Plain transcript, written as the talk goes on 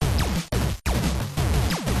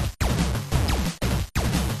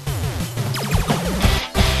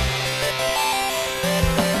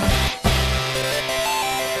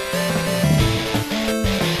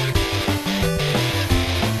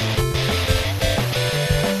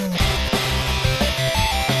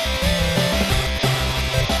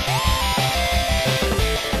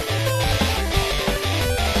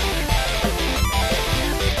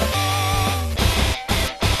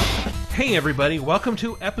morning, everybody. Welcome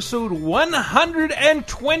to episode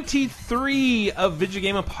 123 of Video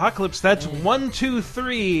Game Apocalypse. That's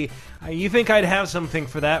 123. You think I'd have something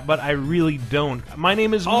for that, but I really don't. My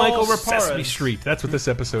name is Michael Raparez. Sesame Street. That's what this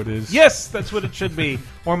episode is. Yes, that's what it should be.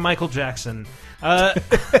 Or Michael Jackson. Again,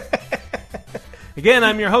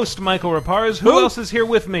 I'm your host, Michael Raparez. Who else is here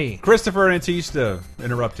with me? Christopher Antista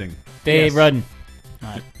interrupting. Dave Rudden.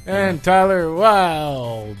 And Tyler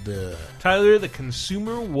Wild. Tyler the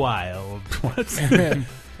Consumer Wild. What?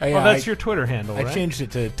 That's your Twitter handle, right? I changed it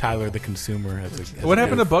to Tyler the Consumer. What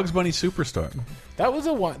happened to Bugs Bunny Superstar? That was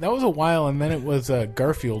a while, and then it was a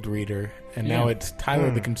Garfield Reader, and now it's Tyler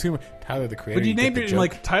the Consumer. Tyler the Creator. But you named it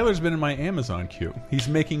like Tyler's been in my Amazon queue. He's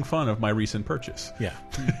making fun of my recent purchase. Yeah.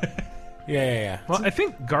 Yeah. Well, I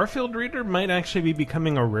think Garfield Reader might actually be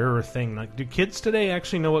becoming a rarer thing. Like, do kids today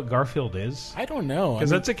actually know what Garfield is? I don't know.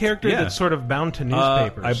 Because that's a character that's sort of bound to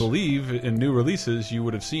newspapers. I believe in new releases you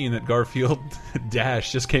would have seen that Garfield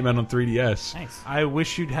Dash just came out on 3DS. Nice. I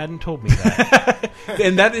wish you hadn't told me that.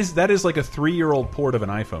 And that is like a 3-year-old port of an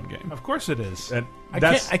iPhone game. Of course it is. And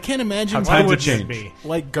I can't imagine how why times have changed.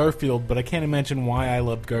 Like Garfield, but I can't imagine why I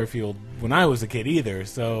loved Garfield when I was a kid either.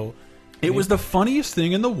 So. It was the funniest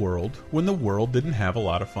thing in the world when the world didn't have a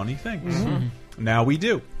lot of funny things. Mm-hmm. Now we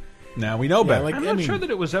do. Now we know better. I'm not sure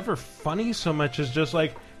that it was ever funny so much as just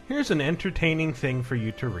like, here's an entertaining thing for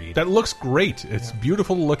you to read. That looks great. It's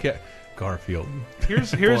beautiful to look at. Garfield.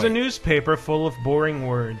 Here's a newspaper full of boring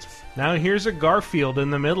words. Now here's a Garfield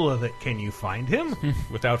in the middle of it. Can you find him?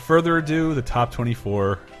 Without further ado, the top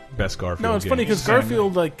 24 best Garfield No, it's games. funny because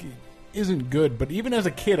Garfield, isn't good, but even as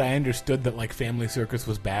a kid I understood that Family Circus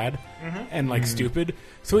was bad and stupid.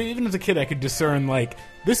 So even as a kid I could discern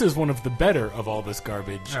this is one of the better of all this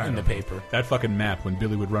garbage in the paper. That fucking map when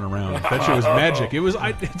Billy would run around. That shit was magic. It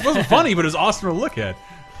wasn't funny, but it was awesome to look at.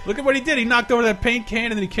 Look at what he did. He knocked over that paint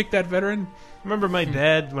can and then he kicked that veteran. I remember my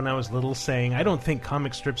dad, when I was little, saying, I don't think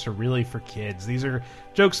comic strips are really for kids. These are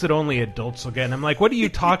jokes that only adults will get. And I'm like, what are you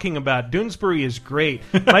talking about? Doonesbury is great.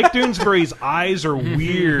 Mike Doonesbury's eyes are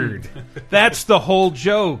weird. That's the whole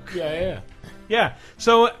joke. Yeah.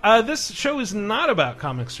 So this show is not about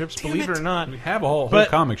comic strips, believe it or not. We have a whole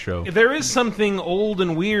comic show. There is something old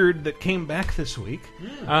and weird that came back this week.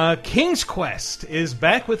 King's Quest is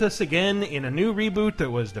back with us again in a new reboot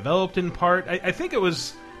that was developed in part. I think it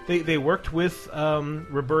was... They worked with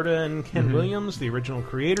Roberta and Ken Williams, the original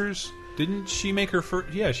creators. Didn't she make her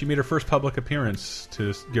first? Yeah, she made her first public appearance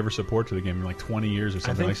to give her support to the game in 20 years or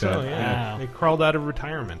something I think so, that. Yeah. They crawled out of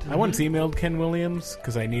retirement. I once emailed Ken Williams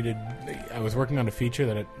because I was working on a feature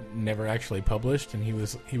that it never actually published, and he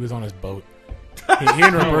was on his boat. He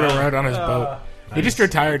and Roberta rode on his boat. He just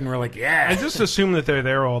retired, and we're like, yeah. I just assume that they're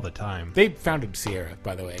there all the time. They founded Sierra,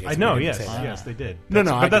 by the way. I know, yes, they did.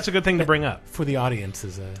 But that's a good thing to bring up for the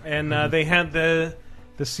audiences. And they had the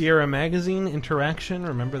Sierra Magazine interaction.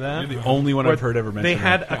 Remember that? You're the only one I've heard ever mention. They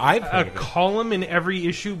had a column in every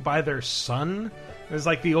issue by their son. It was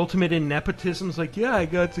like the ultimate in nepotism. It's like, yeah, I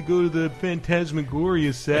got to go to the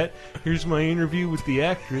Phantasmagoria set. Here's my interview with the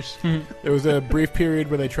actress. There was a brief period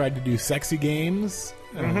where they tried to do sexy games.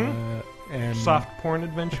 And Soft Porn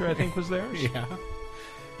Adventure, I think, was theirs. Yeah.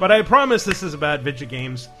 But I promise this is about video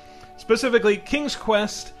games. Specifically, King's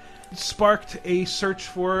Quest sparked a search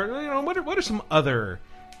for, what are some other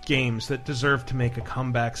games that deserve to make a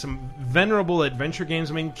comeback? Some venerable adventure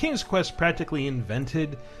games. I mean, King's Quest practically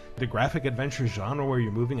invented the graphic adventure genre where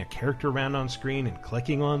you're moving a character around on screen and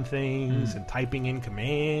clicking on things and typing in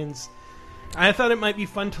commands. I thought it might be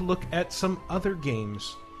fun to look at some other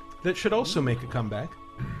games that should also make a comeback.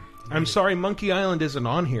 I'm sorry, Monkey Island isn't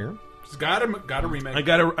on here. It's got a remake. I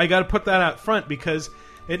gotta put that out front because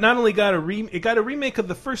it not only got a remake of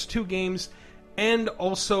the first two games, and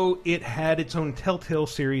also it had its own Telltale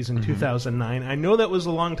series in 2009. I know that was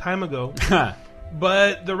a long time ago,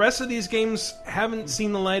 but the rest of these games haven't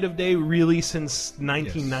seen the light of day really since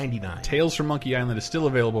 1999. Yes. Tales from Monkey Island is still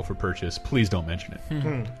available for purchase. Please don't mention it.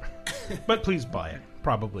 But please buy it,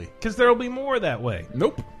 probably, because there'll be more that way.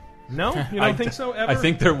 Nope. No, you don't think so? Ever? I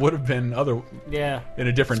think there would have been other. Yeah, in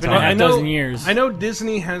a different time. time. A dozen years. I know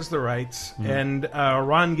Disney has the rights, and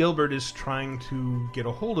Ron Gilbert is trying to get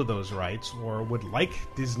a hold of those rights, or would like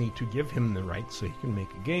Disney to give him the rights so he can make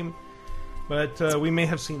a game. But we may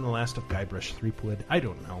have seen the last of Guybrush Threepwood. I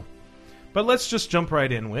don't know. But let's just jump right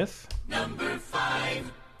in with number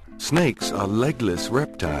 5. Snakes are legless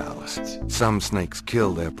reptiles. Some snakes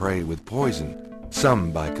kill their prey with poison,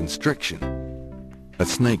 some by constriction. A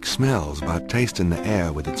snake smells by tasting the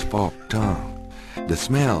air with its forked tongue. The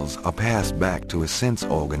smells are passed back to a sense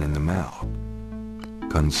organ in the mouth.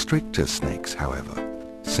 Constrictor snakes, however,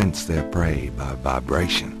 sense their prey by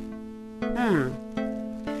vibration.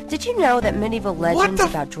 Did you know that medieval legends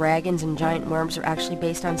about dragons and giant worms are actually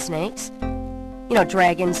based on snakes? You know,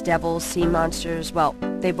 dragons, devils, sea monsters, well,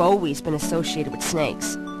 they've always been associated with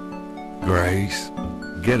snakes. Grace,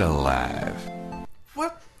 get alive.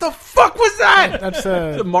 What the fuck was that? That's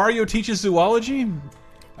The Mario teaches zoology?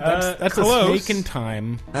 that's a close. snake in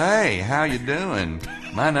time. Hey, how you doing?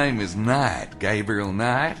 My name is Knight, Gabriel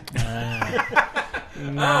Knight.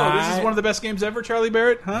 Oh, this is one of the best games ever, Charlie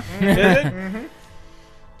Barrett, huh? Is it?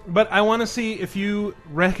 But I want to see if you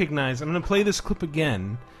recognize. I'm going to play this clip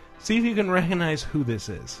again. See if you can recognize who this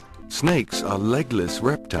is. Snakes are legless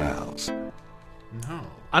reptiles. No.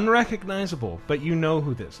 Unrecognizable, but you know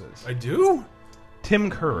who this is. I do? Tim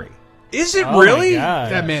Curry. Is it Oh my really?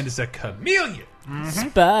 God. That man is a chameleon.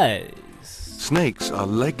 Spies. Snakes are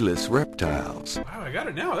legless reptiles. Wow, I got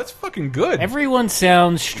it now. That's fucking good. Everyone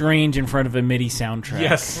sounds strange in front of a MIDI soundtrack.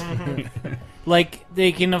 Yes. Like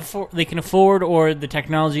they can afford, or the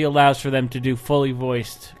technology allows for them to do fully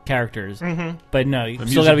voiced characters. But no, you still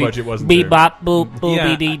music gotta be budget wasn't beep there. bop boop boop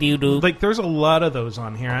Yeah, dee dee doo. Like, there's a lot of those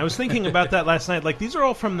on here. I was thinking about that last night. Like, these are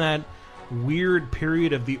all from that weird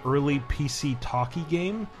period of the early PC talkie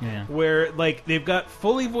game, Yeah. where like they've got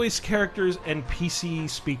fully voiced characters and PC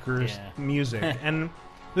speakers music. And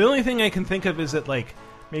the only thing I can think of is that like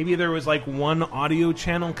maybe there was like one audio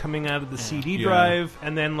channel coming out of the CD drive,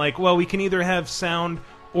 and then like, well, we can either have sound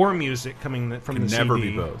or music coming from Can the never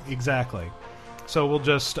CD. be both. Exactly. So we'll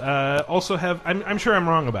just also have. I'm sure I'm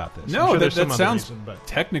wrong about this. I'm No, sure that, there's some that other sounds reason, but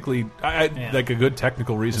technically like a good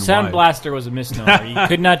technical reason Sound why. Blaster was a misnomer. You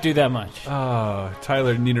could not do that much.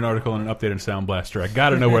 Tyler, need an article and an update on Sound Blaster. I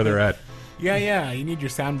gotta know where they're at. Yeah. You need your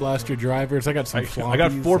Sound Blaster drivers. I got some. I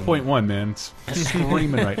got floppies 4.1, man. It's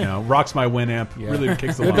screaming right now. Rocks my Winamp. Yeah. Really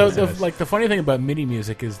kicks the The, lawn. the, like the funny thing about MIDI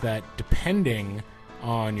music is that depending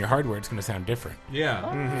on your hardware, it's going to sound different.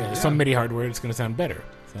 Yeah. Some MIDI hardware, it's going to sound better.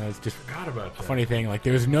 So it's just Forgot about a that. funny thing. Like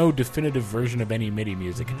there's no definitive version of any MIDI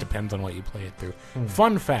music. It depends on what you play it through.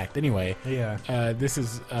 Fun fact, anyway. yeah. This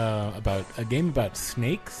is about a game about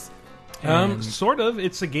snakes. And Sort of.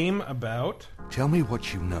 It's a game about. Tell me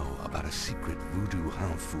what you know about a secret voodoo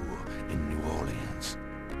hanfour in New Orleans.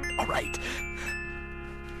 All right.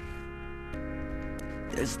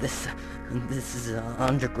 There's this is an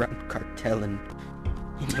underground cartel in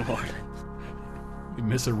New Orleans. You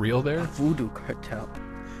miss a reel there? Voodoo cartel.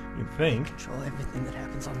 You think? Control everything that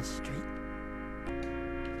happens on the street. I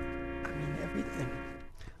mean, everything.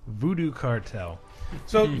 Voodoo Cartel.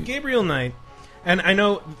 So Gabriel Knight, and I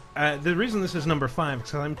know the reason this is number 5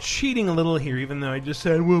 because I'm cheating a little here, even though I just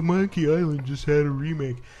said, well, Monkey Island just had a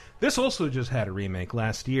remake. This also just had a remake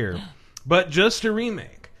last year, but just a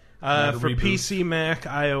remake for reboot. PC, Mac,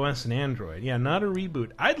 iOS, and Android. Yeah, not a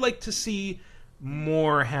reboot. I'd like to see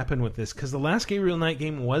more happen with this because the last Gabriel Knight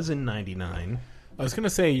game was in '99. I was going to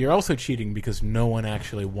say you're also cheating because no one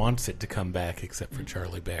actually wants it to come back except for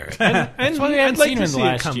Charlie Barrett. And why we I'd haven't like seen to him see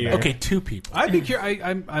last it come year. back. Okay, 2 people. I'd be curious.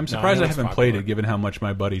 I'm surprised know I it's haven't played popular. it, given how much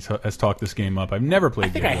my buddy has talked this game up. I've never played I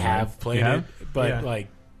think I Gabriel Knight. have played You it, have? but Yeah. like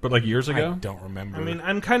But like years I ago? don't remember. I mean,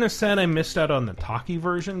 I'm kind of sad I missed out on the talkie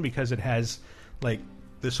version because it has like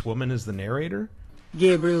this woman as the narrator.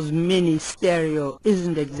 Gabriel's mini stereo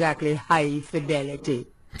isn't exactly high fidelity.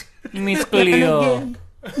 Miss Cleo,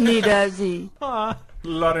 Neither is he.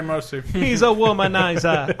 Lottie mercy. He's a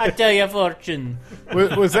womanizer. I tell you a fortune.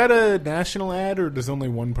 was that a national ad, or does only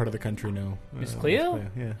one part of the country know? Miss Cleo?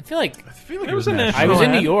 Yeah. I feel like I feel like It was a national. I was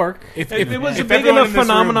in ad. New York. If It was a if big everyone enough in this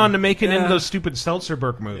phenomenon room- to make it Yeah. into those stupid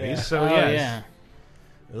Seltzerberg movies. Yeah. So Oh yes.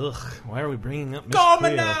 yeah. Ugh, why are we bringing up Miss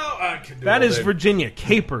Coming Cleo? now! I could do That all is day. Virginia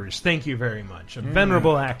Capers. Thank you very much. A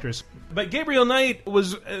venerable actress. But Gabriel Knight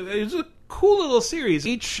was it was a cool little series.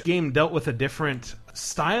 Each game dealt with a different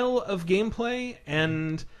style of gameplay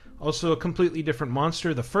and also a completely different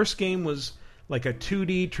monster. The first game was like a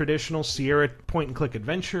 2D traditional Sierra point-and-click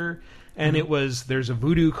adventure, and it was there's a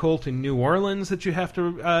voodoo cult in New Orleans that you have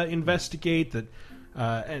to investigate. That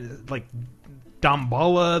and, like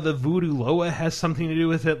Damballa, the voodoo Loa, has something to do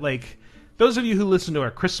with it. Like those of you who listen to our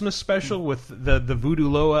Christmas special with the voodoo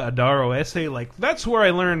Loa Adaro essay, like that's where I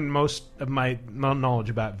learned most of my knowledge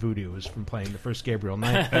about voodoo is from playing the first Gabriel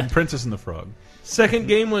Knight. And Princess and the Frog. Second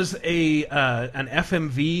game was an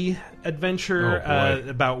FMV adventure Oh, boy.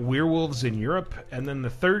 about werewolves in Europe, and then the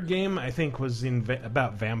third game I think was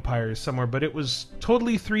about vampires somewhere, but it was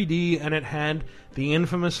totally 3D, and it had the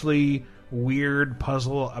infamously weird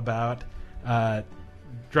puzzle about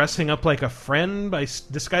dressing up like a friend by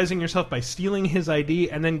disguising yourself by stealing his ID,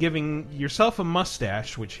 and then giving yourself a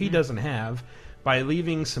mustache, which he doesn't have, by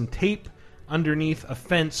leaving some tape underneath a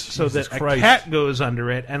fence so Jesus that Christ. a cat goes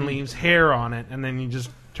under it and leaves hair on it, and then you just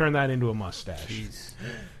turn that into a mustache.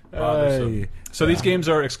 So these games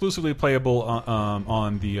are exclusively playable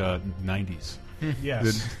on the 90s.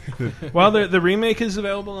 Yes. Well, the remake is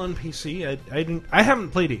available on PC. I haven't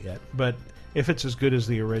played it yet, but if it's as good as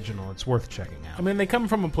the original, it's worth checking out. I mean, they come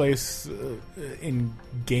from a place in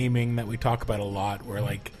gaming that we talk about a lot, where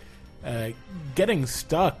like getting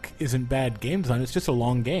stuck isn't bad game design; it's just a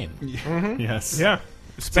long game. Yes. Yeah.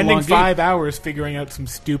 Spending 5 hours figuring out some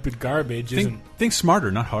stupid garbage think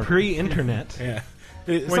smarter, not harder. Pre-internet. Yeah.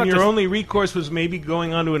 When your only recourse was maybe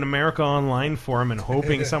going onto an America Online forum and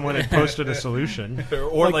hoping someone had posted a solution.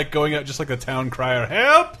 Or like going out just like a town crier,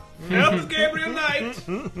 help! Help is Gabriel Knight!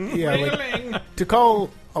 Yeah, like, to call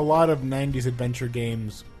a lot of 90s adventure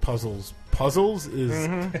games puzzles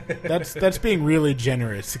is that's being really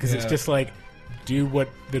generous, because it's just like, do what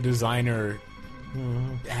the designer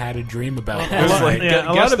had a dream about. A lot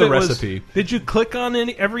guess of the it recipe. Was, did you click on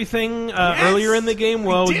everything earlier in the game?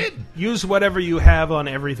 Well, use whatever you have on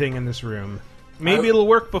everything in this room. Maybe it'll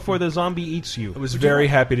work before the zombie eats you. I was very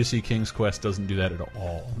happy to see King's Quest doesn't do that at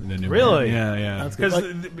all. In the new Really? one. Yeah. Because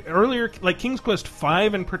earlier, like King's Quest V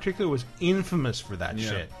in particular, was infamous for that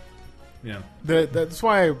shit. Yeah. That's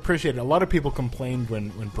why I appreciate it. A lot of people complained when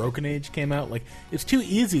Broken Age came out, like, it's too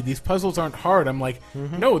easy. These puzzles aren't hard. I'm like,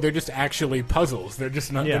 no, they're just actually puzzles. They're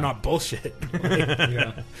just not. They're not bullshit.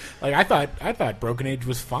 Like I thought Broken Age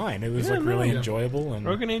was fine. It was really enjoyable. And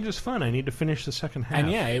Broken Age is fun. I need to finish the second half. And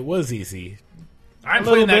it was easy. I'm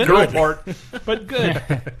playing that girl part, but good.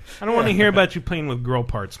 I don't want to hear about you playing with girl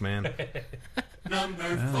parts, man.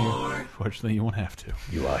 Number 4. Fortunately, you won't have to.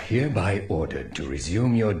 You are hereby ordered to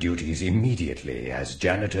resume your duties immediately as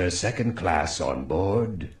janitor second class on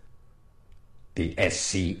board the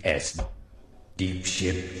SCS Deep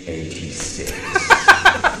Ship 86.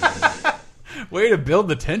 Way to build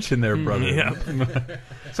the tension there, brother. Yeah.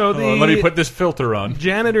 So let me put this filter on.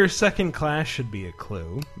 Janitor second class should be a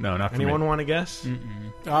clue. No, not for Anyone me. want to guess?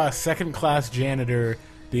 Second class janitor.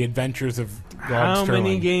 The Adventures of Rod How Sterling.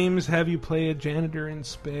 many games have you played Janitor in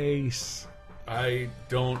Space? I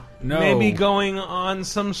don't know. Maybe going on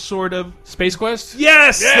some sort of Space Quest?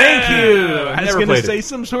 Yes, thank you. I was never going to played say it.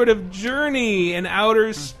 some sort of journey in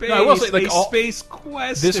outer space. No, I will say, like, Space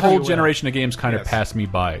Quest. This if whole you will. generation of games kind of passed me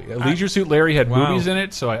by. Leisure Suit Larry had boobies in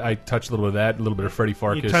it, so I touched a little bit of that, a little bit of Freddy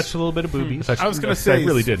Farkas. You touched a little bit of boobies. I was going to say, I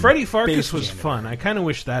really did. Freddy Farkas was fun. I kind of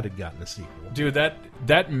wish that had gotten a sequel. Dude,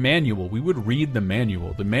 that manual, we would read the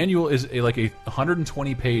manual. The manual is like a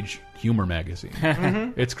 120-page humor magazine.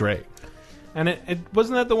 It's great. And it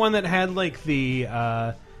wasn't that the one that had like the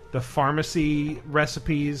pharmacy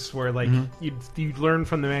recipes where like you'd learn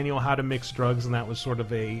from the manual how to mix drugs, and that was sort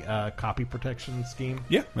of a copy protection scheme.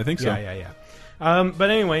 Yeah, I think so. Yeah. But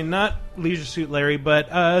anyway, not Leisure Suit Larry,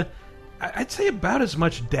 but I'd say about as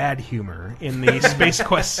much dad humor in the Space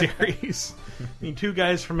Quest series. I mean, two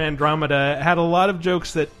guys from Andromeda had a lot of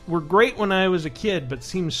jokes that were great when I was a kid, but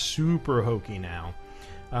seem super hokey now.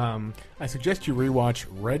 I suggest you rewatch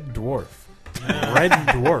Red Dwarf. Red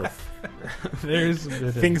Dwarf. There's a bit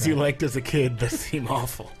of Things that. you liked as a kid that seem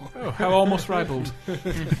awful. Oh, how almost rivaled.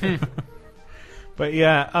 But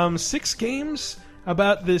yeah, 6 games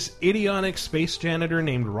about this idiotic space janitor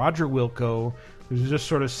named Roger Wilco, who just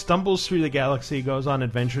sort of stumbles through the galaxy, goes on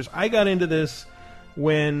adventures. I got into this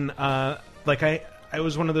when, like, I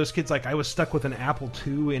was one of those kids, like, I was stuck with an Apple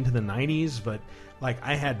II into the 90s, but, like,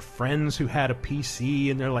 I had friends who had a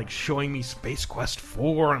PC, and they're, like, showing me Space Quest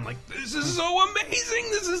 4. I'm like, this is so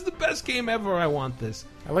amazing! This is the best game ever! I want this.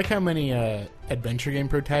 I like how many adventure game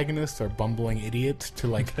protagonists are bumbling idiots to,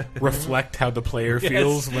 like, reflect how the player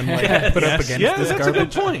feels when, like, put up against this that's garbage. a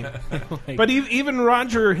good point. Like- But even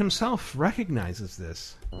Roger himself recognizes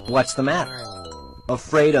this. What's the matter?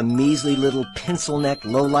 Afraid a measly little pencil-necked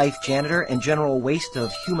low-life janitor and general waste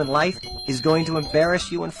of human life is going to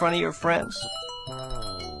embarrass you in front of your friends?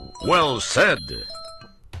 Well said.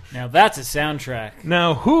 Now that's a soundtrack.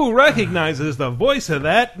 Now, who recognizes the voice of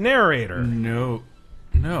that narrator? No,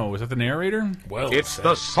 is that the narrator? Well, It's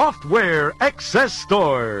the Software Excess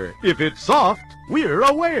Store. If it's soft, we're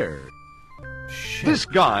aware. This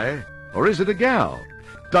guy, or is it a gal,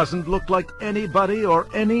 doesn't look like anybody or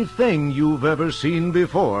anything you've ever seen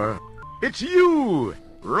before. It's you,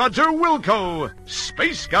 Roger Wilco,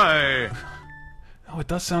 Space Guy. Oh, it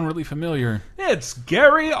does sound really familiar. It's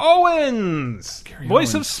Gary Owens,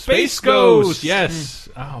 voice of Space Ghost. Yes.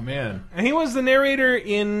 Oh man. And he was the narrator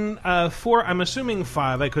in 4. I'm assuming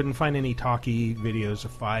 5. I couldn't find any talkie videos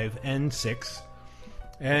of 5 and 6.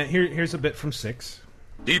 Here's a bit from 6.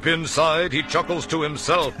 Deep inside, he chuckles to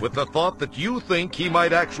himself with the thought that you think he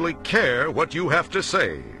might actually care what you have to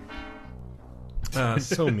say.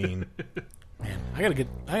 So mean. Man, I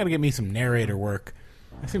gotta get me some narrator work.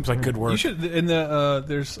 That seems like good work. You should. In the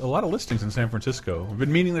there's a lot of listings in San Francisco. I've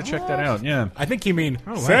been meaning to check that out. Yeah, I think you mean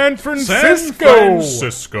San Francisco. San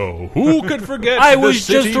Francisco. Who could forget? I was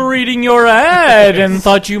just reading your ad and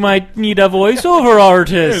thought you might need a voiceover In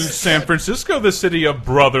artist. San Francisco, the city of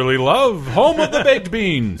brotherly love, home of the baked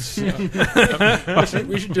beans.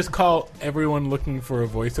 We should just call everyone looking for a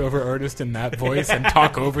voiceover artist in that voice and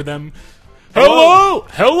talk over them. Hello!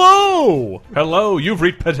 Hello! Hello, you've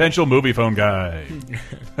reached potential movie phone guy.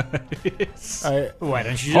 Why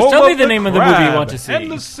don't you just tell me the name of the movie you want to see?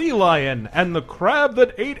 And the sea lion, and the crab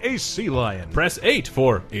that ate a sea lion. Press 8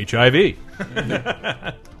 for HIV.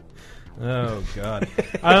 Oh, God.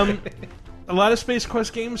 A lot of Space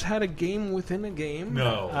Quest games had a game within a game.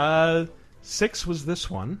 No. 6 was this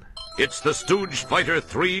one. It's the Stooge Fighter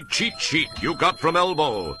 3 cheat sheet you got from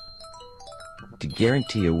Elbow. To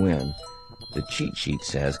guarantee a win, the cheat sheet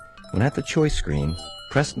says, when at the choice screen,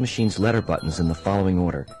 press the machine's letter buttons in the following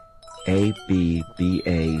order. A, B, B,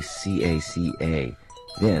 A, C, A, C, A.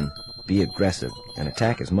 Then, be aggressive and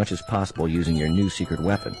attack as much as possible using your new secret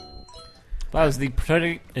weapon. Wow, is the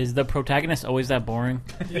protagonist always that boring?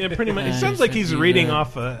 Yeah, pretty much. It sounds like he's reading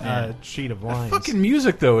off a sheet of lines. Fucking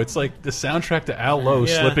music, though. It's like the soundtrack to Al Lowe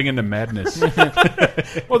slipping into madness.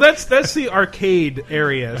 Well, that's the arcade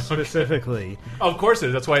area specifically. Of course it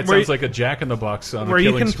is. That's why it sounds like a Jack in the Box on a where you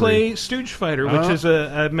killing can spree. play Stooge Fighter, which is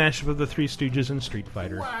a mashup of the Three Stooges and Street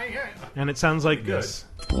Fighter. And it sounds like this.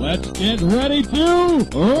 Let's get ready to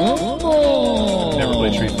rumble! Never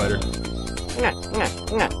played Street Fighter. See that?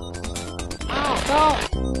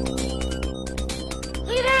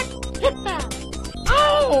 Hit that!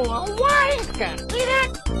 Oh, a wise guy! See that?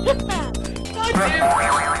 Hit that!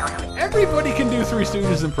 Everybody can do Three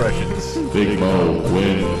Stooges impressions. Big Mo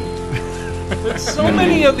win. But so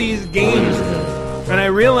many of these games, and I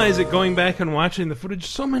realize it going back and watching the footage,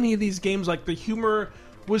 so many of these games, like the humor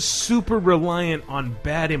was super reliant on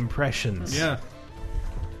bad impressions. Yeah.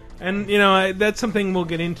 And, you know, that's something we'll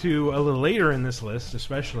get into a little later in this list,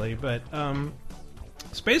 especially. But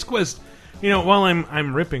Space Quest, you know, while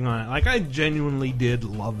I'm ripping on it, like, I genuinely did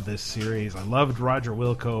love this series. I loved Roger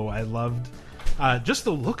Wilco. I loved just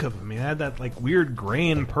the look of him. He had that, like, weird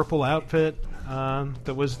gray and purple outfit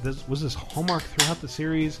that was this hallmark throughout the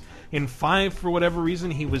series. In 5, for whatever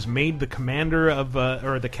reason, he was made the commander of,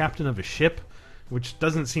 or the captain of a ship, which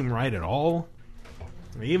doesn't seem right at all.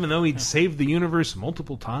 Even though he'd saved the universe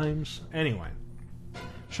multiple times. Anyway,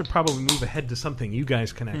 should probably move ahead to something you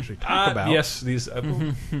guys can actually talk about. Yes, these it's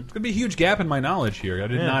going to be a huge gap in my knowledge here. I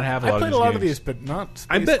did not have a lot of these I played a lot games. of these, but not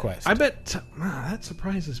Space Quest. I bet that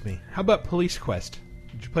surprises me. How about Police Quest?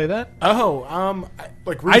 Did you play that? Oh,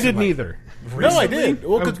 like recently. I didn't either. No, I did.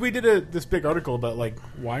 Well, because we did this big article about, like,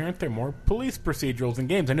 why aren't there more police procedurals in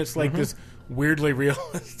games? And it's like this weirdly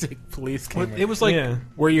realistic police game. Well, it was like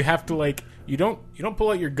where you have to, like, you don't pull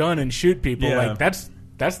out your gun and shoot people. Yeah. Like,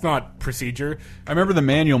 that's not procedure. I remember the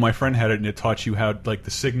manual. My friend had it, and it taught you how, like,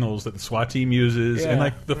 the signals that the SWAT team uses. And,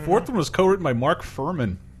 like, the fourth one was co-written by Mark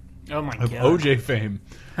Furman. Oh, my of God. OJ fame.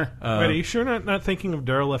 Wait, are you sure not thinking of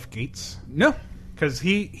Darrell F. Gates? No. Because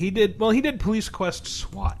he did Police Quest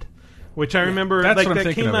SWAT, which I remember that's like what I'm that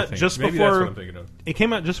thinking came of, I out think. just Maybe before. that's what I'm thinking of. It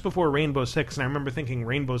came out just before Rainbow Six, and I remember thinking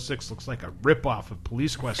Rainbow Six looks like a ripoff of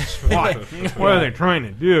Police Quest SWAT. What are they trying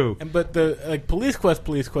to do? But the Police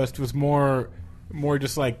Quest was more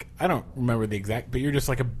just like, I don't remember the exact, but you're just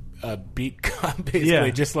like a beat cop,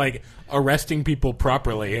 basically, just like arresting people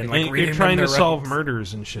properly and like you're trying to solve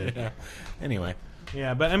murders and shit. Yeah. Anyway.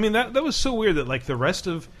 Yeah, but I mean that was so weird that like the rest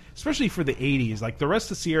of, especially for the 80s, like the rest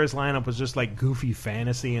of Sierra's lineup was just like goofy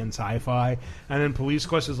fantasy and sci-fi, and then Police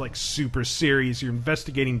Quest is like super serious. You're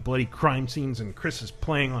investigating bloody crime scenes, and Chris is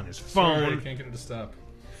playing on his phone. Sorry, I can't get it to stop.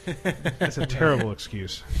 That's a terrible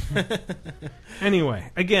excuse.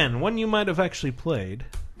 Anyway, again, one you might have actually played.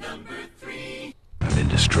 Number 3. I'm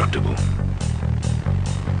indestructible.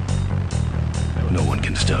 No one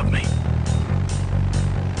can stop me.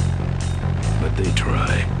 But they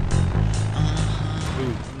try.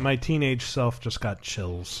 Ooh, my teenage self just got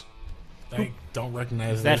chills. I don't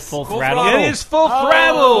recognize Is that this. Full Throttle? It is Full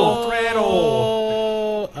Throttle!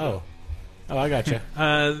 Oh, I gotcha.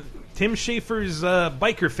 Tim Schafer's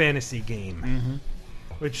biker fantasy game,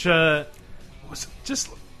 which was just,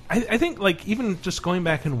 I think, like, even just going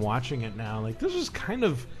back and watching it now, like, this was kind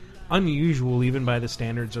of unusual even by the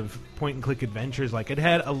standards of point-and-click adventures. Like, it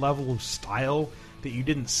had a level of style that you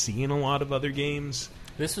didn't see in a lot of other games.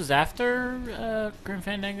 This was after Grim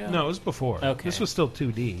Fandango? No, it was before. Okay. This was still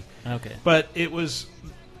 2D. Okay. But it was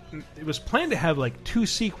planned to have, like, 2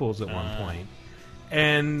 sequels at one point.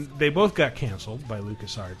 And they both got canceled by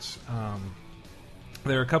LucasArts.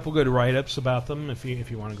 There are a couple good write-ups about them if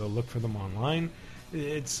you want to go look for them online.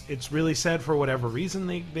 It's really sad for whatever reason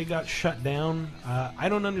they got shut down. I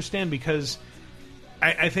don't understand, because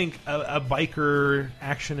I think a biker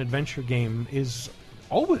action-adventure game is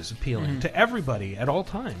always appealing to everybody at all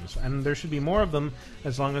times, and there should be more of them,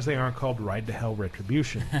 as long as they aren't called Ride to Hell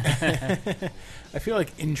Retribution. I feel like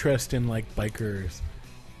interest in like bikers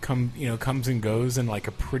comes and goes in like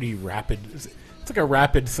a pretty rapid. It's like a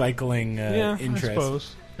rapid cycling interest, I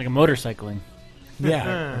suppose. Like a motorcycling.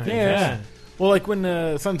 Yeah. Well, like when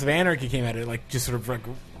Sons of Anarchy came out, it like just sort of like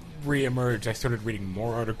re-emerged. I started reading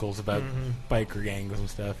more articles about biker gangs and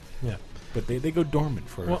stuff. Yeah. But they go dormant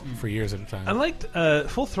for years at a time. I liked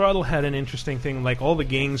Full Throttle had an interesting thing. Like, all the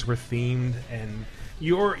gangs were themed, and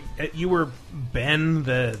you were Ben,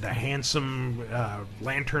 the handsome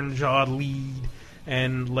lantern-jawed lead,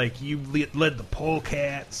 and like you led the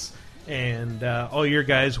Polecats, and all your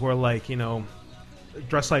guys were like,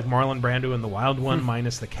 dressed like Marlon Brando in The Wild One,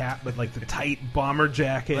 minus the cap, but like the tight bomber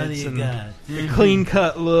jackets and the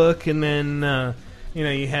clean-cut look, and then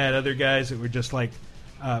you had other guys that were just like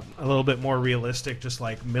a little bit more realistic, just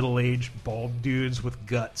like middle-aged bald dudes with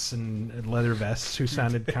guts and leather vests who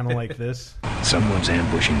sounded kind of like this. Someone's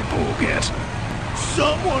ambushing the Polecats.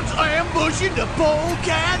 Someone's ambushing the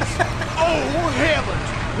Polecats? Oh,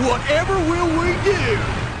 heavens! Whatever will we do?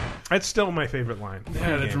 That's still my favorite line.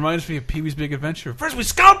 Yeah, that reminds me of Pee-wee's Big Adventure. First we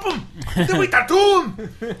scalp him, then we tattoo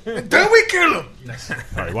him, and then we kill him.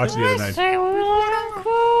 All right, watch the other night. Say we want him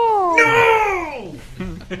cool. No!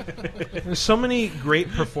 There's so many great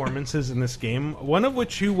performances in this game, one of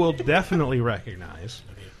which you will definitely recognize.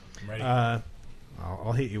 I'm ready.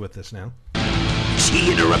 I'll hit you with this now.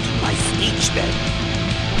 She interrupted my speech then.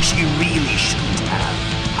 She really shouldn't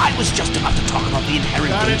have. I was just about to talk about the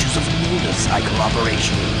inherent dangers of unicycle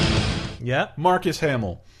operation. Yeah. Marcus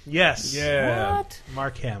Hamill. Yes. Yeah. What?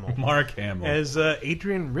 Mark Hamill. Mark Hamill. As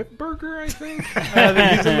Adrian Ripburger, I think.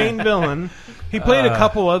 He's the main villain. He played a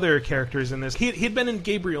couple other characters in this. He'd been in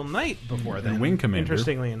Gabriel Knight before then. Wing Commander.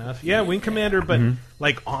 Interestingly enough. Yeah, Wing Commander, but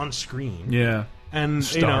like on screen. Yeah. And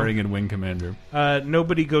starring in Wing Commander.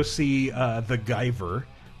 Nobody go see The Guyver,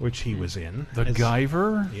 which he was in. The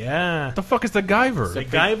Guyver? Yeah. What the fuck is The Guyver? The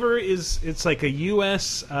Guyver it's like a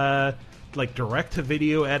U.S. Like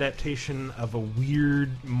direct-to-video adaptation of a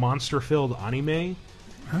weird monster-filled anime.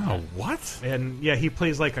 Oh, what? And yeah, he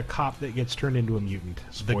plays like a cop that gets turned into a mutant.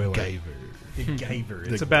 Spoiler. The Guyver. The Guyver.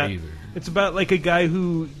 The It's about Guyver. it's about like a guy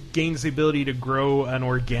who gains the ability to grow an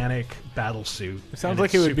organic battle suit. It sounds and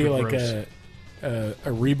like it's it would be super like gross.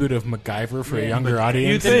 a reboot of MacGyver for a younger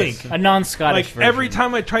audience. You'd think A non-Scottish like version. every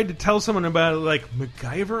time I tried to tell someone about it, like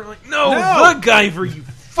MacGyver, like no, MacGyver, you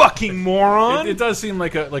fucking moron. It does seem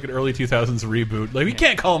like an early 2000s reboot. Like, we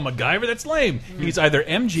can't call him MacGyver. That's lame. He's either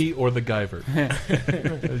MG or the Guyver.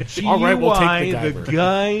 All right, we'll take the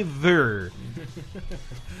Guyver.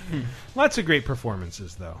 Lots of great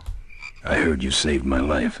performances, though. I heard you saved my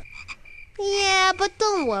life. Yeah, but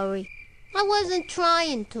don't worry. I wasn't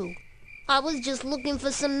trying to. I was just looking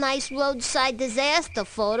for some nice roadside disaster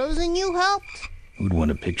photos, and you helped. Who'd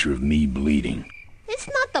want a picture of me bleeding? It's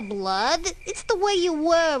not the blood. It's the way you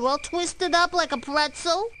were, all twisted up like a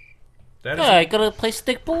pretzel. I gotta play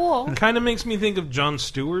stickball. Kind of makes me think of Jon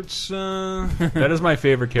Stewart's. That is my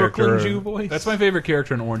favorite character. Brooklyn Jew voice. That's my favorite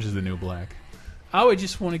character in Orange is the New Black. Oh, I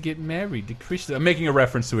just want to get married to Krista. I'm making a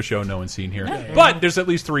reference to a show no one's seen here. Yeah. But there's at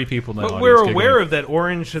least 3 people in the But audience. we're kicking aware it. of that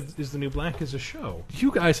Orange is the New Black is a show.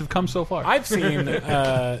 You guys have come so far. I've seen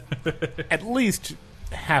at least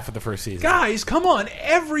half of the first season. Guys, come on.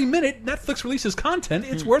 Every minute Netflix releases content,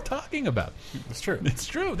 it's worth talking about. It's true. It's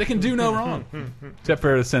true. They can do no wrong. Except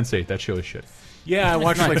for Sense8. That show is shit. Yeah, I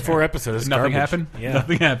watched like 4 episodes. It's Nothing garbage. happened? Yeah.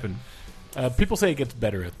 Nothing happened. People say it gets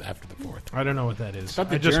better after the 4th. I don't know what that is. About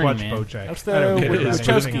the I just journey, watched man. BoJack. That's I don't the get it.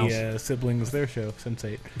 Wachowski siblings, their show,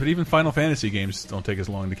 Sense8. But even Final Fantasy games don't take as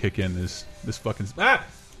long to kick in as this fucking...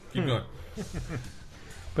 Keep going.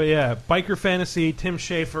 But yeah, Biker Fantasy, Tim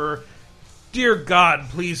Schafer. Dear God,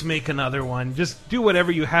 please make another one. Just do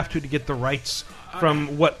whatever you have to get the rights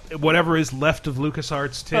from whatever is left of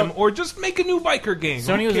LucasArts, Tim, or just make a new biker game.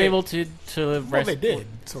 Sony was Okay. able to Well, they did,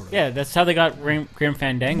 sort of. Yeah, that's how they got Grim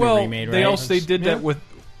Fandango Well, remade, right? they also did Yeah. that with...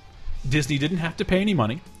 Disney didn't have to pay any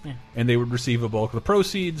money, and they would receive a bulk of the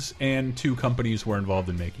proceeds, and 2 companies were involved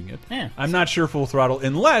in making it. Yeah. I'm not sure Full Throttle,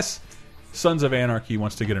 unless Sons of Anarchy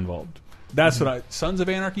wants to get involved. That's what I... Sons of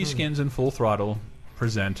Anarchy skins and Full Throttle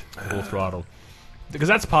present Full Throttle. Because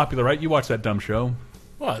that's popular, right? You watch that dumb show.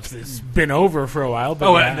 Well, it's been over for a while. But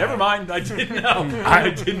Oh, yeah, never mind. I didn't know.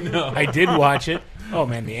 I didn't know. I did watch it. Oh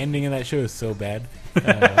man, the ending of that show is so bad.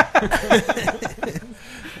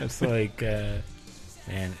 It's like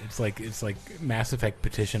And it's like Mass Effect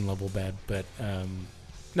petition level bad, but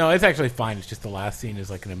no, it's actually fine. It's just the last scene is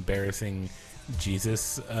like an embarrassing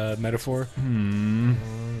Jesus metaphor.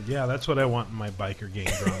 Yeah, that's what I want in my biker game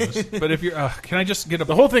dramas. But if you're, can I just get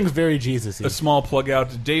the whole thing's very Jesus-y. A small plug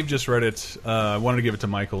out. Dave just read it. I wanted to give it to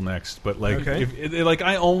Michael next, but like, like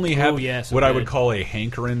I only have what I would call a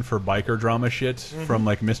hankering for biker drama shit from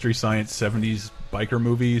like Mystery Science '70s biker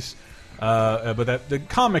movies. But that the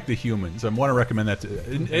comic The Humans, I want to recommend that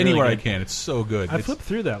to anywhere I can. It's so good. I flipped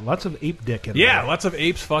through that. Lots of ape dick in there. there. Lots of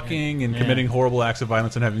apes fucking and committing horrible acts of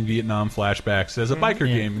violence and having Vietnam flashbacks as a biker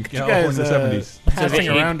game in California in the 70s. Passing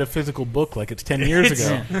around a physical book like it's 10 years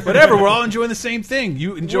ago. Whatever, we're all enjoying the same thing.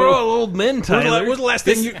 You enjoy. We're all old men, Tyler. What was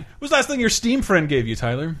the last thing your Steam friend gave you,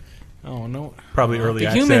 Tyler? Oh no! Probably early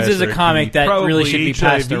access. The Humans is a comic that really should be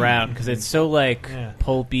passed HIV. around because it's so like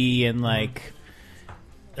pulpy and like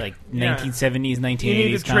 1970s, 1980s. You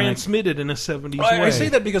need to comic. transmit it in a 70s way. I say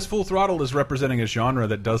that because Full Throttle is representing a genre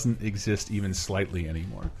that doesn't exist even slightly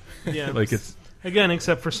anymore. Yeah, like it's again,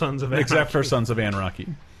 except for Sons of Anarchy.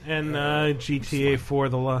 And GTA 4: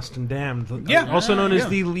 The Lost and Damned, also known as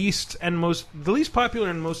the least popular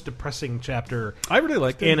and most depressing chapter. I really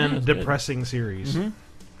liked it in a depressing series.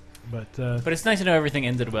 But it's nice to know everything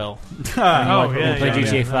ended well. When you play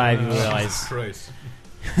GTA 5, you realize. Christ.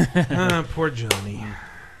 Poor Johnny.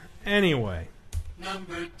 Anyway.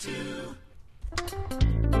 Number 2.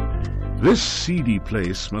 This seedy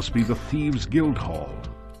place must be the Thieves' Guild Hall.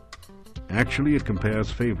 Actually, it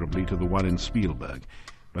compares favorably to the one in Spielberg,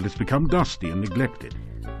 but it's become dusty and neglected.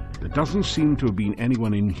 There doesn't seem to have been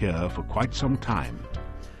anyone in here for quite some time.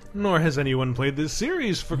 Nor has anyone played this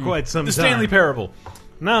series for quite some The time. Stanley Parable.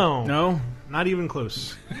 No, not even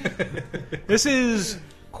close. This is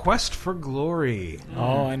Quest for Glory.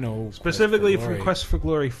 Oh, I know. Specifically from Quest for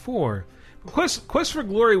Glory 4. Quest for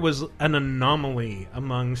Glory was an anomaly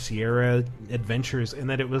among Sierra adventures in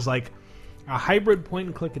that it was like a hybrid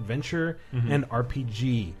point-and-click adventure and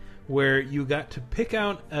RPG, where you got to pick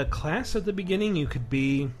out a class at the beginning. You could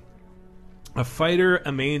be a fighter,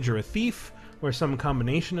 a mage, or a thief, or some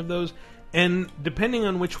combination of those. And depending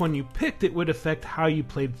on which one you picked, it would affect how you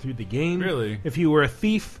played through the game. Really? If you were a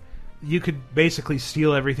thief, you could basically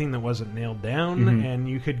steal everything that wasn't nailed down, and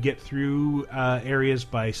you could get through areas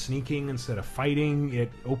by sneaking instead of fighting. It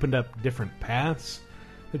opened up different paths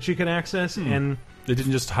that you could access, and they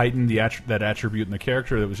didn't just heighten that attribute in the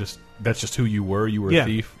character. That was that's just who you were. You were a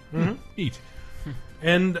thief. Eat.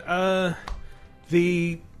 And I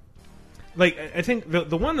think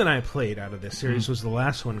the one that I played out of this series was the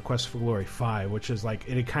last one, Quest for Glory 5, which is like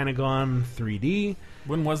it had kind of gone 3D.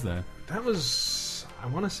 When was that? That was, I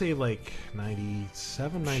want to say like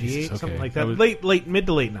 97, 98, Jesus, something okay. like that. That was Mid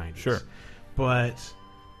to late 90s. Sure. But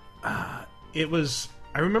it was,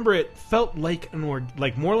 I remember it felt like more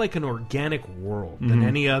like an organic world than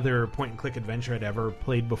any other point-and-click adventure I'd ever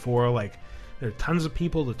played before. Like, there are tons of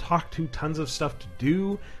people to talk to, tons of stuff to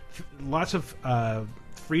do, lots of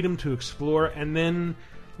freedom to explore. And then,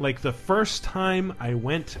 like, the first time I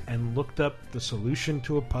went and looked up the solution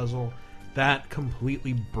to a puzzle, that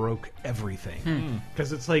completely broke everything.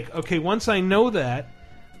 Because it's like, okay, once I know that,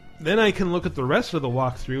 then I can look at the rest of the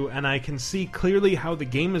walkthrough and I can see clearly how the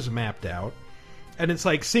game is mapped out. And it's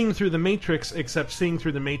like seeing through the Matrix, except seeing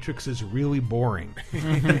through the Matrix is really boring.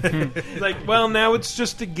 Like, well, now it's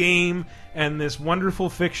just a game, and this wonderful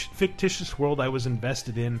fictitious world I was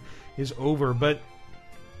invested in is over. But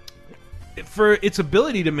for its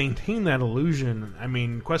ability to maintain that illusion, I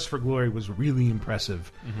mean, Quest for Glory was really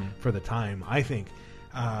impressive for the time, I think.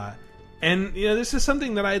 And this is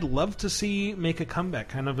something that I'd love to see make a comeback,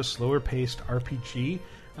 kind of a slower-paced RPG.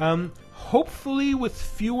 Hopefully with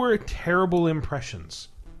fewer terrible impressions.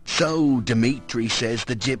 So, Dimitri says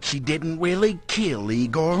the gypsy didn't really kill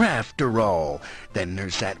Igor after all. Then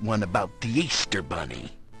there's that one about the Easter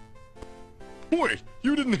Bunny. Wait,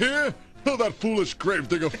 you didn't hear? Oh, that foolish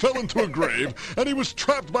gravedigger fell into a grave, and he was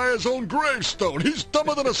trapped by his own gravestone. He's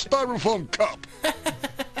dumber than a styrofoam cup.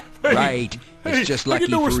 Right. It's just lucky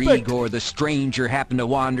no for respect. Igor the stranger happened to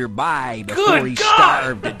wander by before he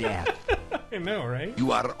starved to death. I know, right?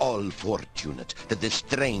 You are all fortunate that the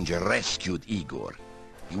stranger rescued Igor.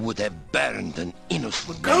 You would have burned an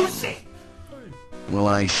innocent man. Well,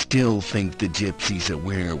 I still think the gypsy's a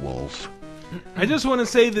werewolf. I just want to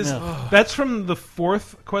say this. That's from the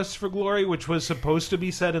fourth Quest for Glory, which was supposed to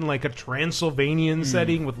be set in like a Transylvanian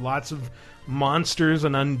setting with lots of monsters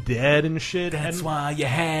and undead and shit. That's why you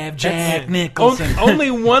have Jack Nicholson.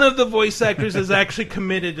 Only one of the voice actors is actually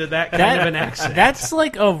committed to that kind of an accent. That's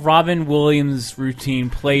like a Robin Williams routine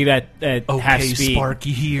played at half speed. Okay,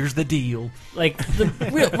 Sparky, here's the deal. Like,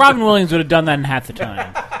 Robin Williams would have done that in half the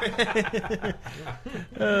time.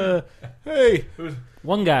 Hey,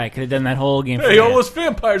 one guy could have done that whole game. Hey, all those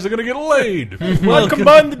vampires are going to get laid. Well,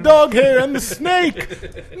 combine the dog hair and the snake.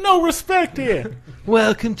 No respect here.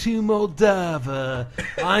 Welcome to Moldova.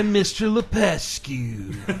 I'm Mr.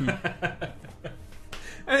 Lepescu.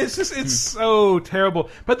 And it's so terrible.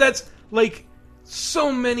 But that's like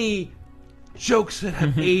so many jokes that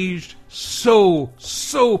have aged so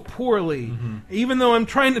poorly. Even though I'm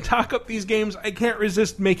trying to talk up these games, I can't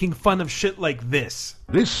resist making fun of shit like this.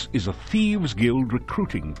 This is a Thieves Guild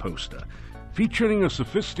recruiting poster featuring a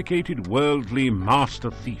sophisticated worldly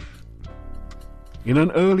master thief. In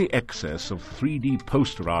an early excess of 3D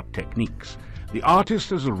poster art techniques, the artist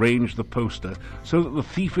has arranged the poster so that the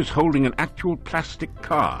thief is holding an actual plastic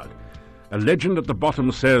card. A legend at the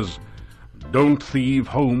bottom says, "Don't thieve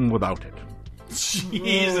home without it."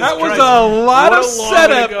 Jesus that was Christ. a lot What of a long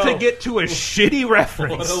setup way to to go. get to a shitty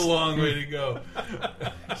reference. What a long way to go.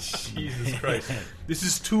 Jesus Christ. This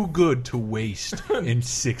is too good to waste in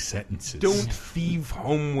 6 sentences. Don't thieve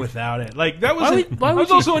home without it. Like, that was, Why would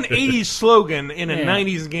you- also an 80s slogan in a Yeah.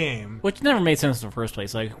 90s game. Which never made sense in the first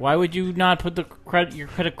place. Like, why would you not put your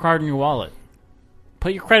credit card in your wallet?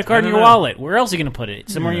 Put your credit card in I your don't know. wallet. Where else are you going to put it?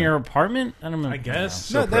 Somewhere in your apartment? I don't know. I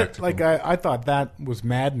guess. No, I thought that was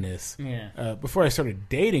madness. Yeah. Before I started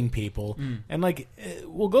dating people, and like,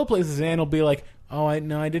 we'll go places and it'll be like, "Oh, I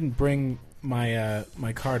didn't bring my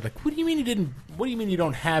my card." Like, what do you mean you didn't? What do you mean you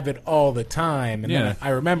don't have it all the time? And then I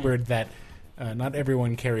remembered that not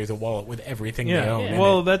everyone carries a wallet with everything they own. in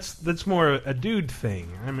Well, it. that's more a dude thing.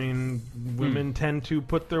 I mean, women tend to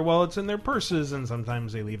put their wallets in their purses, and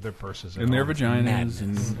sometimes they leave their purses at in their home. vaginas.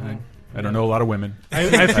 And I don't know a lot of women.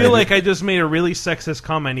 I feel like I just made a really sexist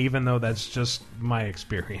comment, even though that's just my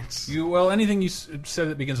experience. Anything you said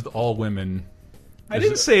that begins with all women. I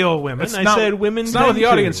didn't say all women. I said women. It's not what the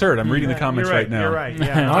tend audience to. heard. I'm reading the comments You're right now. You're right.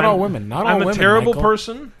 Yeah, Not all women. Not all I'm women. a terrible Michael.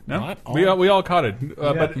 person. No, Not all. we all caught it.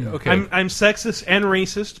 But okay, I'm sexist and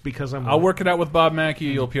racist because I'm. I'll work it out with Bob Mackey.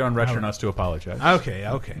 You'll appear on Retro Nuts to apologize.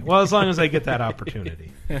 Okay. Well, as long as I get that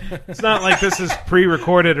opportunity. It's not like this is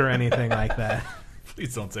pre-recorded or anything like that.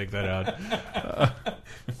 Please don't take that out.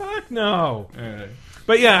 Fuck no. All right.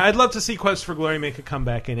 But yeah, I'd love to see Quest for Glory make a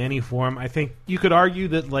comeback in any form. I think you could argue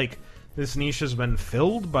that like this niche has been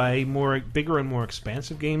filled by bigger and more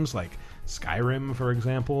expansive games like Skyrim, for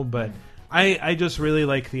example. But I just really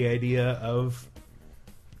like the idea of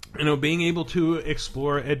being able to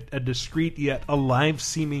explore a discrete yet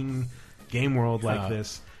alive-seeming game world like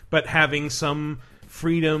this, but having some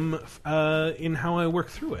freedom in how I work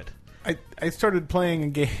through it. I started playing a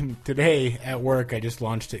game today at work. I just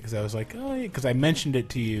launched it because I was like, oh yeah, because I mentioned it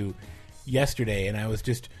to you yesterday, and I was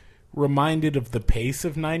just reminded of the pace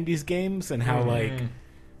of 90s games and how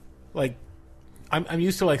like I'm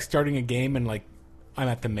used to like starting a game and like I'm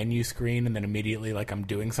at the menu screen and then immediately like I'm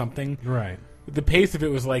doing something. Right. The pace of it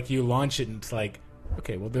was like you launch it and it's like,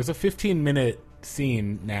 okay, well there's a 15-minute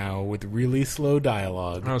scene now with really slow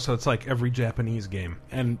dialogue. Oh, so it's like every Japanese game.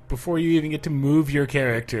 And before you even get to move your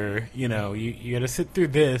character, you got to sit through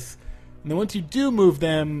this. And then once you do move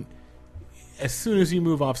them, as soon as you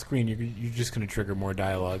move off screen, you're just going to trigger more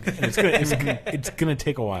dialogue. And it's going to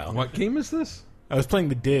take a while. What game is this? I was playing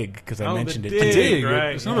The Dig because I mentioned it. Dig,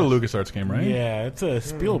 right. It's another LucasArts game, right? Yeah, it's a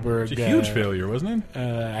Spielberg. It's a huge failure, wasn't it?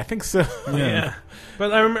 I think so. Yeah.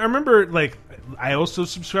 But I remember, like, I also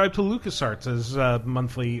subscribed to LucasArts as a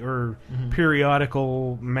monthly or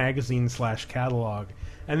periodical magazine / catalog.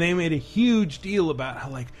 And they made a huge deal about how,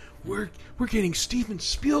 like, we're getting Steven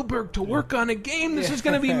Spielberg to work on a game. This is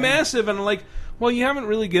going to be massive. And I'm like, well, you haven't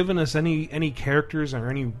really given us any characters or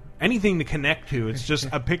anything to connect to. It's just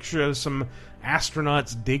a picture of some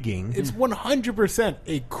astronauts digging. It's 100%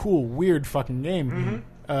 a cool, weird fucking game.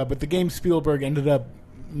 But the game Spielberg ended up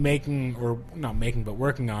working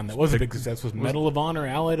on that was a big success was Medal of Honor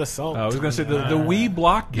Allied Assault. I was going to say the Wii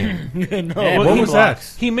block game. What was that?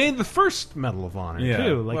 He made the first Medal of Honor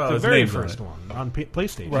too, like the his very name's first one on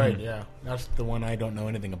PlayStation. Right, yeah. That's the one I don't know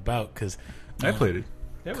anything about because I played it.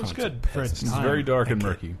 It was good for its It's time. very dark and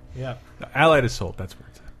murky. Yeah. Allied Assault, that's where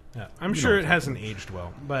it's at. Yeah. I'm sure it hasn't aged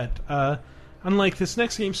well, but unlike this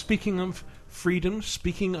next game, speaking of freedom,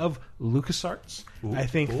 speaking of LucasArts, I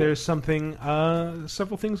think there's something,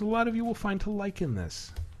 several things a lot of you will find to like in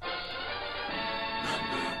this.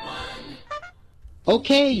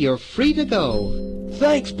 Okay, you're free to go.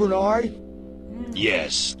 Thanks, Bernard.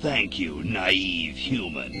 Yes, thank you, naive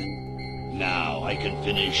human. Now I can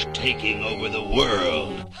finish taking over the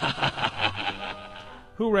world.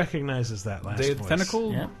 Who recognizes that last Day of the voice?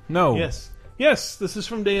 Tentacle? Yeah. No. Yes, this is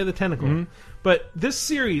from Day of the Tentacle. But this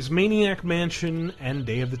series, Maniac Mansion and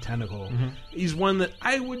Day of the Tentacle, is one that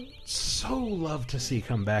I would so love to see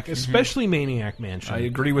come back, especially Maniac Mansion. I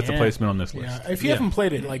agree with the placement on this list. If you haven't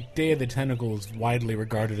played it, like Day of the Tentacle is widely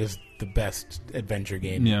regarded as the best adventure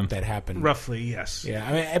game that happened. Roughly, yes. Yeah,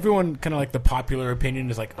 I mean, everyone kind of like the popular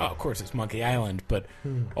opinion is like, oh, of course it's Monkey Island, but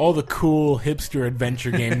all the cool hipster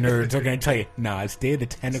adventure game nerds are going to tell you, nah, it's Day of the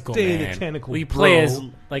Tentacle, Day man. of the Tentacle, We play as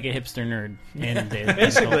like a hipster nerd in Day of the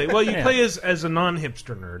Basically, Tentacle. well, you play as a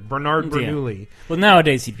non-hipster nerd, Bernard Bernoulli. Well,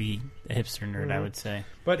 nowadays he'd be a hipster nerd, I would say.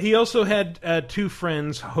 But he also had two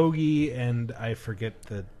friends, Hoagie and I forget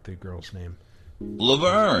the girl's name.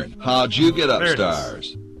 Laverne, how'd you get There it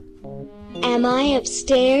upstairs? Am I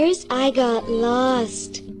upstairs? I got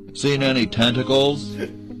lost. Seen any tentacles?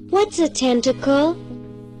 What's a tentacle?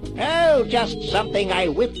 Oh, just something I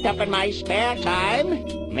whipped up in my spare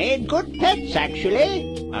time. Made good pets,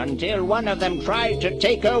 actually. Until one of them tried to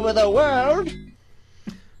take over the world.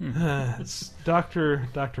 It's Dr.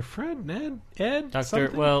 Fred, Ed,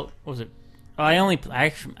 something? Well, what was it? Oh, I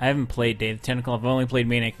haven't played Day of the Tentacle. I've only played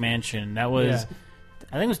Maniac Mansion. That was,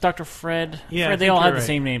 I think it was Dr. Fred. Yeah, Fred, I they think all had you're the right.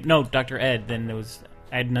 same name. No, Dr. Ed. Then there was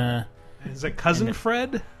Edna. Is it Cousin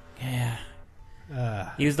Fred? Yeah.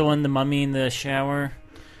 He was the one, the mummy in the shower.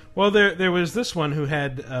 Well, there was this one who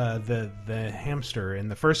had the hamster in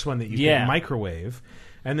the first one that you could microwave,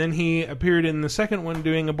 and then he appeared in the second one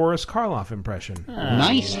doing a Boris Karloff impression.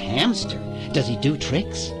 Nice hamster. Does he do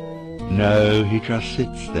tricks? No, he just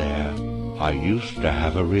sits there. I used to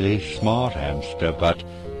have a really smart hamster, but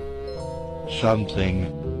something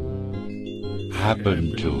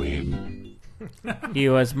happened to him. He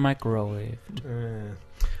was microwaved.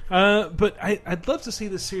 But I'd love to see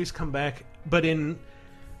this series come back, but in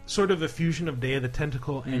sort of a fusion of Day of the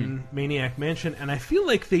Tentacle and Maniac Mansion, and I feel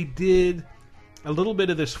like they did a little bit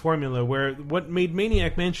of this formula where what made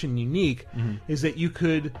Maniac Mansion unique is that you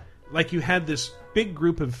could, like, you had this big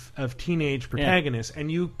group of teenage protagonists,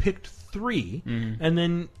 and you picked three, and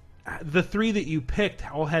then the three that you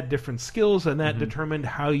picked all had different skills, and that determined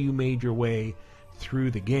how you made your way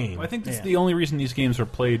through the game. Well, I think that's the only reason these games were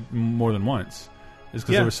played more than once. Is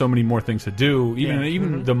because there were so many more things to do.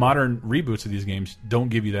 Even the modern reboots of these games don't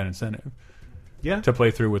give you that incentive. To play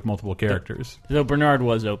through with multiple characters. Though Bernard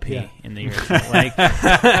was OP in the original. Like,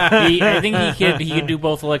 I think he could do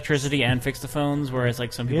both electricity and fix the phones, whereas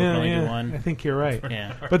like some people can only do one. I think you're right.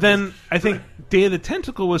 Yeah. But then I think Day of the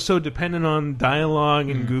Tentacle was so dependent on dialogue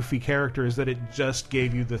and goofy characters that it just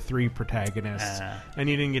gave you the three protagonists, and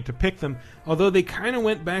you didn't get to pick them. Although they kind of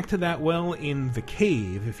went back to that well in The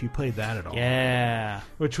Cave, if you played that at all. Yeah.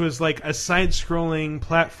 Which was like a side-scrolling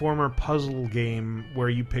platformer puzzle game where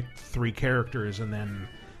you picked three characters and then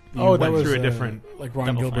you went through a different... like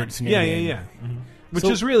Ron Gilbert's Yeah. Which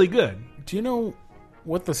is really good. Do you know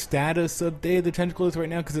what the status of Day of the Tentacle is right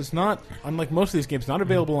now? Because it's not, unlike most of these games, not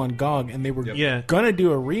available on GOG, and they were going to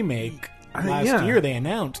do a remake last year, they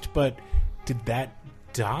announced, but did that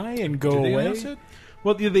die and go away? Announce it?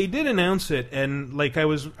 Well, they did announce it, and like I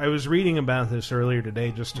was reading about this earlier today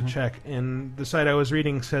just to check, and the site I was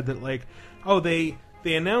reading said that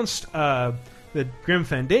they announced the Grim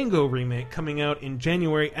Fandango remake coming out in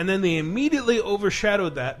January, and then they immediately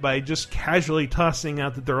overshadowed that by just casually tossing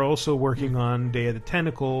out that they're also working on Day of the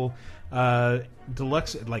Tentacle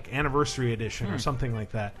Deluxe, like Anniversary Edition or something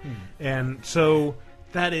like that. And so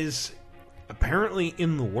that is apparently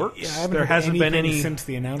in the works. Yeah, there hasn't been any since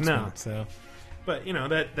the announcement. No. So, but you know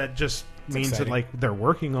that just means exciting. that like they're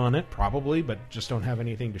working on it probably, but just don't have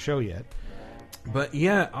anything to show yet. But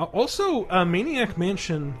yeah, also Maniac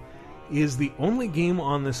Mansion is the only game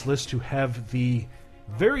on this list to have the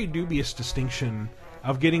very dubious distinction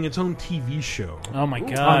of getting its own TV show. Oh my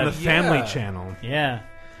God. On the Family Channel. Yeah.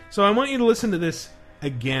 So I want you to listen to this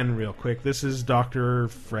again real quick. This is Dr.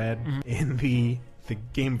 Fred in the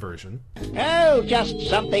game version. Oh, just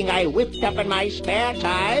something I whipped up in my spare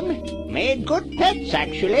time. Made good pets,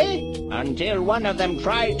 actually. Until one of them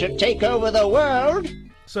tried to take over the world.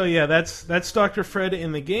 So yeah, that's Dr. Fred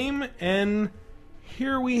in the game, and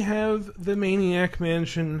here we have the Maniac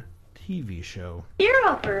Mansion TV show. You're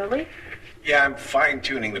up early. Yeah, I'm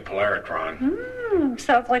fine-tuning the Polaritron.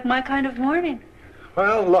 Sounds like my kind of morning.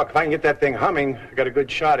 Well, look, if I can get that thing humming, I got a good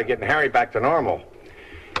shot at getting Harry back to normal.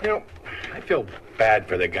 You know, I feel bad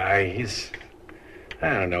for the guy. I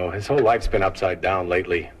don't know, his whole life's been upside down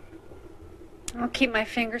lately. I'll keep my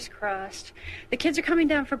fingers crossed. The kids are coming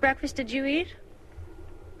down for breakfast. Did you eat?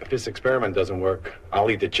 If this experiment doesn't work,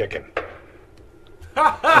 I'll eat the chicken.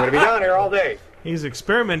 I'm going to be down here all day. He's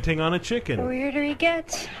experimenting on a chicken. The weirder he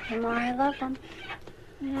gets, the more I love him.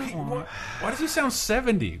 Why does he sound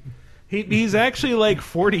 70? He's actually like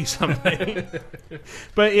 40-something.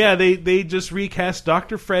 But yeah, they just recast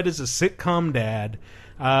Dr. Fred as a sitcom dad.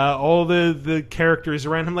 All the characters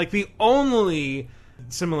around him. Like, the only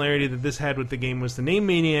similarity that this had with the game was the name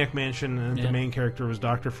Maniac Mansion, and the main character was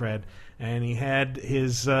Dr. Fred. And he had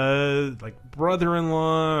his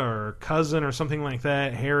brother-in-law or cousin or something like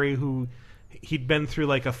that, Harry, who he'd been through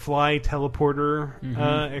like a fly teleporter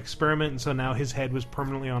experiment, and so now his head was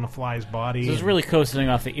permanently on a fly's body. So it's really coasting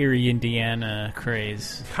off the Erie, Indiana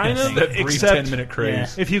craze. Kind of, that brief except 10-minute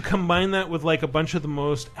craze. If you combine that with like a bunch of the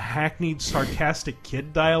most hackneyed, sarcastic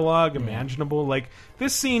kid dialogue imaginable, like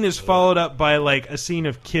this scene is followed up by like a scene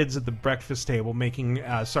of kids at the breakfast table making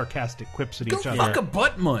sarcastic quips at each other. Fuck a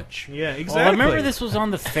butt munch. Yeah, exactly. Well, I remember this was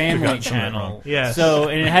on the Family Channel. Yes. So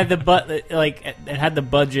and it had it had the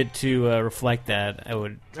budget to reflect that. I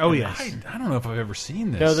would. Oh yes. I don't know if I've ever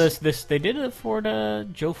seen this. No, this they did it for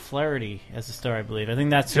Joe Flaherty as the star, I believe. I think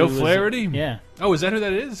that's Joe who Flaherty. Yeah. Oh, is that who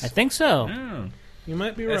that is? I think so. Oh. You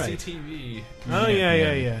might be right. SCTV. Oh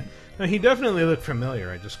yeah. No, he definitely looked familiar.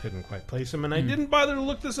 I just couldn't quite place him, and I didn't bother to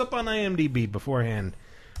look this up on IMDb beforehand,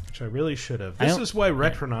 which I really should have. This is why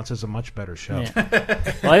Retronauts is a much better show. Yeah.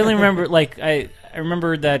 Well, I only remember I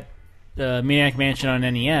remember that Maniac Mansion on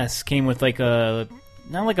NES came with like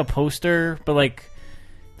not like a poster, but like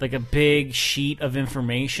a big sheet of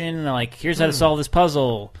information. Like, here's how to solve this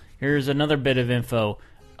puzzle. Here's another bit of info.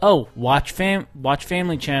 Oh, watch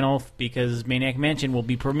Family Channel because Maniac Mansion will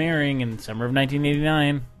be premiering in summer of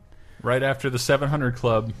 1989. Right after the 700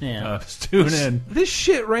 Club. Yeah. Tune in. This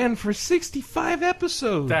shit ran for 65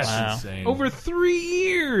 episodes. That's insane. Over 3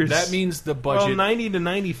 years. That means the budget 90 to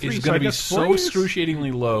 93 is going to be so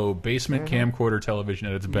excruciatingly low. Basement camcorder television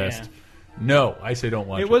at its best. Yeah. No, I say don't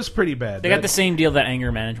watch it. It was pretty bad. They got the same deal that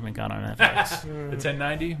Anger Management got on Netflix. The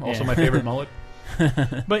 1090, also my favorite mullet.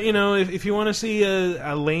 But, you know, if you want to see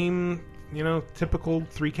a lame, you know, typical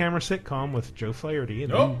 3-camera sitcom with Joe Flaherty.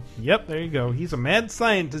 Yep, there you go. He's a mad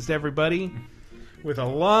scientist, everybody, with a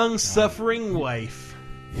long-suffering wife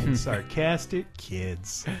and sarcastic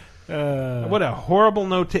kids. What a horrible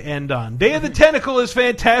note to end on. Day of the Tentacle is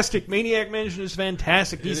fantastic. Maniac Mansion is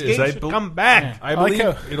fantastic. These games should come back. I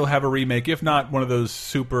believe it'll have a remake, if not one of those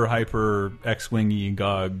super hyper X-Wingy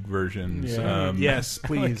GOG versions. Yeah. Yes,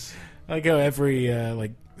 please. I like how every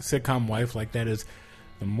sitcom wife like that is,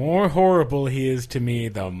 the more horrible he is to me,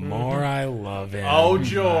 the more I love him. Oh,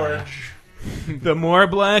 George. The more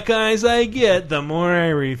black eyes I get, the more I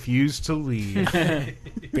refuse to leave.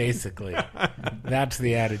 Basically. That's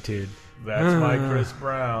the attitude. That's my Chris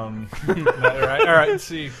Brown. All right, let's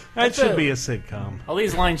see. That should be a sitcom. All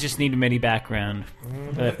these lines just need a MIDI background.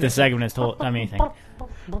 If this segment has told anything.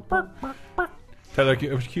 Tyler,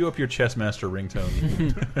 cue up your Chessmaster ringtone.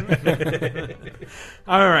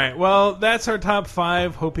 All right, well, that's our top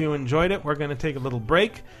 5. Hope you enjoyed it. We're going to take a little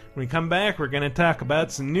break. When we come back, we're going to talk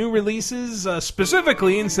about some new releases,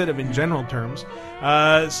 specifically instead of in general terms.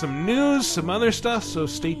 Some news, some other stuff, so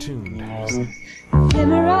stay tuned.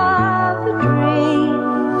 Glimmer of a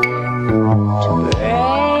dream to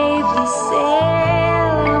bravely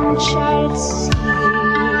sail uncharted seas,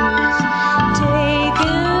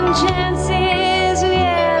 taking chances we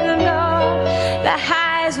never know. The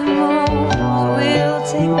highs and lows will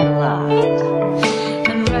take a lot,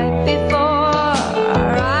 and right before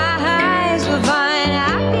our eyes we'll find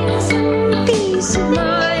happiness and peace of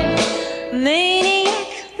mind. Maniac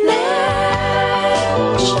Mansion,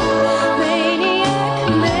 Maniac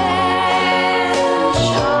Mansion,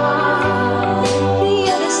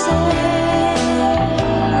 the other side,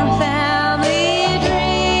 family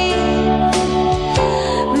dream.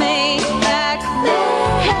 Maniac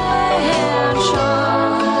Mansion,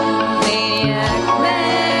 Maniac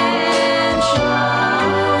Mansion,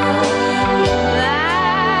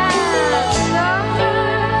 that's our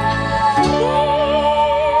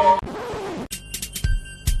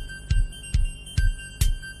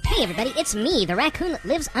Hey everybody, it's me, the raccoon that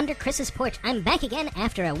lives under Chris's porch. I'm back again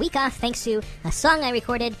after a week off thanks to a song I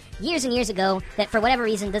recorded years and years ago that for whatever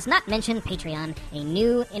reason does not mention Patreon, a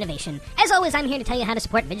new innovation. As always, I'm here to tell you how to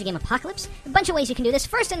support Video Game Apocalypse. A bunch of ways you can do this.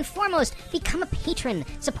 First and foremost, become a patron.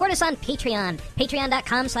 Support us on Patreon,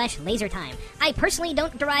 patreon.com/lasertime. I personally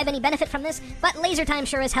don't derive any benefit from this, but LaserTime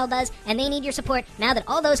sure as hell does, and they need your support now that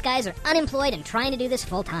all those guys are unemployed and trying to do this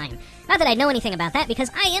full time. Not that I know anything about that,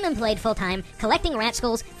 because I am employed full-time collecting rat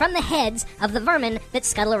skulls from the heads of the vermin that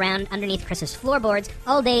scuttle around underneath Chris's floorboards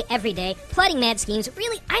all day, every day, plotting mad schemes.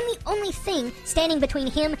 Really, I'm the only thing standing between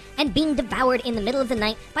him and being devoured in the middle of the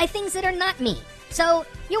night by things that are not me. So,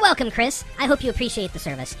 you're welcome, Chris. I hope you appreciate the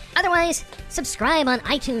service. Otherwise, subscribe on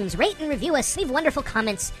iTunes, rate and review us, leave wonderful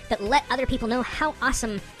comments that let other people know how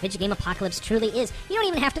awesome Video Game Apocalypse truly is. You don't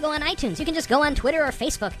even have to go on iTunes. You can just go on Twitter or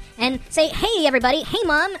Facebook and say, hey, everybody, hey,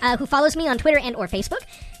 Mom, who follows me on Twitter and or Facebook.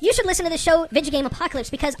 You should listen to the show Video Game Apocalypse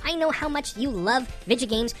because I know how much you love video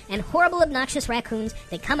games and horrible, obnoxious raccoons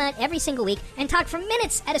that come out every single week and talk for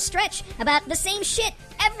minutes at a stretch about the same shit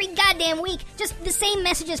every goddamn week. Just the same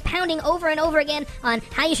messages pounding over and over again on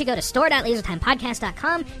how you should go to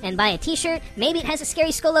store.lasertimepodcast.com and buy a t-shirt. Maybe it has a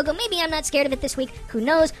scary skull logo. Maybe I'm not scared of it this week. Who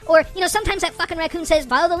knows? Or, sometimes that fucking raccoon says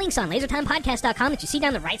follow the links on lasertimepodcast.com that you see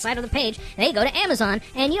down the right side of the page. And they go to Amazon,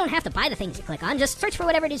 and you don't have to buy the things you click on. Just search for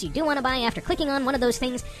whatever it is you do want to buy after clicking on one of those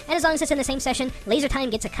things. And as long as it's in the same session, LaserTime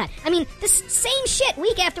gets a cut. I mean, this same shit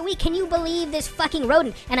week after week. Can you believe this fucking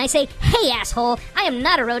rodent? And I say, hey, asshole, I am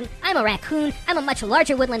not a rodent. I'm a raccoon. I'm a much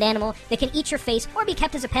larger woodland animal that can eat your face or be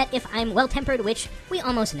kept as a pet if I'm well-tempered, which we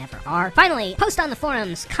almost never are. Finally, post on the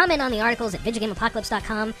forums, comment on the articles at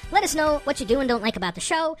VidjagameApocalypse.com. Let us know what you do and don't like about the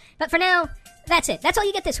show. But for now, that's it. That's all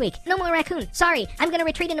you get this week. No more raccoon. Sorry, I'm going to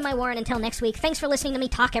retreat into my warren until next week. Thanks for listening to me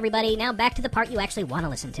talk, everybody. Now back to the part you actually want to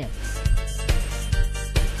listen to.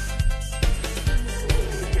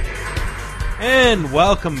 And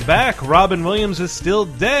welcome back. Robin Williams is still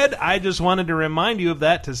dead. I just wanted to remind you of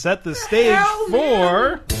that to set the stage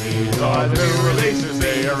for... These are the new releases.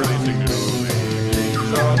 They are releasing new releases.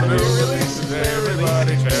 These are the new releases.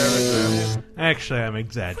 Everybody cherish them. Actually, I'm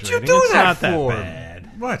exaggerating. What you doing it's that not for? that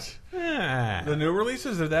bad. What? The new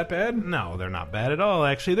releases are that bad? No, they're not bad at all,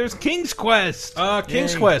 actually. There's King's Quest.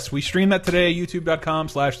 King's Quest. We streamed that today,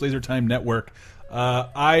 youtube.com/LaserTime Network.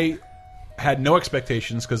 I had no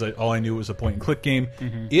expectations because all I knew was a point-and-click game.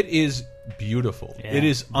 It is beautiful. Yeah. It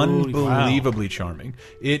is unbelievably charming.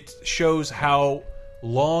 It shows how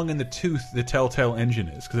long in the tooth the Telltale engine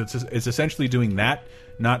is, because it's essentially doing that,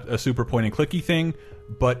 not a super point-and-clicky thing,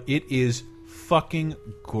 but it is fucking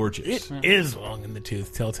gorgeous. It is long in the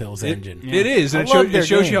tooth, Telltale's engine. It is, and it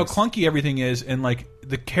shows you how clunky everything is, and like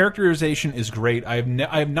the characterization is great. I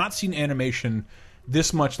have not seen animation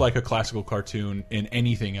this much like a classical cartoon in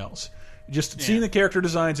anything else. Just seeing the character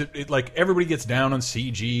designs, it like everybody gets down on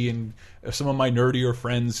CG, and some of my nerdier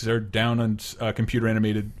friends are down on computer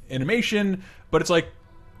animated animation. But it's like,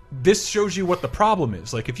 this shows you what the problem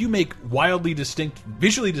is. Like, if you make wildly distinct,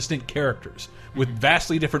 visually distinct characters with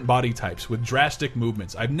vastly different body types, with drastic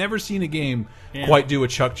movements, I've never seen a game quite do a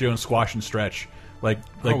Chuck Jones squash and stretch like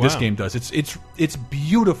this game does. It's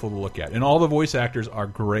beautiful to look at, and all the voice actors are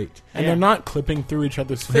great. And they're not clipping through each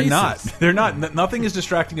other's faces. They're not. Nothing is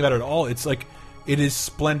distracting about it at all. It's like, it is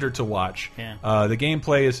splendor to watch. The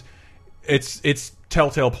gameplay is, it's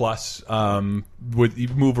Telltale Plus. You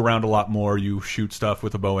move around a lot more. You shoot stuff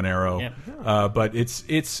with a bow and arrow. But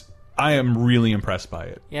I am really impressed by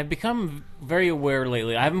it. Yeah, I've become very aware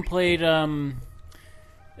lately. I haven't played Game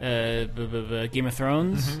of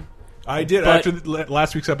Thrones. I did. After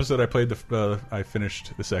last week's episode, I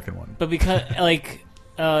finished the second one. But because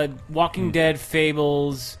Walking Dead,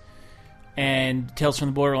 Fables, and Tales from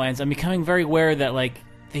the Borderlands, I'm becoming very aware that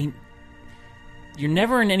you're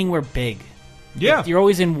never in anywhere big. Yeah, you're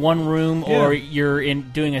always in one room, or you're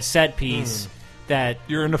doing a set piece. That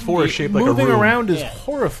you're in a forest shaped like a room. Moving around is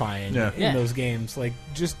horrifying in those games. Like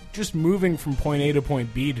just moving from point A to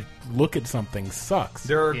point B to look at something sucks.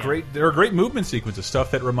 There are great movement sequences,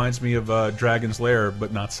 stuff that reminds me of Dragon's Lair,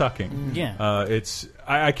 but not sucking.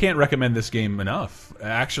 I can't recommend this game enough.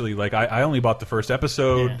 Actually, like I only bought the first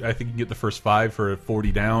episode. I think you can get the first 5 for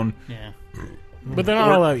 $40 down. But they're not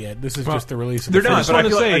all out yet. This is just the release of the first. I just want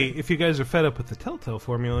to say, if you guys are fed up with the Telltale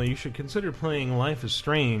formula, you should consider playing Life is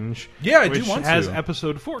Strange. Yeah, which has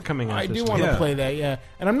episode 4 coming out. I do want to play that,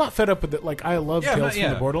 and I'm not fed up with it. Like, I love Tales from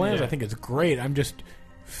the Borderlands. I think it's great. I'm just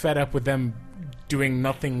fed up with them doing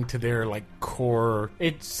nothing to their core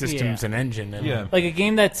systems and engine. And like a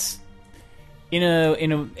game that's in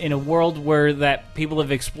a world where that people have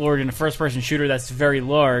explored in a first-person shooter that's very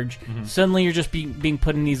large, suddenly you're just being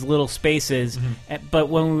put in these little spaces. But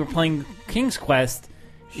when we were playing King's Quest,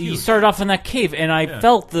 you started off in that cave, and I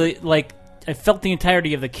felt the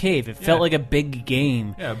entirety of the cave. It felt like a big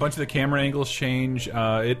game. Yeah, a bunch of the camera angles change.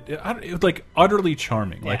 It was like utterly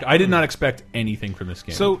charming. Like, I did not expect anything from this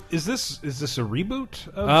game. So is this a reboot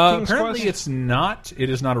of King's apparently Quest? It's not. It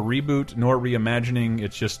is not a reboot nor reimagining.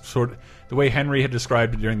 It's just sort of the way Henry had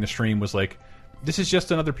described it during the stream was like, this is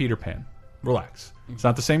just another Peter Pan. Relax. It's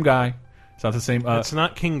not the same guy. It's not the same. It's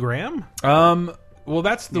not King Graham. Well,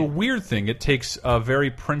 that's the weird thing. It takes a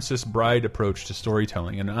very Princess Bride approach to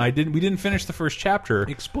storytelling, and we didn't finish the first chapter.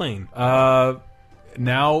 Explain.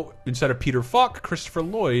 Now, instead of Peter Falk, Christopher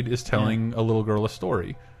Lloyd is telling a little girl a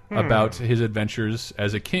story about his adventures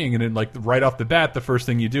as a king, and then like right off the bat, the first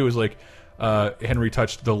thing you do is like Henry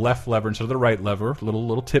touched the left lever instead of the right lever.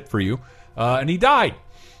 Little tip for you, and he died.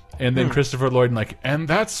 And then Christopher Lloyd and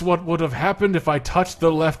that's what would have happened if I touched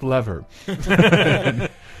the left lever. That's good.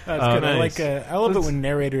 Nice. I love it when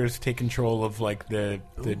narrators take control of like the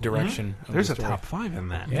direction. Of There's the a story. top 5 in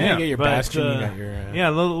that. Yeah, you get your Bastion, you got your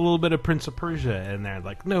a little bit of Prince of Persia in there.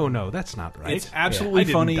 Like, no, that's not right. It's absolutely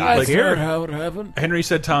funny. Like, how it happened. Henry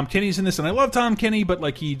said Tom Kenny's in this, and I love Tom Kenny, but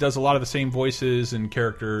like he does a lot of the same voices and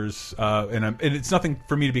characters, and it's nothing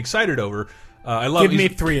for me to be excited over. I love. Give me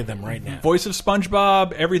 3 of them right now. Voice of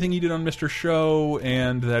SpongeBob, everything he did on Mr. Show,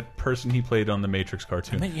 and that person he played on the Matrix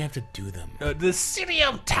cartoon. I bet you have to do them. The city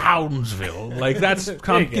of Townsville, like that's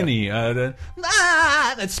Tom Kenny.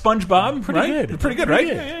 That's SpongeBob, Pretty right? good. Pretty good,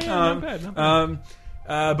 Pretty right? good. Not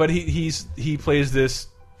bad. But he plays this.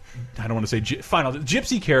 I don't want to say final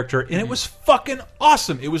gypsy character, and it was fucking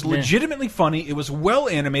awesome. It was legitimately funny. It was well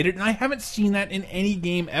animated, and I haven't seen that in any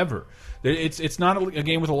game ever. It's not a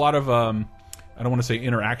game with a lot of I don't want to say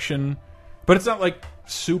interaction, but it's not like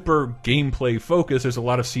super gameplay focused. There's a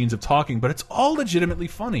lot of scenes of talking, but it's all legitimately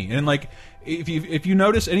funny. And like, if you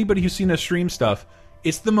notice, anybody who's seen us stream stuff,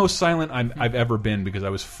 it's the most silent I've ever been because I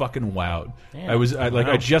was fucking wowed. Damn.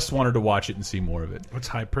 I just wanted to watch it and see more of it. That's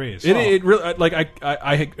high praise. It really like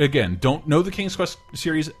I again don't know the King's Quest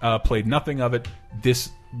series. Played nothing of it. This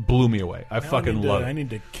blew me away. I fucking love it. I need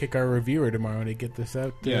to kick our reviewer tomorrow to get this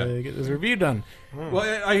out. Get this review done. Well,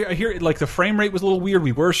 I hear like the frame rate was a little weird.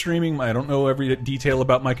 We were streaming. I don't know every detail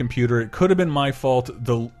about my computer. It could have been my fault.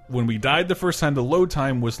 When we died the first time, the load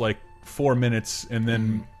time was like 4 minutes, and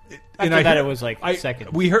then. After that, it was like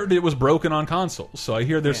seconds. We heard it was broken on consoles, so I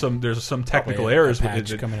hear there's some technical errors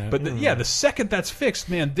with it. But the second that's fixed,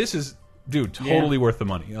 man, this is totally worth the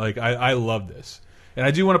money. Like I love this, and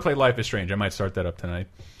I do want to play Life is Strange. I might start that up tonight.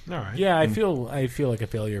 All right. Yeah, I feel like a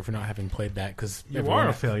failure for not having played that because you are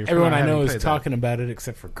a failure. Everyone I know is talking about it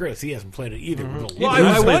except for Chris. He hasn't played it either. Well,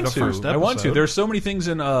 I want to. I want to. There's so many things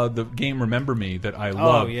in the game Remember Me that I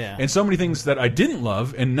love, and so many things that I didn't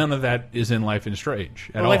love, and none of that is in Life is Strange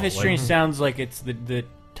at all. Life is Strange sounds like it's the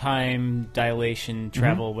time dilation,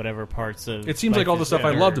 travel, whatever parts of. It seems like all the stuff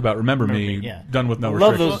I loved about Remember Me done with no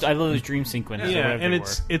restrictions. I love those dream sequences. Yeah, and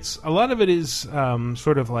it's a lot of it is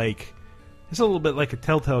sort of like. It's a little bit like a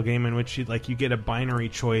Telltale game in which you get a binary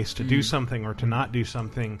choice to do something or to not do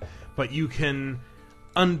something, but you can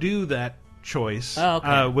undo that choice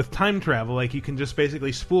with time travel. Like you can just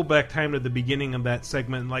basically spool back time to the beginning of that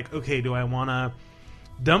segment. Like, okay, do I want to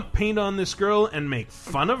dump paint on this girl and make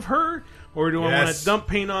fun of her, or do I want to dump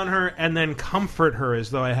paint on her and then comfort her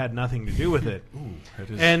as though I had nothing to do with it?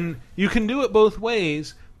 And you can do it both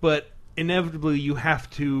ways, but inevitably you have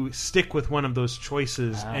to stick with one of those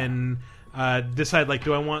choices and. Decide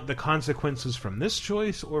do I want the consequences from this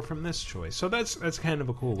choice or from this choice? So that's kind of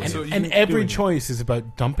a cool way. And every choice is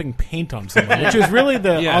about dumping paint on someone, which is really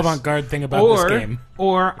the avant-garde thing about this game.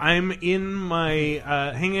 Or I'm in my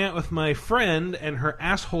hanging out with my friend, and her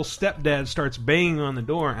asshole stepdad starts banging on the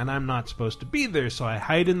door, and I'm not supposed to be there, so I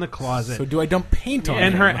hide in the closet. So do I dump paint on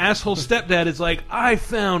And him? her asshole stepdad is like, I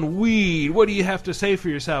found weed. What do you have to say for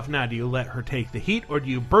yourself? Now, do you let her take the heat, or do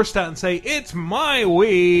you burst out and say, it's my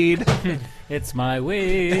weed? It's my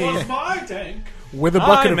weed. It's my tank. With a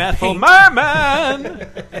bucket of Ethel paint. Merman.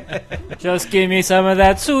 Just give me some of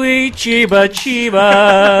that sweet Chiba Chiba.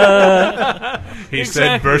 He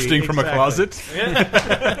said, bursting from a closet.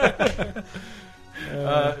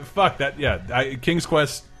 Fuck that. Yeah, King's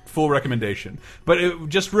Quest, full recommendation. But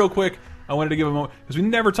just real quick, I wanted to give a moment because we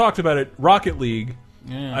never talked about it. Rocket League.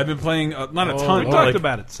 Yeah. I've been playing not a ton. We talked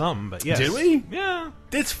about it some, but yes. Did we? Yeah,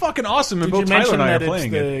 it's fucking awesome. And Did both you Tyler and I are mention that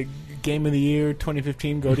playing it's the Game of the Year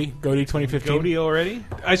 2015, Goaty 2015. Goaty already?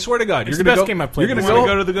 I swear to God, It's you're the gonna best go, game I've played. You're gonna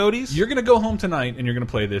go to the Goaties? You're gonna go home tonight and you're gonna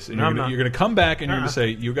play this, and No, you're gonna come back and you're gonna say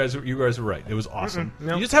you guys are right. It was awesome.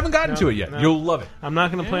 Nope. You just haven't gotten to it yet. No. You'll love it. I'm not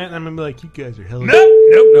gonna play it, and I'm gonna be like, you guys are hella.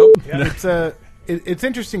 Nope. Yeah. It's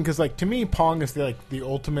interesting because to me, Pong is the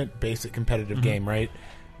ultimate basic competitive game, right?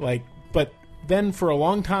 But then for a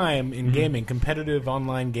long time in gaming, competitive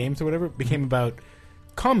online games or whatever became about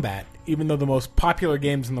combat, even though the most popular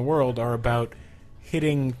games in the world are about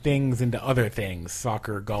hitting things into other things: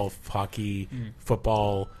 soccer, golf, hockey,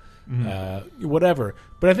 football, whatever.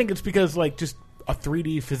 But I think it's because just a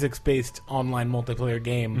 3D physics-based online multiplayer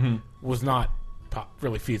game was not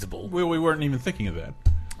really feasible. We weren't even thinking of that.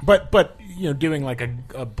 But you know, doing like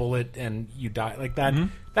a bullet and you die like that,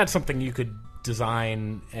 that's something you could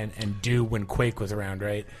design and do when Quake was around,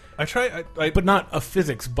 right? But not a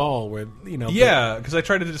physics ball where, you know. Yeah, because I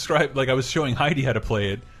tried to describe, like I was showing Heidi how to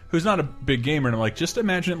play it, who's not a big gamer, and I'm like, just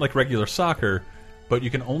imagine it like regular soccer, but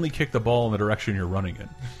you can only kick the ball in the direction you're running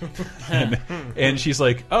in. and she's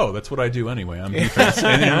like, oh, that's what I do anyway. I'm defense.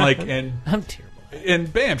 And I'm like, I'm terrible.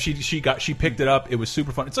 And bam, she picked it up. It was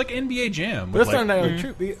super fun. It's like NBA Jam. But that's not entirely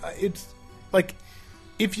true. It's like,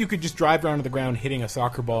 if you could just drive around to the ground hitting a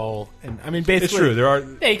soccer ball, and I mean, basically, it's true. There are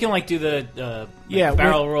you can like do the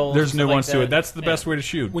barrel rolls. There's nuance to it. That's the best way to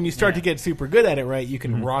shoot. When you start to get super good at it, right, you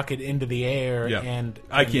can rocket into the air and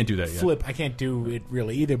I can't do that yet. Flip. I can't do it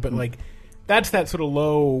really either. But like, that's that sort of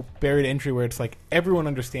low buried entry where it's like everyone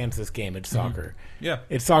understands this game. It's soccer. Yeah,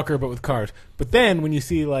 it's soccer, but with cars. But then when you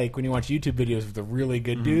see like when you watch YouTube videos of the really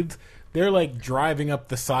good dudes, they're like driving up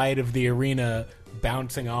the side of the arena,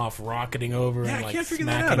 bouncing off, rocketing over, and like I can't figure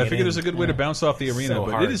that out. I figure there's a good way to bounce off the arena,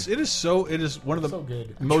 but it is one of the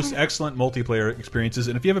most excellent multiplayer experiences.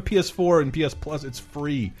 And if you have a PS4 and PS Plus, it's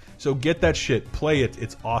free. So get that shit, play it.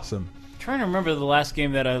 It's awesome. I'm trying to remember the last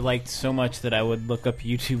game that I liked so much that I would look up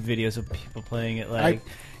YouTube videos of people playing it. Like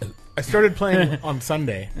I started playing on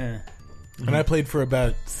Sunday, and I played for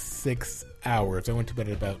about 6 hours. I went to bed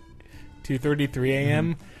at about 2:30, 3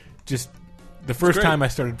 a.m. Just the first time I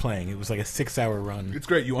started playing, it was like a 6-hour run. It's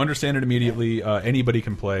great. You understand it immediately. Anybody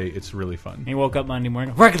can play. It's really fun. He woke up Monday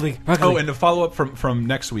morning. Rocket League. Oh, and to follow up from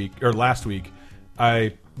next week or last week,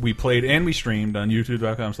 we played and we streamed on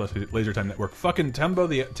YouTube.com/LaserTime Network. Fucking Tembo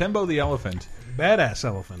the elephant, badass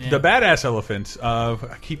elephant, the badass elephant. I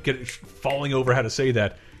keep falling over how to say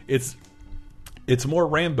that. It's more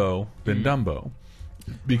Rambo than Dumbo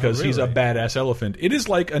because he's a badass elephant. It is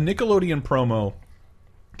like a Nickelodeon promo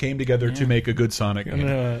came together to make a good Sonic game.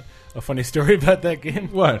 A funny story about that game.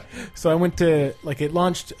 What? So I went to, like, it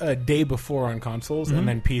launched a day before on consoles and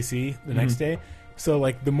then PC the next day. So,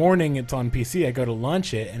 like, the morning it's on PC, I go to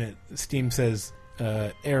launch it, and Steam says,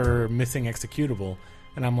 error, missing executable.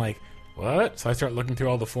 And I'm like, what? So I start looking through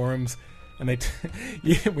all the forums, and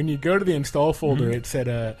when you go to the install folder, it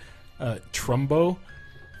said Trumbo.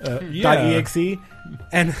 .exe,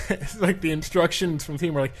 and it's like the instructions from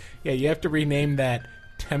Steam were like, yeah, you have to rename that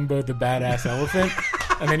Tembo the Badass Elephant,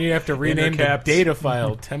 and then you have to rename the data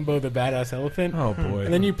file Tembo the Badass Elephant. Oh boy!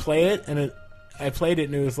 And then you play it, and I played it,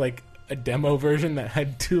 and it was like a demo version that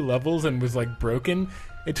had 2 levels and was like broken.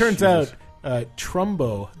 It turns out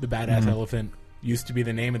Trumbo the Badass Elephant used to be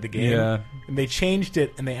the name of the game, and they changed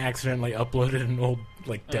it, and they accidentally uploaded an old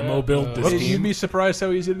like demo build to Steam. You'd be surprised how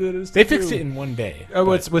easy it is. They fixed it in one day. Oh,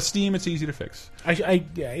 with Steam, it's easy to fix. I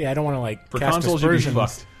don't want to like for cast consoles, you'd be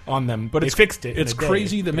fucked on them, but they fixed it. It's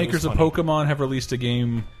crazy. The makers of Pokemon have released a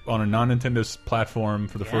game on a non-Nintendo platform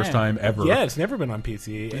for the first time ever. Yeah, it's never been on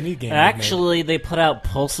PC. Any game. Actually, they put out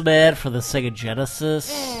Pulsebad for the Sega Genesis.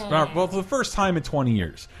 Well, for the first time in 20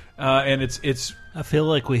 years, and it's. I feel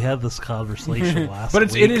like we had this conversation last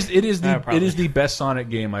but week. It is the best Sonic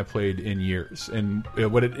game I played in years, and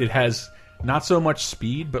what it has. Not so much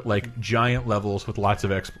speed, but like giant levels with lots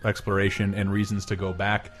of exploration and reasons to go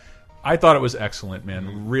back. I thought it was excellent,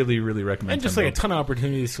 man. Really, really recommend. And just Tembo. like a ton of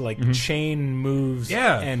opportunities to like chain moves,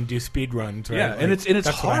 and do speed runs. Right? Yeah, like, and it's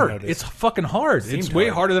hard. It's fucking hard. It's way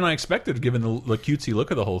harder than I expected, given the cutesy look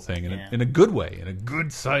of the whole thing, in a good way, in a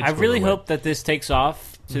good side. I really hope that this takes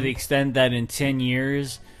off to the extent that in 10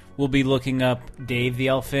 years we'll be looking up Dave the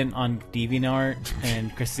Elephant on DeviantArt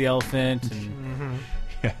and Chris the Elephant. And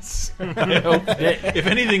yes. I hope if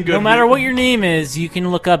anything good. No matter what your name is, you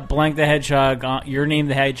can look up Blank the Hedgehog, your name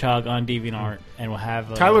the Hedgehog on DeviantArt, and we'll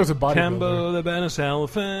have Tyler's a bodybuilder. Tembo the Badass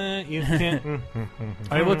Elephant. You can't.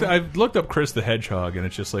 I've looked up Chris the Hedgehog, and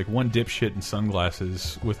it's just like one dipshit in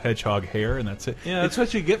sunglasses with hedgehog hair, and that's it. Yeah, that's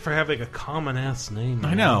what you get for having a common ass name.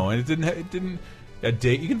 I know, and it didn't.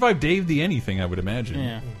 You can find Dave the anything, I would imagine.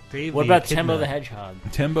 Yeah. Dave what about Tembo the Hedgehog?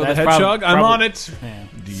 Tembo the Hedgehog? I'm on it. Yeah.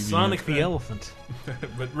 Sonic the Elephant.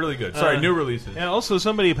 But really good. Sorry, new releases. Yeah, also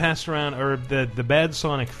somebody passed around, or the Bad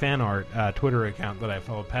Sonic fan art Twitter account that I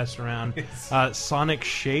follow passed around Sonic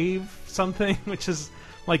Shave something, which is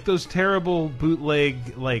like those terrible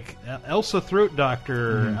bootleg like Elsa Throat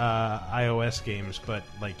Doctor iOS games, but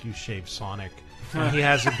like you shave Sonic. And he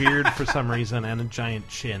has a beard for some reason and a giant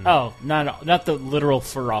chin. Oh, not the literal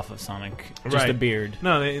fur off of Sonic, just a beard.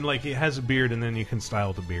 No, like he has a beard and then you can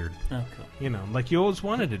style the beard. Oh, cool. You know, like you always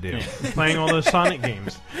wanted to do, playing all those Sonic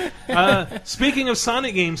games. Speaking of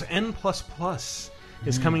Sonic games, N++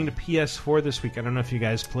 is coming to PS4 this week. I don't know if you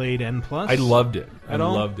guys played N+. I loved it.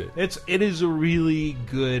 Loved it. It is a really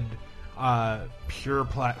good pure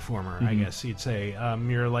platformer, I guess you'd say.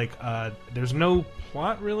 You're like, there's no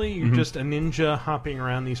plot really. You're just a ninja hopping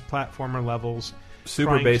around these platformer levels,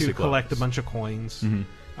 super trying basic to collect levels. a bunch of coins.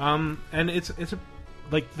 And it's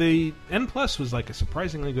like the N Plus was like a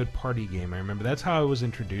surprisingly good party game. I remember that's how I was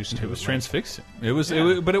introduced to it. It was transfixing. It was,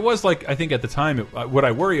 but it was like, I think at the time, what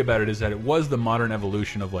I worry about it is that it was the modern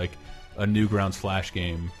evolution of like a Newgrounds Flash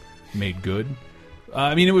game made good.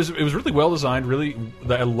 I mean, it was really well designed. Really,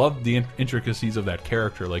 I loved the intricacies of that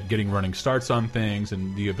character, like getting running starts on things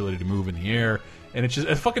and the ability to move in the air. And it's just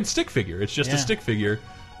a fucking stick figure. It's just a stick figure.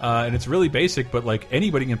 And it's really basic, but like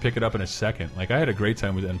anybody can pick it up in a second. Like I had a great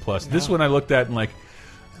time with N Plus. This one I looked at and like,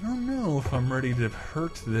 I don't know if I'm ready to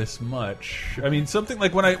hurt this much. I mean, something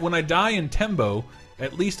like when I die in Tembo,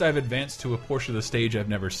 at least I've advanced to a portion of the stage I've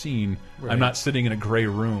never seen. Right. I'm not sitting in a gray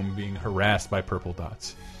room being harassed by purple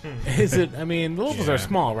dots. Is it? I mean, the levels are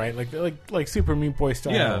small, right? Like Super Meat Boy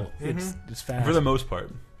style. Yeah, it's fast for the most part.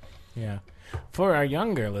 Yeah. For our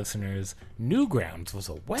younger listeners, Newgrounds was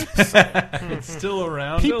a website. It's still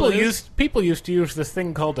around. People used to use this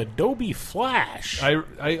thing called Adobe Flash. I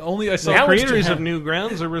saw the creators of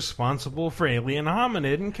Newgrounds are responsible for Alien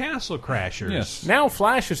Hominid and Castle Crashers. Yes. Now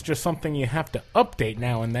Flash is just something you have to update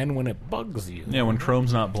now and then when it bugs you. Yeah, when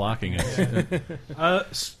Chrome's not blocking it.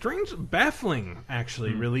 Strange, baffling,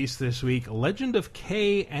 actually, released this week. Legend of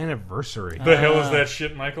K Anniversary. The hell is that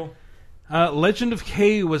shit, Michael? Legend of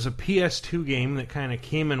K was a PS2 game that kind of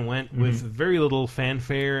came and went with very little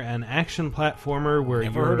fanfare, an action platformer where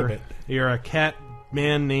you're a cat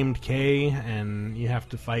man named K and you have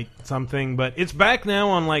to fight something. But it's back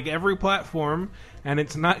now on like every platform, and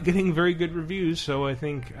it's not getting very good reviews. So I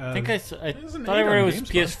think I thought I read it was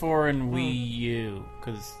PS4 and Wii U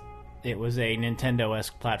because it was a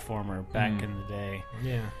Nintendo-esque platformer back in the day.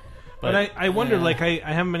 Yeah, but I wonder, like I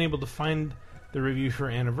haven't been able to find the review for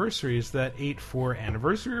Anniversary. Is that 8 for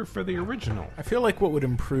Anniversary or for the original? I feel like what would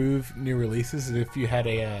improve new releases is if you had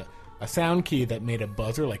a sound key that made a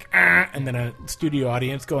buzzer like and then a studio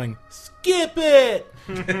audience going skip it,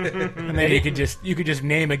 and then you could just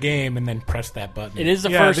name a game and then press that button. It is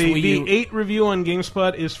the first Wii U. The 8 review on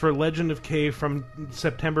GameSpot is for Legend of K from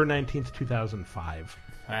September 19th, 2005.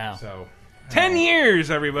 Wow. So 10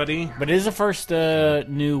 years, everybody. But it is the first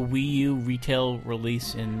new Wii U retail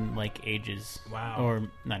release in like ages. Wow. Or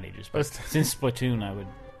not ages, but since Splatoon, I would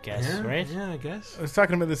guess, right? Yeah, I guess. I was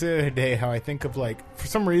talking about this the other day, how I think of like, for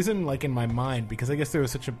some reason, like in my mind, because I guess there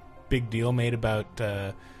was such a big deal made about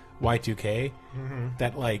Y2K,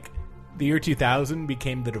 that like the year 2000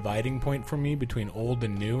 became the dividing point for me between old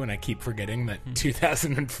and new, and I keep forgetting that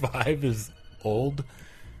 2005 is old.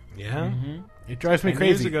 Yeah. It drives me 10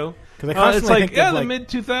 crazy. years ago. It's like, the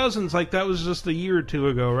mid-2000s, like that was just a year or two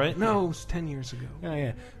ago, right? No, it was 10 years ago.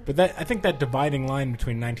 Yeah. But I think that dividing line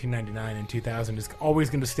between 1999 and 2000 is always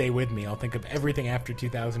going to stay with me. I'll think of everything after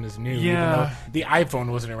 2000 as new. Yeah. Even though the iPhone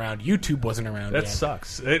wasn't around. YouTube wasn't around That yet.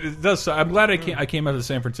 sucks. It does. I'm glad I came out of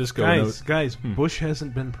San Francisco. Guys, Bush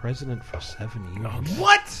hasn't been president for 7 years.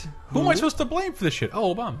 What? Who am I supposed to blame for this shit?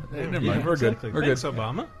 Oh, Obama. Never mind. We're exactly. good. We're Thanks, good.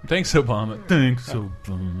 Obama. Thanks, Obama. Thanks,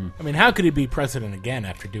 Obama. I mean, how could he be president again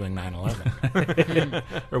after doing 9/11?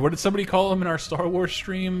 Or what did somebody call him in our Star Wars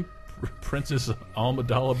stream? Princess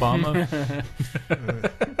Amidala Obama.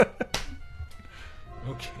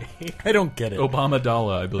 Okay, I don't get it. Obama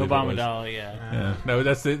Dalla, I believe. Obama Dalla, yeah. No,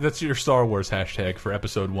 that's your Star Wars hashtag for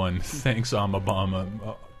episode 1. Thanks, Obama.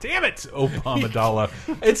 Oh, damn it, Obama Dalla.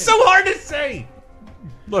 It's so hard to say.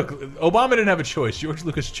 Look, Obama didn't have a choice. George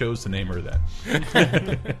Lucas chose to name her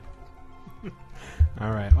that. All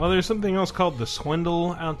right. Well, there's something else called The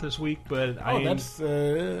Swindle out this week, but that's...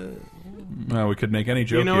 Well, we could make any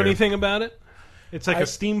joke. Do you know here. anything about it? It's like a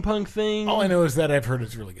steampunk thing. All I know is that I've heard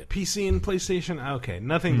it's really good. PC and PlayStation. Okay,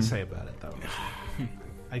 nothing to say about it though.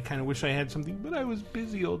 I kind of wish I had something, but I was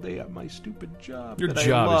busy all day at my stupid job. Your that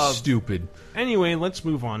job I love. is stupid. Anyway, let's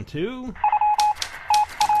move on to...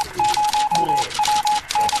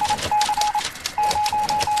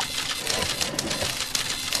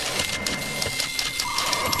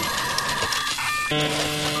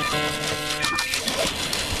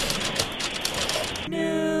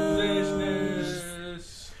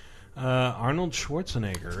 Arnold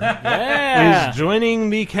Schwarzenegger is joining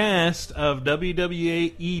the cast of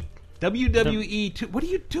WWE 2. What are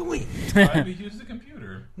you doing? Why we use the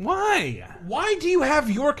computer? Why? Why do you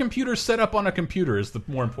have your computer set up on a computer? Is the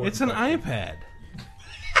more important. It's an iPad.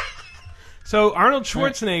 So Arnold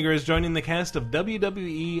Schwarzenegger is joining the cast of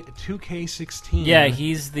WWE 2K16. Yeah,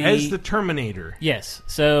 he's as the Terminator. Yes.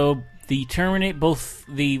 So the both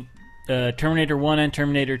the Terminator 1 and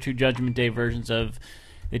Terminator 2 Judgment Day versions of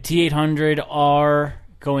the T-800 are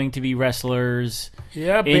going to be wrestlers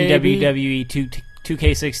Yeah, in baby. WWE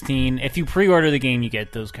 2K16. If you pre-order the game, you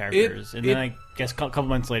get those characters. And then I guess a couple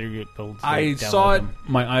months later, you'll I saw it,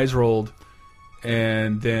 my eyes rolled,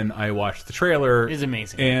 and then I watched the trailer. It's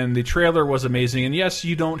amazing. And the trailer was amazing. And yes,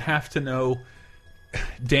 you don't have to know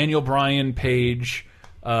Daniel Bryan, Page,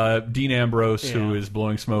 Dean Ambrose, who is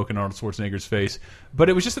blowing smoke in Arnold Schwarzenegger's face. But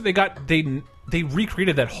it was just that they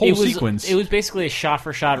recreated that whole sequence. It was basically a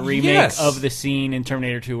shot-for-shot remake of the scene in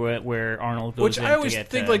Terminator 2 where Arnold goes Which in I always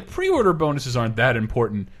think, like, pre-order bonuses aren't that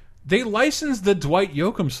important. They licensed the Dwight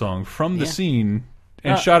Yoakam song from the scene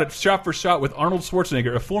and shot it shot for shot with Arnold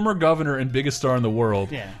Schwarzenegger, a former governor and biggest star in the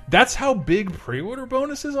world. Yeah. That's how big pre-order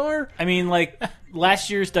bonuses are? I mean, like, last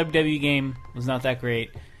year's WWE game was not that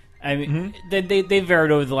great. I mean, they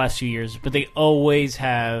varied over the last few years, but they always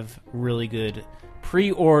have really good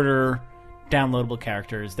pre-order downloadable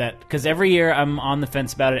characters. Because every year I'm on the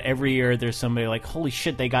fence about it. Every year there's somebody like, holy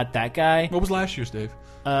shit, they got that guy. What was last year's, Dave?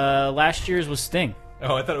 Last year's was Sting.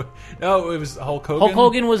 Oh, I thought it was Hulk Hogan.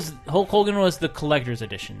 Hulk Hogan was the collector's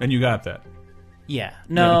edition. And you got that? Yeah.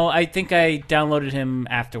 No, I think I downloaded him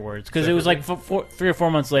afterwards because it was like 3 or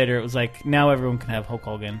 4 months later. It was like, now everyone can have Hulk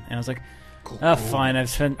Hogan, and I was like, cool. Fine.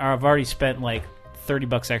 I've already spent like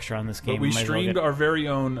 $30 extra on this game. But we streamed our very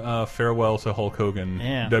own farewell to Hulk Hogan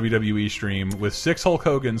WWE stream with 6 Hulk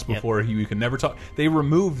Hogans before you could never talk. They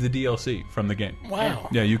removed the DLC from the game. Wow.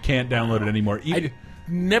 Yeah, you can't download it anymore. I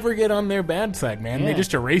never get on their bad side, man. They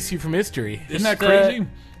just erase you from history. Isn't that crazy?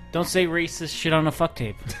 Don't say racist shit on a fuck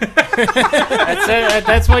tape.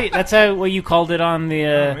 That's what you called it on the.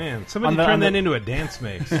 Oh man! Somebody turned that into a dance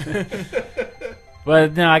mix.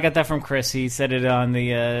 But no, I got that from Chris. He said it on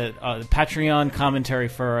the Patreon commentary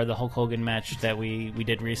for the Hulk Hogan match that we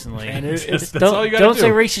did recently. And that's all you gotta don't say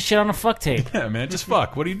racist shit on a fuck tape. Yeah, man, just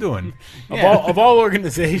fuck. What are you doing? Of all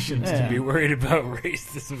organizations to be worried about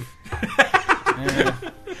racism.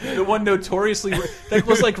 The one notoriously that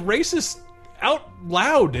was like racist out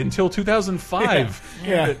loud until 2005.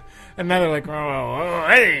 Yeah. And now they're like,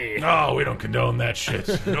 hey. No, we don't condone that shit.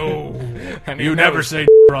 No. You never say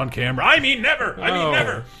on camera. I mean never.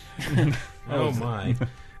 Oh my.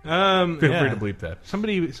 Feel free to bleep that.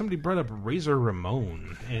 Somebody brought up Razor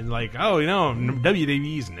Ramon and like,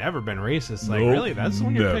 WWE's never been racist. Like, really? That's the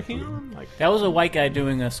one you're picking on? Like, that was a white guy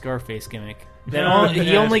doing a Scarface gimmick. He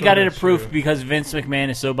only got it approved because Vince McMahon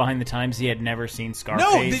is so behind the times he had never seen Scarface.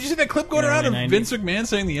 No, did you see that clip going around of Vince McMahon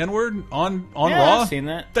saying the N-word on Raw? I've seen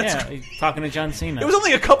that. He's talking to John Cena. It was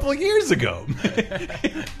only a couple of years ago.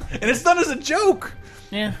 And it's done as a joke.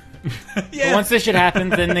 Yeah. But once this shit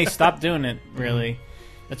happens, then they stop doing it, really.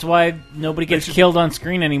 That's why nobody gets killed on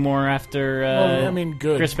screen anymore after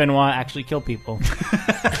good. Chris Benoit actually killed people.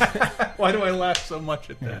 Why do I laugh so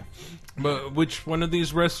much at that? But which one of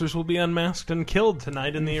these wrestlers will be unmasked and killed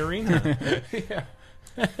tonight in the arena?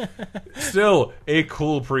 Still a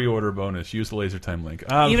cool pre-order bonus. Use the laser time link.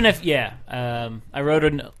 Even if, I wrote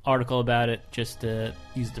an article about it just to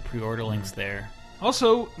use the pre-order links there.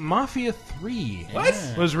 Also, Mafia 3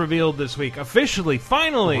 was revealed this week. Officially,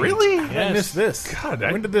 finally. Really? Yes. I missed this. God,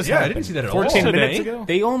 when did this happen? I didn't see that at 14 all. minutes ago?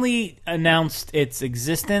 They only announced its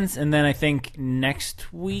existence, and then I think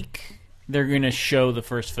next week they're going to show the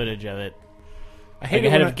first footage of it.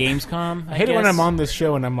 Ahead of Gamescom. I hate it when I'm on this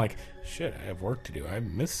show and I'm like, shit, I have work to do. I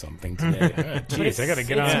missed something today. Jeez, I got to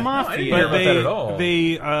get on. It's Mafia. I didn't hear about that at all.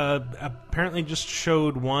 They apparently just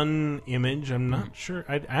showed one image. I'm not sure.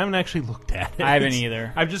 I haven't actually looked at it. I haven't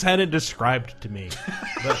either. I've just had it described to me.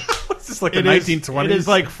 But what's this, like the 1920s? It is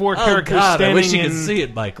like 4 characters standing I wish you could see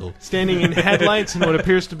it, Michael. Standing in headlights in what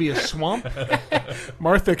appears to be a swamp.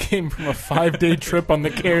 Martha came from a 5-day trip on the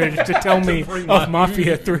carriage to tell me of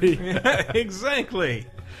Mafia 3. Exactly.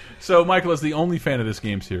 So, Michael, as the only fan of this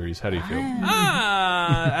game series, how do you feel?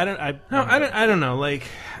 I don't know. Like,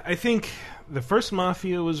 I think the first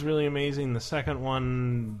Mafia was really amazing. The second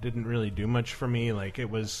one didn't really do much for me. Like,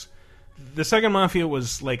 the second Mafia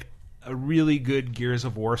was like a really good Gears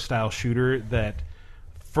of War style shooter that,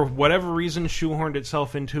 for whatever reason, shoehorned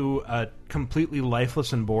itself into a completely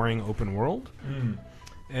lifeless and boring open world.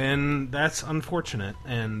 And that's unfortunate.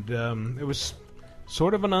 And it was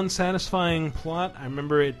sort of an unsatisfying plot. I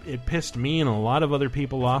remember it pissed me and a lot of other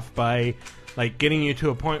people off by like getting you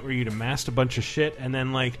to a point where you'd amassed a bunch of shit and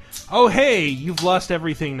then like, oh hey, you've lost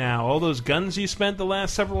everything now. All those guns you spent the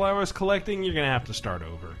last several hours collecting, you're gonna have to start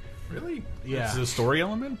over. Really? Yeah. Is it a story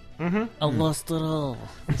element? Mm-hmm. I lost it all.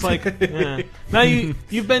 It's like now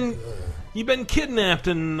you've been kidnapped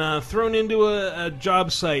and thrown into a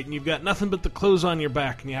job site, and you've got nothing but the clothes on your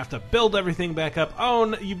back, and you have to build everything back up.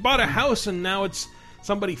 Oh, you bought a house, and now it's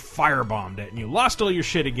somebody firebombed it, and you lost all your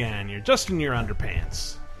shit again. You're just in your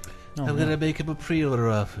underpants. I'm going to make him a pre-order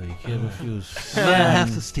offer. He can't refuse. I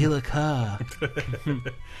have to steal a car.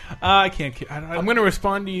 I can't. I'm going to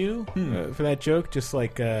respond to you for that joke, just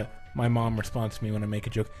like my mom responds to me when I make a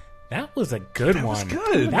joke. That was a good one. Was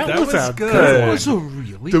good. That was a good one. That was a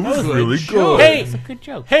really good joke. Hey, it's a good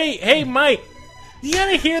joke. Hey, Mike. You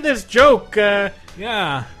gotta hear this joke.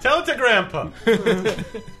 Yeah. Tell it to Grandpa.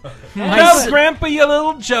 Tell Grandpa your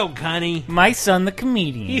little joke, honey. My son, the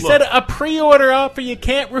comedian. He said a pre-order offer you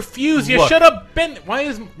can't refuse. You should have been. Why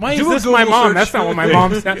is this my mom? That's not what my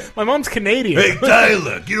mom said. My mom's Canadian. Hey,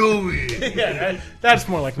 Tyler, get over here. Yeah, that's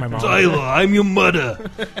more like my mom. Tyler, I'm your mother.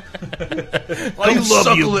 I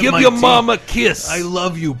love you. Give your mom a kiss. I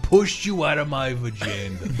love you. Pushed you out of my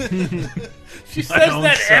vagina. She says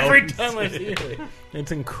that every time I see it.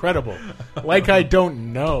 It's incredible. Like I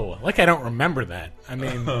don't know. Like I don't remember that. I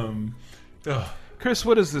mean... Chris,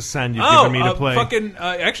 what is this sound you've given me to play?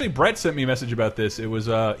 Actually, Brett sent me a message about this. It was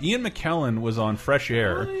Ian McKellen was on Fresh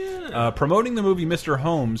Air promoting the movie Mr.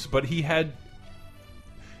 Holmes, but he had...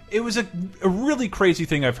 It was a really crazy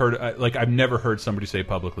thing I've heard. I've never heard somebody say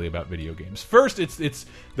publicly about video games. First, it's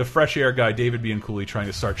the Fresh Air guy, David Bianculli, trying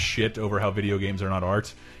to start shit over how video games are not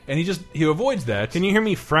art, and he avoids that. Can you hear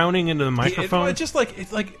me frowning into the microphone? It's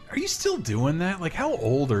like, are you still doing that? Like, how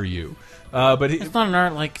old are you? But it's not an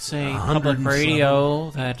art like, say, public radio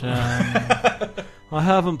that. I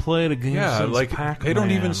haven't played a game since Pac-Man. They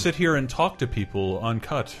don't even sit here and talk to people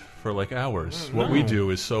uncut for like hours. What we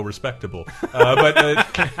do is so respectable.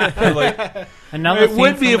 It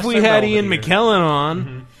would be if we had Ian McKellen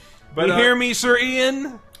on. But you hear me, Sir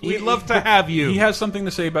Ian? We'd love to have you. He has something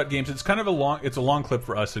to say about games. It's kind of a long clip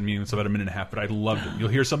for us. I mean, it's about a minute and a half, but I loved it. You'll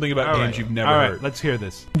hear something about games you've never heard. Let's hear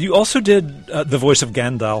this. You also did the voice of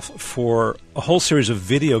Gandalf for a whole series of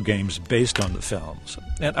video games based on the films.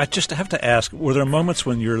 And I just have to ask, were there moments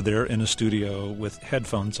when you're there in a studio with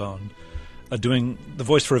headphones on, doing the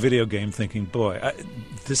voice for a video game, thinking, boy,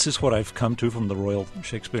 this is what I've come to from the Royal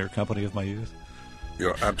Shakespeare Company of my youth?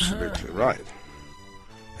 You're absolutely right.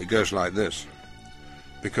 It goes like this.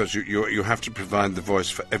 Because you have to provide the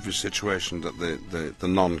voice for every situation that the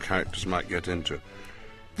non-characters might get into.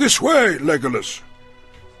 This way, Legolas.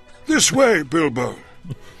 This way, Bilbo.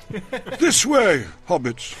 This way,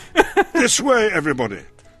 hobbits. This way, everybody.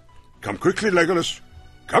 Come quickly, Legolas.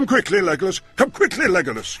 Come quickly, Legolas. Come quickly,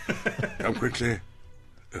 Legolas. Come quickly.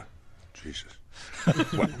 Jesus.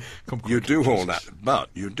 Well, you do all that, but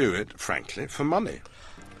you do it, frankly, for money.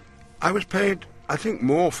 I was paid, I think,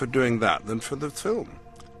 more for doing that than for the film.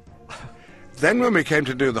 Then when we came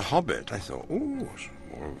to do The Hobbit, I thought, ooh,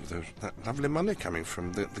 more of that lovely money coming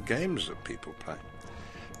from the games that people play.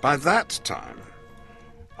 By that time,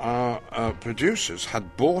 our producers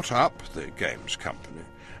had bought up the games company,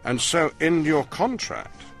 and so in your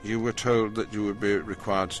contract, you were told that you would be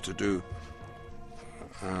required to do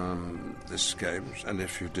this games, and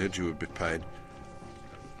if you did, you would be paid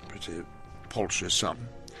a pretty paltry sum.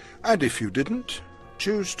 And if you didn't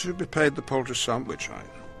choose to be paid the paltry sum, which I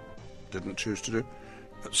didn't choose to do,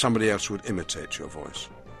 but somebody else would imitate your voice.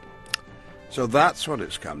 So that's what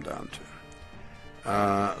it's come down to,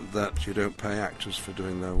 that you don't pay actors for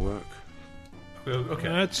doing their work. Okay,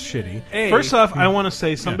 that's shitty. First off, I want to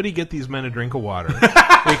say somebody get these men a drink of water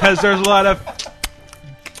because there's a lot of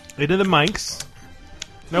into the mics.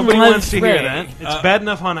 Nobody wants to hear that. It's bad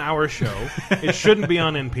enough on our show. It shouldn't be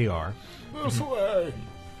on NPR. This way.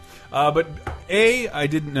 But I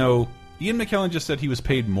didn't know. Ian McKellen just said he was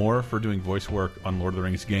paid more for doing voice work on Lord of the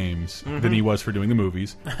Rings games than he was for doing the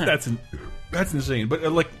movies. That's insane. But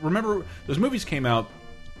remember, those movies came out,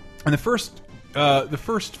 and the first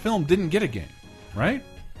film didn't get a game, right?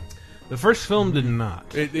 The first film did not.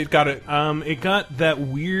 It got it. It got that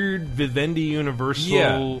weird Vivendi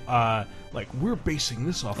Universal. We're basing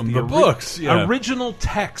this off the books, original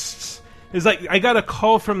texts. It's like I got a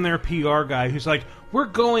call from their PR guy who's like, "We're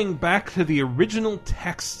going back to the original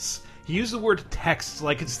texts." He used the word texts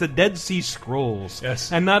like it's the Dead Sea Scrolls,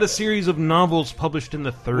 and not a series of novels published in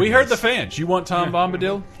the 30s. We heard the fans. You want Tom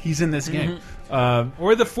Bombadil? He's in this game.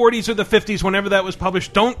 Or the 40s or the 50s, whenever that was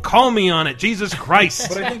published. Don't call me on it, Jesus Christ!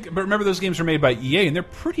 But remember, those games were made by EA, and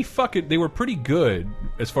they were pretty good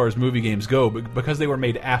as far as movie games go, because they were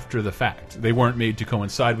made after the fact. They weren't made to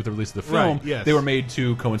coincide with the release of the film. Right, yes. They were made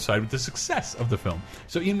to coincide with the success of the film.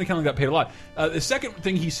 So Ian McKellen got paid a lot. The second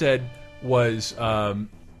thing he said was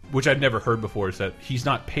which I'd never heard before, is that he's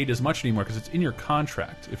not paid as much anymore because it's in your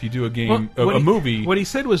contract. If you do a game, a movie. What he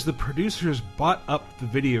said was the producers bought up the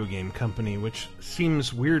video game company, which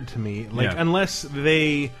seems weird to me. Like, unless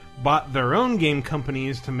they bought their own game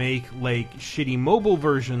companies to make like shitty mobile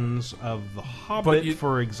versions of The Hobbit,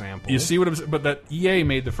 for example. You see what I'm saying? But that EA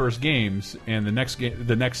made the first games, and the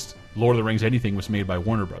next Lord of the Rings anything was made by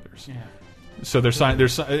Warner Brothers. Yeah. So they're signed.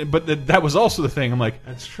 But that was also the thing. I'm like,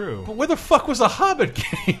 that's true. But where the fuck was a Hobbit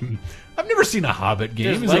game? I've never seen a Hobbit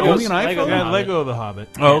game. Is it only an iPhone? Lego the Hobbit.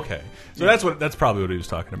 Oh, okay. So that's probably what he was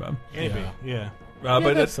talking about. Maybe, yeah.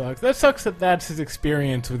 But that sucks. That sucks that that's his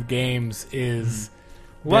experience with games is.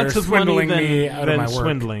 Lots of swindling money me out of my work.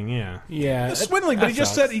 Swindling, yeah. Swindling. But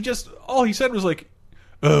all he said was like,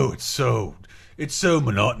 "Oh, it's so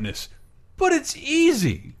monotonous, but it's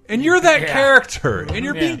easy, and you're that character, and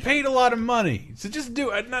you're being paid a lot of money, so just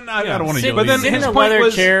do it." No, I don't want to. But then his point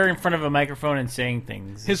was chair in front of a microphone and saying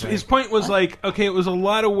things. His point was like, okay, it was a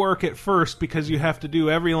lot of work at first because you have to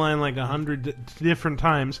do every line like 100 different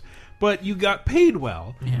times. But you got paid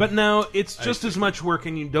well. Yeah. But now it's just as much work,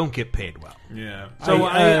 and you don't get paid well. Yeah. So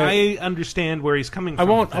I understand where he's coming from.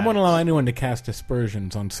 I won't allow anyone to cast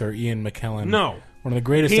aspersions on Sir Ian McKellen. No, one of the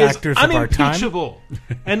greatest actors of our time. Unimpeachable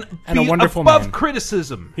and a wonderful above man.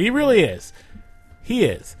 Criticism. He really is. He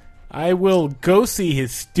is. I will go see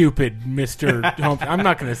his stupid Mr. Holmes. I'm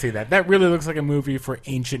not going to see that. That really looks like a movie for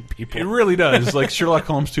ancient people. It really does. Like Sherlock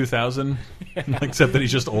Holmes 2000, except that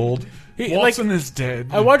he's just old. Watson is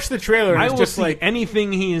dead. I watched the trailer, and I it's will just see like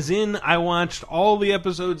anything he is in. I watched all the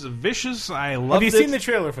episodes of Vicious. I loved it. Have you seen the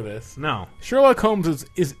trailer for this? No. Sherlock Holmes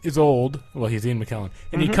is old. Well, he's Ian McKellen.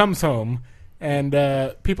 And he comes home, and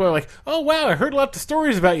people are like, "Oh, wow, I heard lots of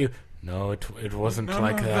stories about you." No, it wasn't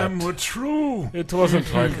like that. None of them were true. It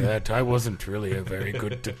wasn't like that. I wasn't really a very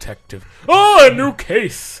good detective. Oh, a new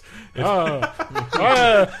case. But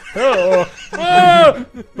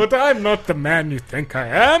I'm not the man you think I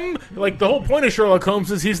am. Like, the whole point of Sherlock Holmes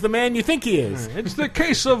is he's the man you think he is. It's the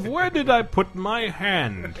case of where did I put my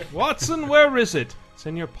hand? Watson, where is it? It's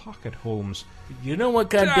in your pocket, Holmes. You know what,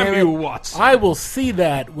 goddammit? Damn you, Watson. I will see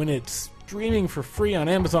that when it's streaming for free on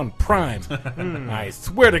Amazon Prime. I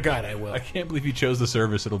swear to God I will. I can't believe you chose the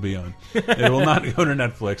service it'll be on. It will not go to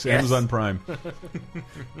Netflix. Yes. Amazon Prime.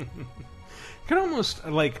 You can almost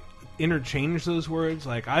like interchange those words.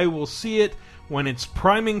 Like, I will see it when it's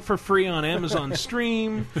priming for free on Amazon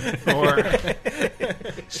Stream, or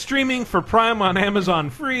streaming for Prime on Amazon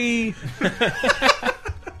Free.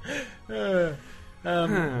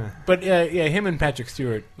 But him and Patrick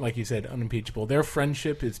Stewart, like you said, unimpeachable. Their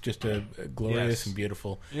friendship is just a glorious and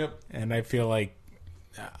beautiful. Yep. And I feel like,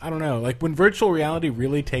 I don't know, like when virtual reality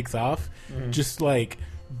really takes off, just like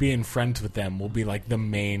being friends with them will be like the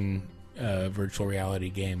main virtual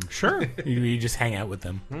reality game. Sure. You just hang out with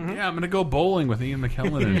them. Yeah, I'm going to go bowling with Ian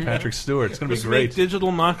McKellen and Patrick Stewart. It's going to be great. Make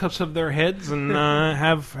digital mock-ups of their heads and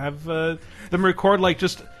have them record like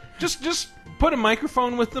just put a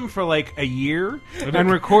microphone with them for like a year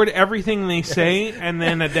and record everything they say and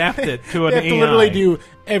then adapt it to an AI. They have to literally do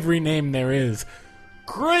every name there is.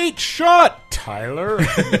 Great shot, Tyler.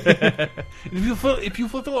 If you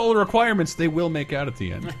fulfill all the requirements, they will make out at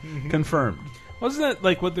the end. Confirmed. Wasn't that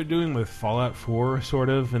like what they're doing with Fallout 4, sort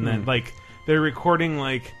of? And then like they're recording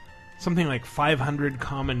like something like 500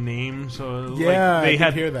 common names. So yeah, like, they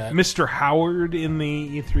had hear that. Mr. Howard in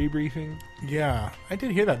the E3 briefing. Yeah, I did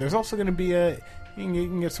hear that. There's also going to be you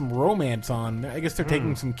can get some romance on. I guess they're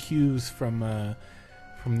taking some cues from the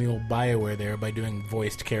old BioWare there by doing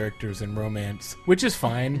voiced characters in romance, which is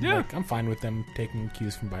fine. Yeah, like, I'm fine with them taking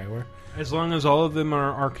cues from BioWare. As long as all of them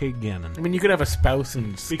are Arcade Gannon. I mean, you could have a spouse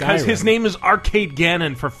in Skyrim. Because his name is Arcade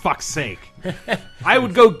Gannon, for fuck's sake. I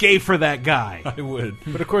would go gay for that guy. I would.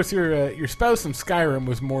 But of course, your spouse in Skyrim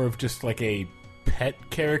was more of just like a pet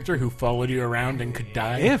character who followed you around and could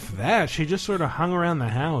die. If that, she just sort of hung around the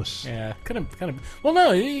house. Yeah, kind of. Well,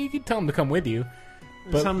 no, you could tell him to come with you.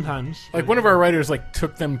 But sometimes, like one of our writers, like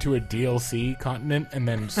took them to a DLC continent and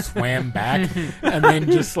then swam back, and then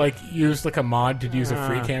just like used like a mod to use a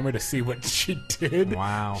free camera to see what she did.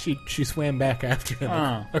 Wow! She swam back after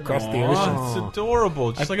them across the ocean. It's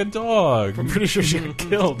adorable, just like a dog. I'm pretty sure she got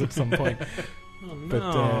killed at some point. Oh,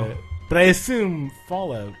 no. But I assume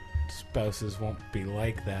Fallout spouses won't be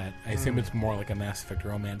like that. I assume it's more like a Mass Effect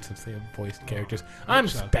romance since they have voiced characters. I'm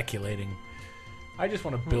speculating. I just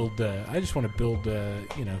want to build.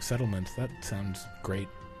 Settlements. That sounds great.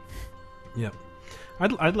 Yep.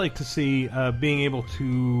 I'd like to see being able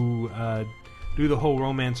to do the whole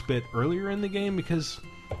romance bit earlier in the game, because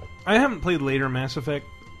I haven't played later Mass Effect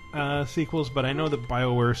sequels, but I know the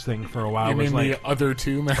BioWare's thing for a while you was mean like the other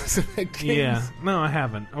 2 Mass Effect games? Yeah, no, I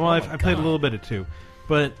haven't. Well, I played a little bit of 2,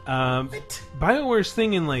 but BioWare's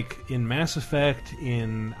thing in Mass Effect,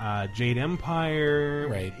 in Jade Empire,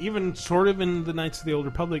 right, even sort of in the Knights of the Old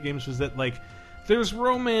Republic games, was that like there's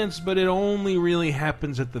romance, but it only really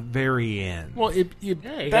happens at the very end. Well,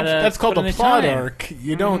 that's called a plot arc.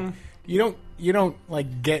 You don't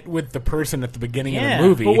like get with the person at the beginning of the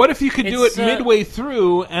movie. But what if you could do it midway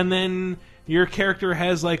through, and then your character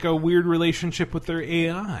has like a weird relationship with their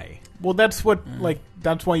AI? Well, that's what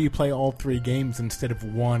that's why you play all 3 games instead of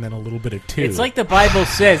 1 and a little bit of 2. It's like the Bible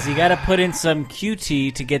says, you got to put in some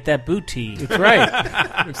QT to get that booty. That's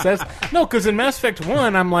right. It says no, because in Mass Effect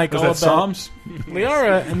 1, I'm like, is that Psalms?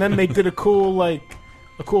 Liara, and then they did a cool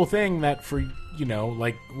thing that for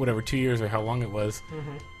like whatever 2 years or how long it was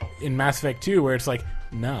in Mass Effect 2, where it's like,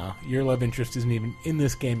 nah, your love interest isn't even in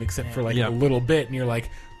this game except for like a little bit, and you're like,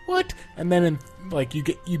 what? And then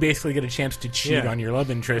you basically get a chance to cheat on your love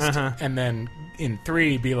interest, and then in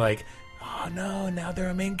 3 be like, oh no, now they're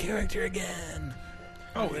a main character again.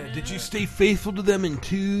 Oh, did you stay faithful to them in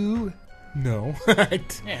 2? No.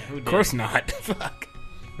 Of course not. Fuck.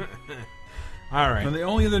 All right. And the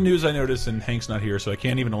only other news I noticed, and Hank's not here, so I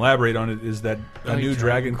can't even elaborate on it, is that a new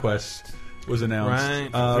Dragon Quest was announced. Right,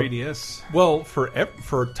 for 3DS. Well,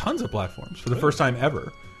 for tons of platforms, for the first time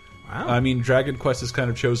ever. Wow. I mean, Dragon Quest has kind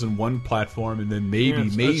of chosen one platform, and then maybe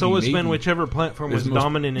it's always been whichever platform was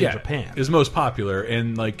dominant in Japan. Is most popular,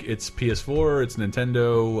 and like it's PS4, it's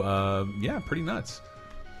Nintendo. Pretty nuts.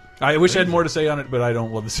 I wish I had more to say on it, but I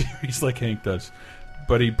don't love the series like Hank does.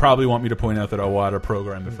 But he'd probably want me to point out that Iwata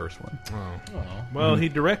programmed the first one. Oh. Well, he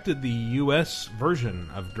directed the U.S. version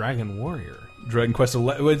of Dragon Warrior. Dragon Quest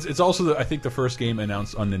 11. It's also, I think, the first game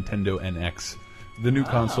announced on Nintendo NX. The new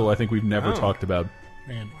console I think we've never talked about.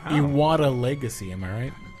 Man, Iwata Legacy, am I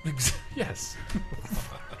right? Yes.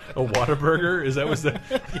 A Whataburger? Is that what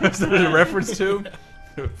that's a reference to?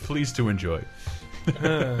 Pleased to enjoy.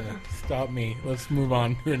 Stop me. Let's move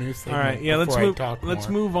on to a new segment. All right, yeah, let's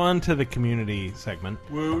move on to the community segment.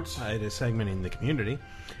 Woot. It is segmenting the community.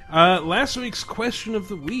 Last week's question of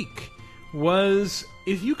the week was,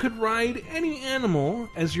 if you could ride any animal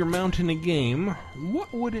as your mount in a game,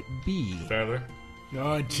 what would it be? Tyler?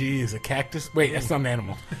 Oh, jeez, a cactus? Wait, that's not an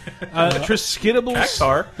animal. Triskidable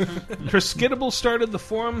started the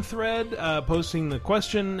forum thread, posting the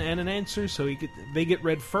question and an answer, so they get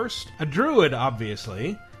read first. A druid,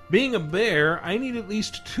 obviously. Being a bear, I need at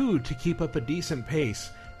least 2 to keep up a decent pace.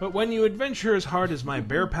 But when you adventure as hard as my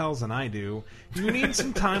bear pals and I do, you need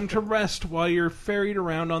some time to rest while you're ferried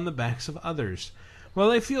around on the backs of others.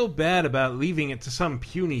 While I feel bad about leaving it to some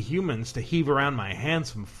puny humans to heave around my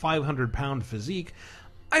handsome 500-pound physique,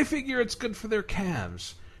 I figure it's good for their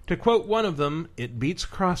calves. To quote one of them, it beats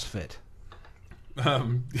CrossFit.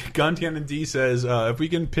 Gontian D says, if we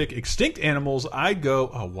can pick extinct animals, I'd go...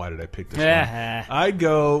 Oh, why did I pick this one? I'd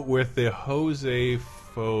go with the Jose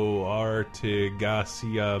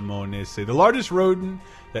Foartigaceamonese, the largest rodent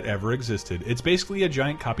that ever existed. It's basically a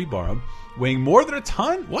giant capybara, weighing more than a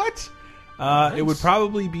ton. What? Nice. It would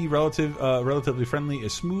probably be relatively friendly, a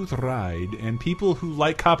smooth ride, and people who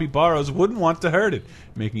like capybaras wouldn't want to hurt it,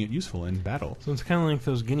 making it useful in battle. So it's kind of like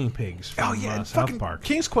those guinea pigs from South Park.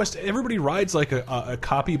 King's Quest, everybody rides like a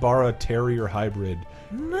capybara terrier hybrid.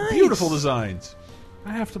 Nice. Beautiful designs.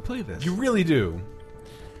 I have to play this. You really do.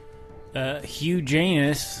 Hugh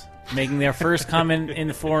Janus, making their first comment in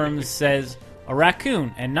the forums, says, a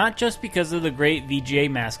raccoon, and not just because of the great VGA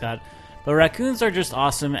mascot, but raccoons are just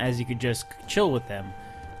awesome as you could just chill with them.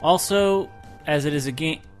 Also, as it is in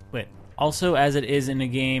a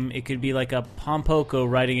game, it could be like a Pompoko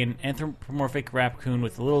riding an anthropomorphic raccoon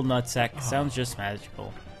with a little nutsack. It sounds just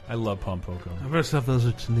magical. I love Pompoko. First off, those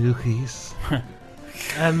are tanukis.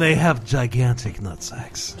 And they have gigantic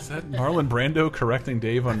nutsacks. Is that Marlon Brando correcting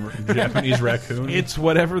Dave on Japanese raccoon? It's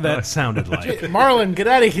whatever that sounded like. Marlon, get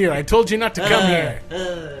out of here. I told you not to come here.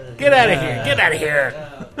 Get out of here. Get out of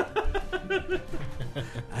here.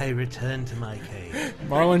 I return to my cave.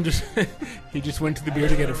 Marlon just went to the beer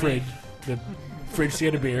to get a fridge. The fridge to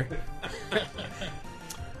get a beer.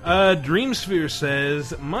 Dreamsphere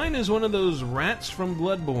says, mine is one of those rats from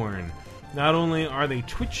Bloodborne. Not only are they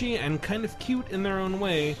twitchy and kind of cute in their own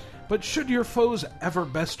way, but should your foes ever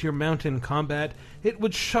best your mount in combat, it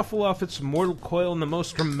would shuffle off its mortal coil in the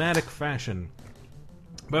most dramatic fashion.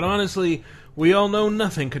 But honestly, we all know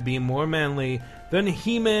nothing could be more manly than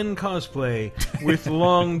He-Man cosplay, with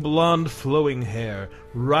long blonde flowing hair,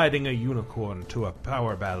 riding a unicorn to a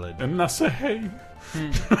power ballad. And Nasahei.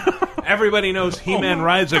 Everybody knows He-Man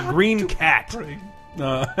rides a green cat.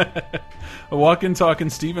 A walking, talking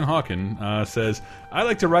Stephen Hawking says, I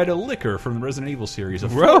like to ride a licker from the Resident Evil series.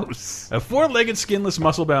 Gross. A four-legged, skinless,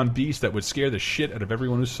 muscle-bound beast that would scare the shit out of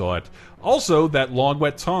everyone who saw it. Also, that long,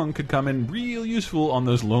 wet tongue could come in real useful on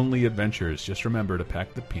those lonely adventures. Just remember to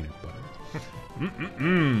pack the peanut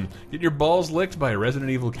butter. Get your balls licked by a Resident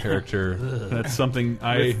Evil character. That's something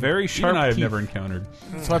very sharp I have teeth. never encountered.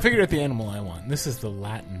 So I figured out the animal I want. This is the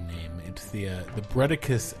Latin name. It's the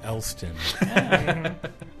Bredicus elston.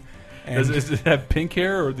 Does it have pink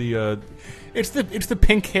hair or the? It's the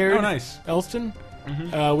pink-haired nice. elston,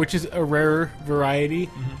 which is a rare variety.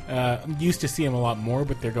 I'm used to see them a lot more,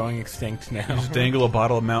 but they're going extinct now. You just dangle a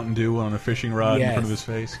bottle of Mountain Dew on a fishing rod in front of his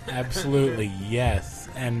face. Absolutely, yes.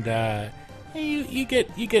 And you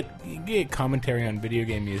get commentary on video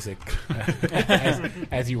game music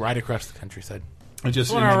as you ride across the countryside. It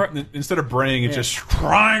just instead of braying, it's just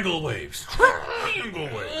triangle waves. Triangle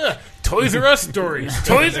waves. Toys R Us stories.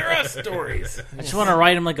 Toys R Us stories. I just want to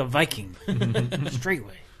ride him like a Viking. Straight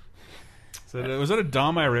way. So, was that a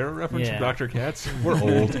Dom Irera reference Yeah. to Dr. Katz? We're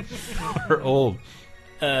old. We're old.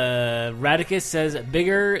 Radicus says,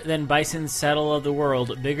 bigger than Bison's Saddle of the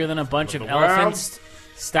World, bigger than a bunch of elephants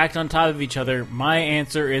stacked on top of each other. My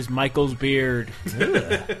answer is Michael's beard.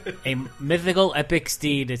 A mythical epic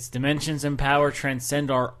steed. Its dimensions and power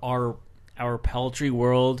transcend our paltry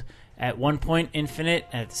world. At one point infinite,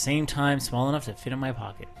 at the same time small enough to fit in my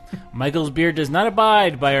pocket. Michael's beard does not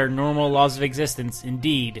abide by our normal laws of existence.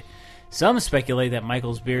 Indeed, some speculate that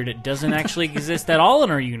Michael's beard doesn't actually exist at all in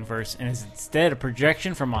our universe and is instead a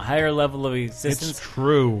projection from a higher level of existence. It's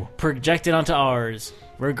true. Projected onto ours.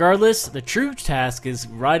 Regardless, the true task is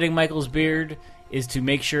riding Michael's beard is to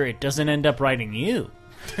make sure it doesn't end up riding you.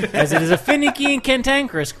 As it is a finicky and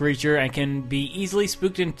cantankerous creature and can be easily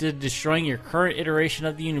spooked into destroying your current iteration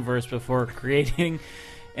of the universe before creating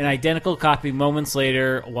an identical copy moments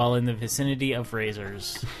later while in the vicinity of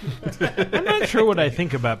razors. I'm not sure what I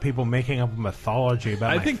think about people making up a mythology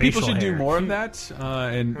about my I think facial people should hair. do more of that,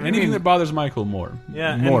 and anything that bothers Michael more.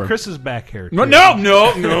 Yeah, more. and Chris's back hair. Too. No,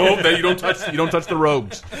 that you don't touch. You don't touch the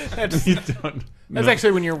robes. That's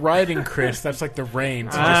actually when you're riding Chris. That's like the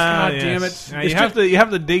reins. God damn it! You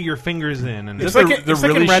have to dig your fingers in, and It's like the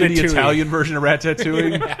really shitty Italian version of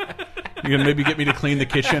Ratatouille. You can maybe get me to clean the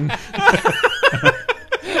kitchen.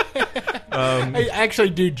 I actually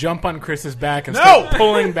do jump on Chris's back and start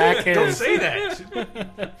pulling back hairs. Don't say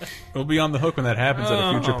that. We'll be on the hook when that happens at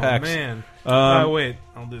a future PAX. Man. Wait,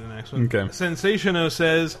 I'll do the next one. Okay. Sensationo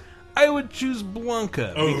says, I would choose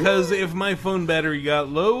Blanca because if my phone battery got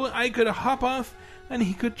low, I could hop off and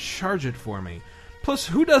he could charge it for me. Plus,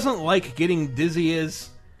 who doesn't like getting dizzy as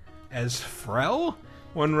Frel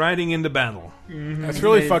when riding into battle? Mm-hmm. That's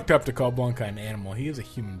really fucked up to call Blanca an animal. He is a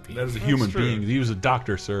human being. That is a human being. He was a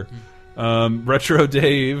doctor, sir. Retro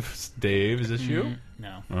Dave, is this you?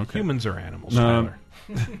 No. Okay. Humans are animals, Tyler.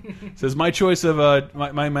 Says my choice of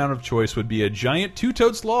my amount of choice would be a giant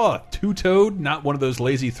two-toed sloth. Two-toed, not one of those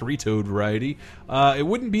lazy three-toed variety. It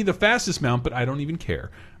wouldn't be the fastest mount, but I don't even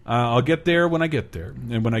care. I'll get there when I get there,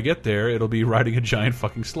 and when I get there, it'll be riding a giant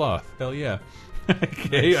fucking sloth. Hell yeah.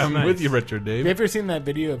 Okay, I'm with you, Retro Dave. Have you ever seen that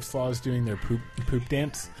video of sloths doing their poop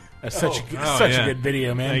dance? That's such a good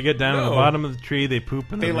video, man. They get down to the bottom of the tree, they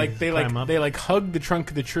poop, and they climb up. hug the trunk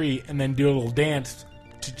of the tree and then do a little dance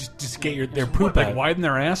to just get their poop out. Like widen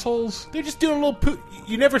their assholes? They're just doing a little poop.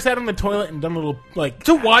 You never sat on the toilet and done a little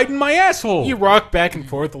to widen my asshole. You rock back and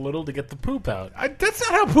forth a little to get the poop out. That's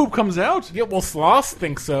not how poop comes out. Yeah, well, sloths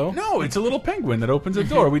think so. No, it's a little penguin that opens a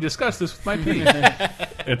door. We discussed this with my pee.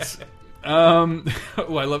 It's. Wait,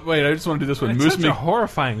 I just want to do this one. It's such a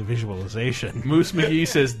horrifying visualization. Moose McGee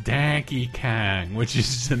says Danky Kang, which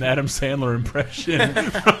is an Adam Sandler impression.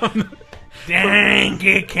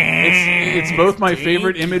 Danky Kang. It's both my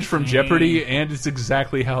favorite image from Jeopardy, and it's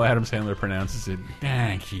exactly how Adam Sandler pronounces it.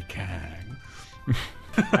 Danky Kang.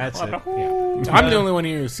 That's it. Yeah. I'm the only one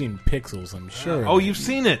here who's seen Pixels, I'm sure. Oh, you've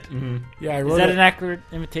seen it. Mm-hmm. Yeah, I wrote Is that an accurate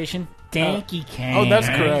imitation? Danky Kang. Oh, that's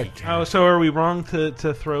correct. Oh, so are we wrong to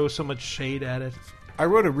throw so much shade at it? I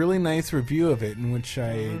wrote a really nice review of it in which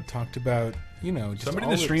I talked about, just somebody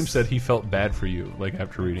in the stream said he felt bad for you, like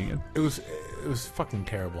after reading it. It was fucking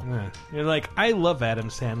terrible. Yeah. You're like, I love Adam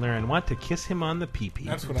Sandler and want to kiss him on the pee-pee.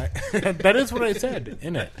 That's what that is what I said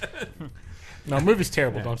in it. No, the movie's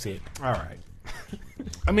terrible. Yeah. Don't see it. All right.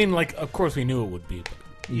 I mean, of course we knew it would be. But.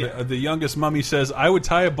 Yeah. The youngest mummy says, I would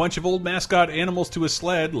tie a bunch of old mascot animals to a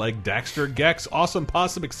sled, like Daxter, Gex, Awesome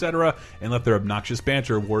Possum, etc., and let their obnoxious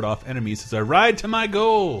banter ward off enemies as I ride to my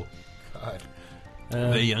goal. God.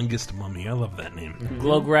 The youngest mummy. I love that name.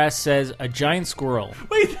 Glowgrass says a giant squirrel.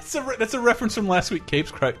 Wait, that's a reference from last week, Cape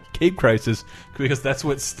Crisis, because that's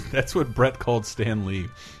what Brett called Stan Lee.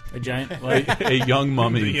 A giant, like a young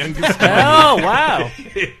mummy. The youngest oh wow!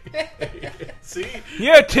 See,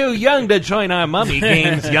 you're too young to join our mummy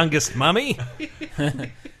games, youngest mummy.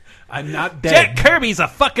 I'm not dead. Jack Kirby's a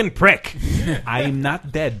fucking prick. I'm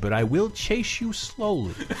not dead, but I will chase you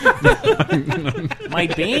slowly. My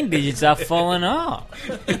bandages are falling off.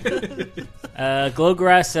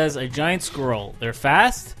 Glowgrass says a giant squirrel. They're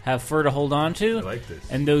fast, have fur to hold on to, I like this.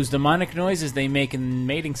 And those demonic noises they make in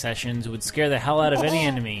mating sessions would scare the hell out of any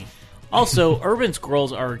enemy. Also, urban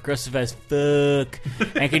squirrels are aggressive as fuck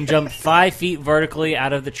and can jump 5 feet vertically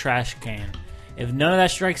out of the trash can. If none of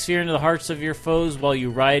that strikes fear into the hearts of your foes while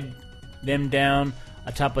you ride them down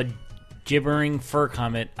atop a gibbering fur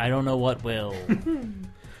comet, I don't know what will.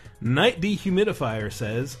 Night Dehumidifier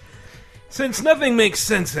says, since nothing makes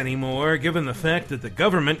sense anymore, given the fact that the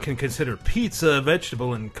government can consider pizza a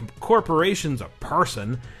vegetable and corporations a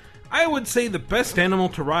person, I would say the best animal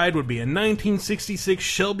to ride would be a 1966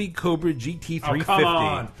 Shelby Cobra GT350. Oh, come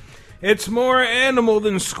on. It's more animal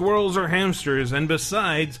than squirrels or hamsters, and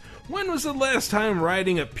besides, when was the last time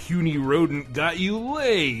riding a puny rodent got you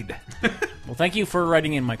laid? Well, thank you for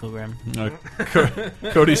writing in, Michael Graham.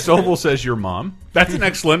 Cody Sobel says your mom. That's an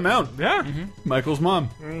excellent mount. Yeah. Michael's mom.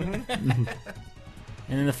 And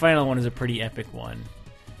then the final one is a pretty epic one.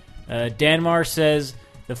 Danmar says,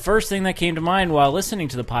 the first thing that came to mind while listening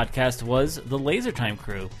to the podcast was the Laser Time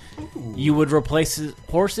crew. Ooh. You would replace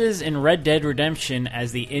horses in Red Dead Redemption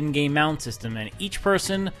as the in-game mount system, and each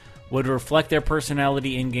person would reflect their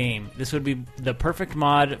personality in-game. This would be the perfect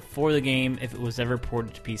mod for the game if it was ever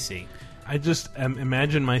ported to PC. I just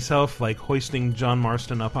imagine myself like hoisting John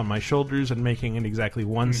Marston up on my shoulders and making it exactly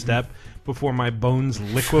one step before my bones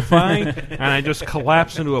liquefy, and I just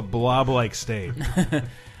collapse into a blob-like state.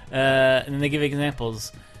 And then they give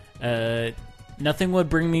examples. Nothing would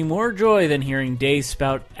bring me more joy than hearing Dave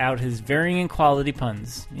spout out his varying quality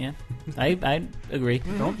puns. Yeah, I agree.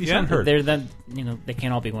 Don't you sound hurt. They're then, they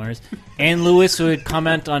can't all be winners. And Lewis would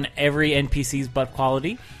comment on every NPC's butt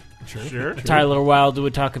quality. Sure. Tyler Wilde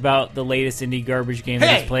would talk about the latest indie garbage game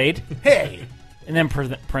that he's played. Hey! And then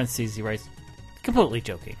parentheses he writes, completely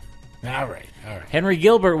joking. All right. Henry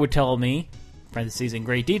Gilbert would tell me, parentheses in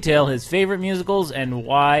great detail, his favorite musicals and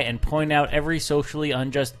why, and point out every socially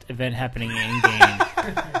unjust event happening in game.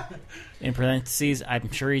 In parentheses,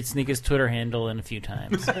 I'm sure he'd sneak his Twitter handle in a few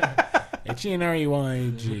times. HNREYG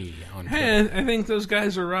on Twitter. Hey, I think those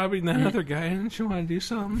guys are robbing that other guy. Don't you want to do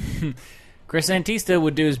something? Chris Antista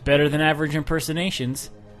would do his better than average impersonations.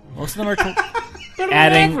 Most of them are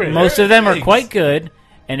most of them are quite good.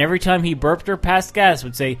 And every time he burped or passed gas,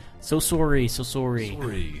 would say, so sorry.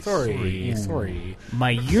 My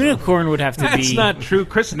unicorn would have to be... That's not true.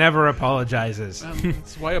 Chris never apologizes.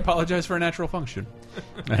 That's why I apologize for a natural function.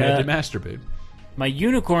 I had to masturbate. My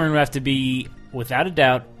unicorn would have to be, without a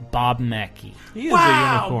doubt, Bob Mackey. He is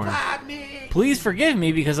a unicorn. Please forgive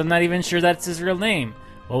me because I'm not even sure that's his real name.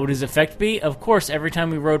 What would his effect be? Of course, every time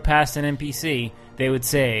we rode past an NPC, they would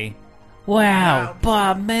say... Wow,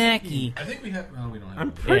 Bob Mackey. I think we have... No, we don't have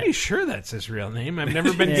I'm pretty sure that's his real name. I've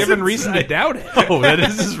never been given reason to doubt it. Oh, that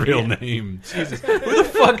is his real name. Jesus. Who the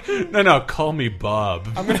fuck? No, call me Bob.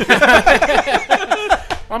 I'm going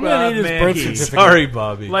to need his birth certificate. Sorry,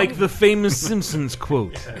 Bobby. Like the famous Simpsons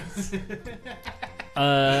quote.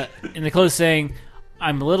 In the close saying,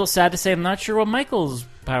 I'm a little sad to say I'm not sure what Michael's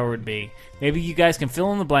power would be. Maybe you guys can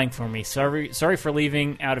fill in the blank for me. Sorry for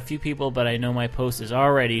leaving out a few people, but I know my post is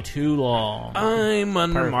already too long. I'm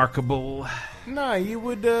unremarkable. No, you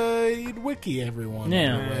would you'd wiki everyone.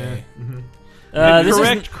 Yeah. You'd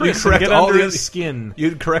correct Chris and get under his skin.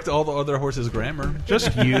 You'd correct all the other horses' grammar.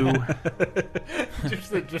 Just you.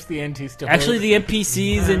 just the NT stuff. Actually, the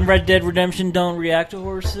NPCs in Red Dead Redemption don't react to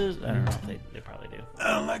horses. I don't know. They probably do.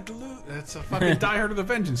 I don't like to lose. That's a fucking Die Hard of the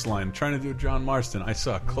Vengeance line. Trying to do John Marston. I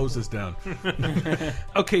suck. Close this down.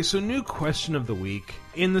 Okay, so new question of the week.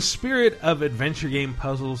 In the spirit of adventure game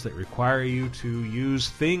puzzles that require you to use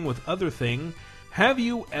thing with other thing, have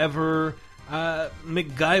you ever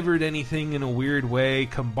MacGyvered anything in a weird way,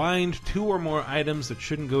 combined two or more items that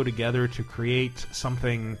shouldn't go together to create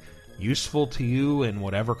something useful to you in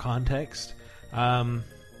whatever context?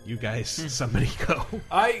 You guys, somebody go.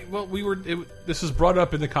 This was brought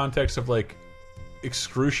up in the context of like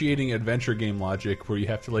excruciating adventure game logic, where you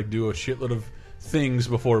have to like do a shitload of things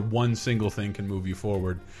before one single thing can move you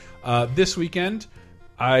forward. This weekend,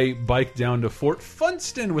 I biked down to Fort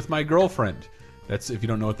Funston with my girlfriend. That's, if you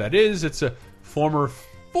don't know what that is, it's a former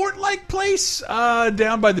fort-like place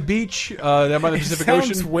down by the beach, down by the Pacific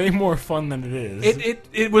Ocean. It sounds way more fun than it is.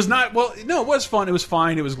 It was not. Well, no, it was fun. It was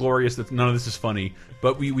fine. It was glorious. None of this is funny.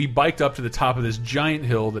 But we biked up to the top of this giant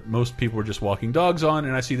hill that most people were just walking dogs on,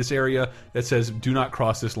 and I see this area that says, "Do not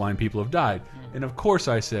cross this line. People have died." And of course,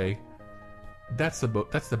 I say, that's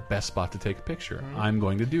the best spot to take a picture. I'm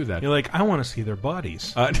going to do that. You're like, I want to see their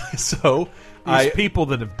bodies. So these people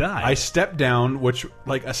that have died. I stepped down,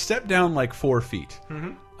 a step down like 4 feet.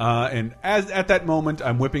 And at that moment,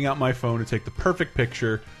 I'm whipping out my phone to take the perfect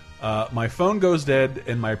picture. My phone goes dead,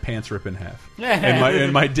 and my pants rip in half,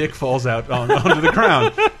 and my dick falls out onto the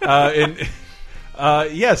ground.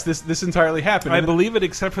 Yes, this entirely happened. I believe it,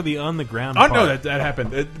 except for the on the ground. Oh part. no, that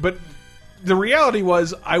happened. But the reality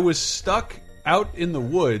was, I was stuck out in the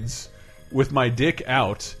woods with my dick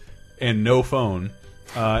out and no phone,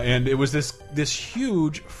 and it was this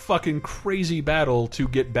huge fucking crazy battle to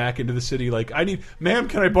get back into the city. Like, ma'am,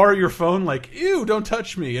 can I borrow your phone? Like, ew, don't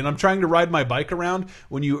touch me. And I'm trying to ride my bike around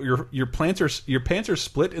when your pants are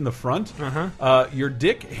split in the front. Your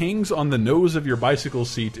dick hangs on the nose of your bicycle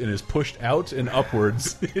seat and is pushed out and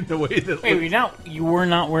upwards in the way that. Wait, you were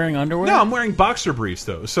not wearing underwear? No, I'm wearing boxer briefs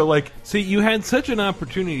though. So like, see, you had such an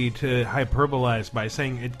opportunity to hyperbolize by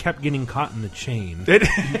saying it kept getting caught in the chain.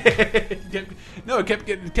 No, it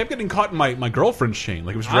kept getting caught in my girlfriend's chain.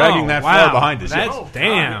 Like, it was dragging that far behind us.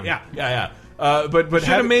 Damn. Yeah. But should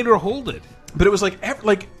have made her hold it. But it was like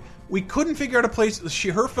we couldn't figure out a place.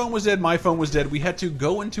 Her phone was dead. My phone was dead. We had to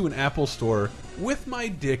go into an Apple store with my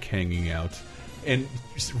dick hanging out and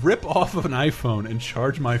just rip off of an iPhone and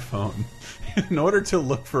charge my phone in order to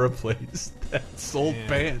look for a place that sold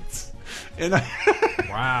pants. And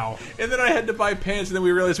wow. And then I had to buy pants, and then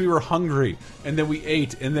we realized we were hungry, and then we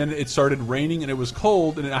ate, and then it started raining, and it was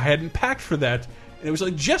cold, and I hadn't packed for that, and it was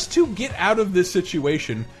like, just to get out of this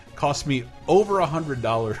situation cost me over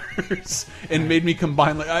 $100 and made me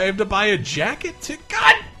combine, like, I have to buy a jacket to,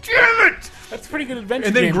 god damn it! That's a pretty good adventure.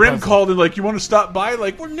 And then Grim called and like, you want to stop by?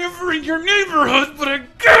 Like, we're never in your neighborhood, but I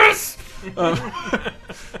guess.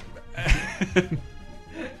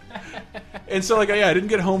 And so, like, yeah, I didn't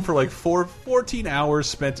get home for like 14 hours,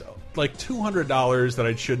 spent like $200 that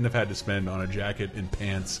I shouldn't have had to spend on a jacket and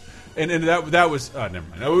pants. And that was, never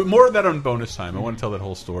mind. More of that on bonus time. I want to tell that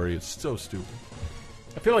whole story. It's so stupid.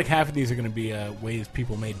 I feel like half of these are going to be ways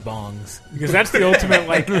people made bongs. Because that's the ultimate,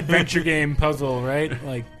 like, adventure game puzzle, right?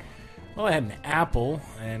 Like, well, I had an apple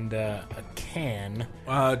and a can.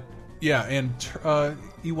 Yeah, and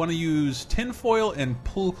you want to use tinfoil and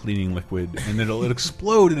pool cleaning liquid, and it'll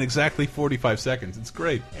explode in exactly 45 seconds. It's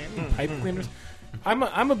great. And pipe cleaners.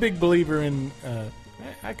 I'm a big believer in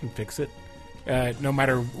I can fix it, no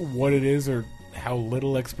matter what it is or how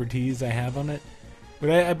little expertise I have on it. But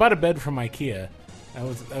I bought a bed from IKEA. That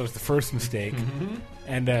was the first mistake.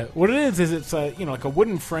 And what it is it's like a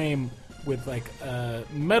wooden frame with like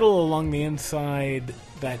metal along the inside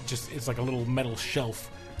that just is like a little metal shelf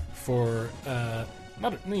for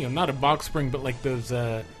not a box spring, but like those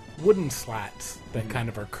wooden slats that kind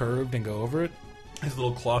of are curved and go over it. Has a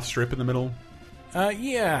little cloth strip in the middle.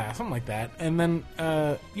 Yeah, something like that. And then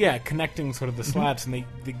connecting sort of the slats, and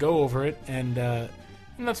they go over it, and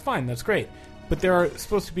that's fine. That's great. But there are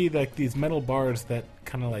supposed to be like these metal bars that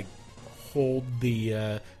kind of like hold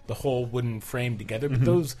the whole wooden frame together. But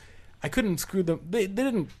those, I couldn't screw them.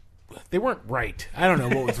 They weren't right. I don't know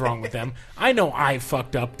what was wrong with them. I know I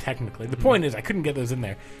fucked up technically. The point is I couldn't get those in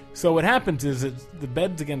there. So what happens is the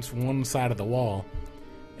bed's against one side of the wall,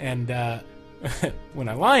 and when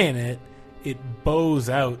I lie in it, it bows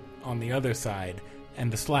out on the other side, and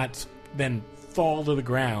the slats then fall to the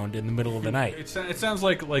ground in the middle of the night. It sounds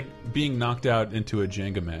like being knocked out into a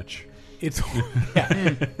Jenga match. It's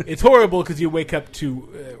horrible because you wake up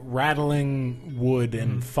to rattling wood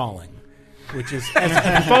and falling. Which is,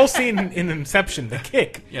 as we've all seen in Inception, the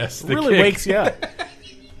kick. Yes, really wakes you up.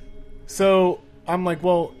 So I'm like,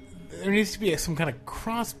 well, there needs to be some kind of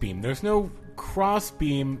cross beam. There's no cross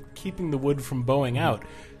beam keeping the wood from bowing out.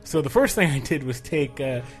 So the first thing I did was take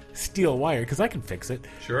steel wire, because I can fix it.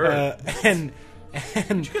 Sure. And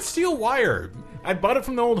you get steel wire. I bought it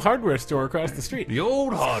from the old hardware store across the street. The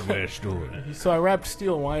old hardware store. So I wrapped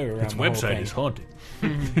steel wire around its the whole website thing. is haunted.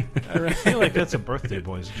 I feel like that's a Birthday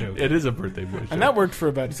Boys joke. It is a Birthday Boys joke. And that worked for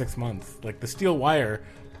about 6 months. Like, the steel wire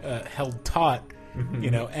held taut,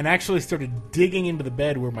 and actually started digging into the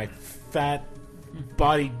bed where my fat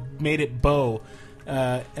body made it bow.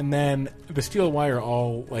 And then the steel wire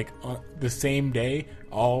all, like, on the same day,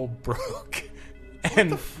 all broke.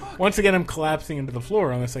 And once again, I'm collapsing into the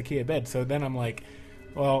floor on this IKEA bed. So then I'm like,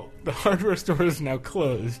 Well, the hardware store is now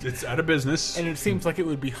closed. It's out of business. And it seems like it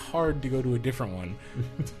would be hard to go to a different one.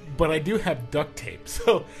 But I do have duct tape,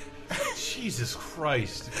 so... Jesus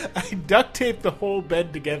Christ. I duct taped the whole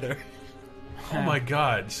bed together. Oh my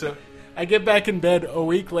God. So I get back in bed a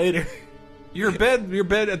week later. Your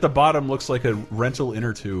bed at the bottom looks like a rental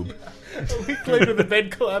inner tube. A week later, the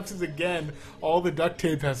bed collapses again. All the duct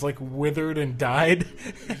tape has like withered and died.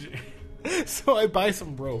 So I buy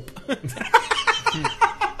some rope.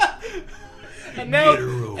 And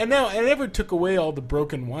now I never took away all the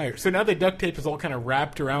broken wire. So now the duct tape is all kind of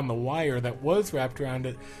wrapped around the wire that was wrapped around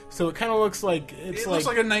it. So it kind of looks like it looks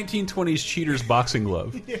like a 1920s cheater's boxing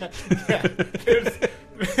glove. Yeah.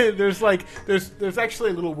 There's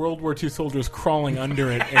actually little World War II soldiers crawling under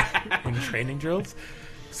it in training drills.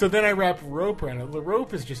 So then I wrap rope around it. The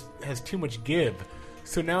rope has too much give.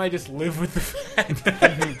 So now I just live with the fact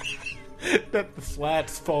that the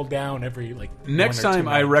slats fall down every Next time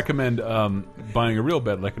I recommend buying a real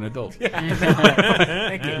bed like an adult. Yeah.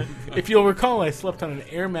 Thank you. If you'll recall, I slept on an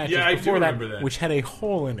air mattress before that, which had a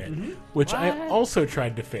hole in it, which I also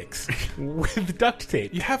tried to fix with duct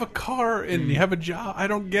tape. You have a car and you have a job. I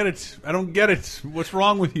don't get it. What's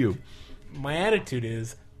wrong with you? My attitude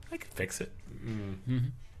is I can fix it.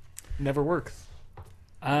 Never works.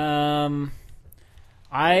 I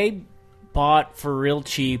bought for real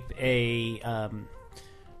cheap a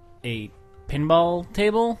pinball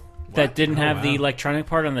table that didn't have the electronic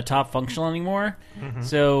part on the top functional anymore.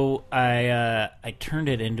 So I turned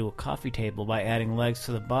it into a coffee table by adding legs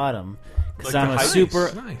to the bottom because I'm a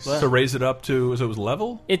super nice. To raise it up to so it was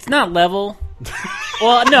level. It's not level.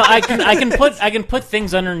 Well, no, I can put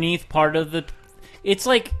things underneath part of the. It's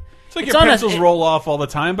like your pencils roll off all the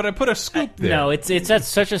time, but I put a scoop there. No, it's at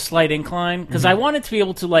such a slight incline because I want it to be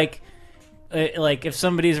able to like if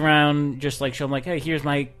somebody's around, just show them hey, here's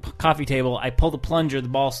my coffee table. I pull the plunger, the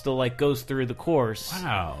ball still goes through the course.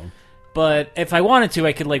 Wow. But if I wanted to,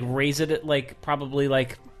 I could raise it at probably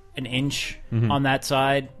an inch on that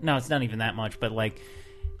side. No, it's not even that much, but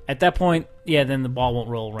at that point, yeah, then the ball won't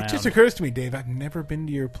roll around. It just occurs to me, Dave, I've never been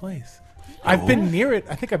to your place. I've been near it.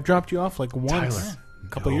 I think I've dropped you off once. Tyler. A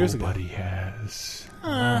couple years ago. Nobody has.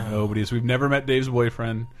 Nobody has. We've never met Dave's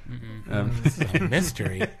boyfriend. This is a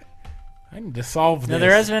mystery. I need to solve this. No,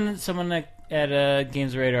 there has been someone at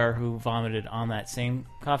Games Radar who vomited on that same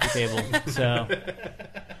coffee table. So,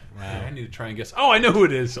 wow. I need to try and guess. Oh, I know who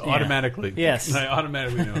it is automatically. Yes, I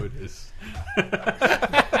automatically know who it is.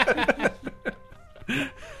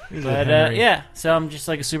 But yeah, so I'm just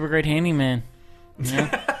a super great handyman. You know?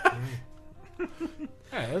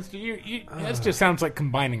 Yeah, that just sounds like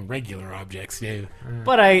combining regular objects, dude.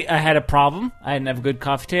 But I had a problem. I didn't have a good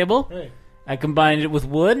coffee table. Right. I combined it with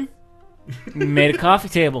wood, made a coffee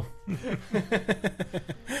table.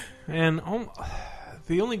 And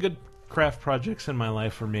the only good craft projects in my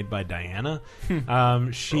life were made by Diana.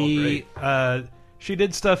 She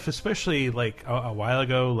did stuff, especially a while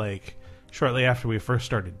ago, shortly after we first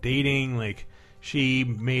started dating. She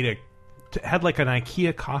made had an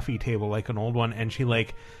IKEA coffee table, an old one, and she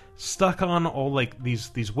stuck on all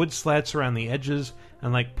these wood slats around the edges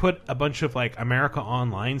and put a bunch of America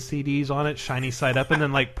Online CDs on it, shiny side up, and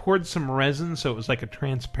then poured some resin so it was a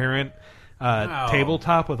transparent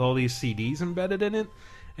tabletop with all these CDs embedded in it,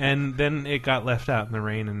 and then it got left out in the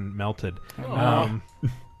rain and melted.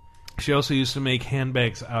 She also used to make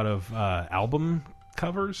handbags out of album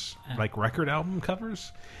covers, record album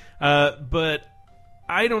covers, but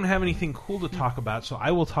I don't have anything cool to talk about, so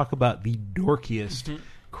I will talk about the dorkiest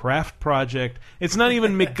craft project. It's not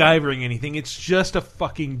even MacGyvering anything. It's just a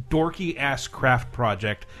fucking dorky-ass craft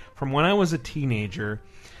project from when I was a teenager.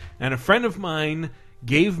 And a friend of mine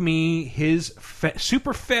gave me his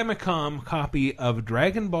Super Famicom copy of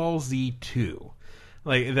Dragon Ball Z 2.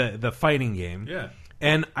 The fighting game. Yeah.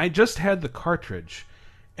 And I just had the cartridge.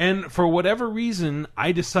 And for whatever reason,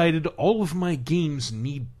 I decided all of my games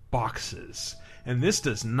need boxes. And this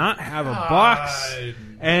does not have a box.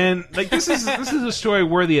 And this is a story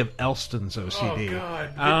worthy of Elston's OCD.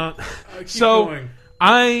 Oh God! So going.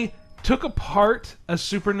 I took apart a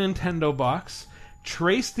Super Nintendo box,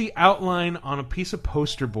 traced the outline on a piece of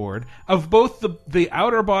poster board of both the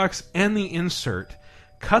outer box and the insert,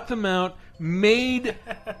 cut them out, made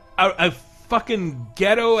a fucking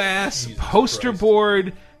ghetto ass poster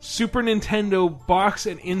board Super Nintendo box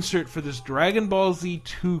and insert for this Dragon Ball Z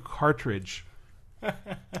 2 cartridge.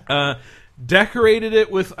 Decorated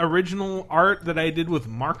it with original art that I did with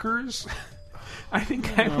markers. I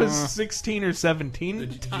think I was 16 or 17.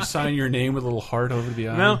 Did you sign your name with a little heart over the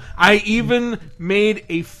eye? No, I even made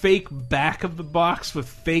a fake back of the box with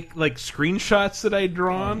fake screenshots that I'd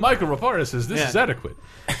drawn. Michael Raparda says this is adequate,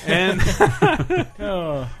 and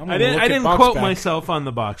I didn't quote myself on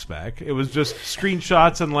the box back. It was just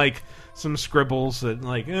screenshots and some scribbles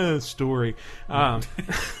and story. And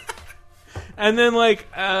then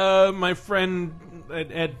my friend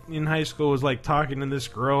in high school was talking to this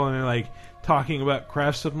girl and they're talking about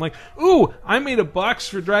craft stuff. I'm like, ooh, I made a box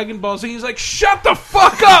for Dragon Ball Z. He's like, shut the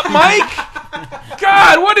fuck up, Mike!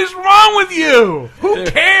 God, what is wrong with you? Who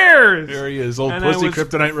cares? There he is, old pussy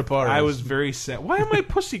Kryptonite Raparda. I was very sad. Why am I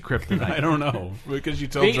pussy Kryptonite? I don't know. Because you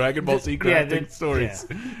tell Dragon Ball Z crafting stories.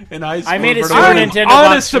 And I made a Super Nintendo box.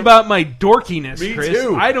 I'm honest about my dorkiness, Me Chris.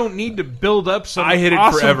 too. I don't need to build up some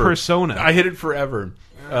awesome forever. Persona. I hid it forever.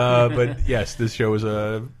 But yes, this show is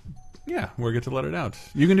we get to let it out.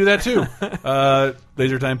 You can do that too.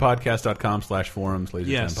 LaserTimePodcast.com/forums.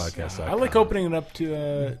 LaserTimePodcast.com. I like opening it up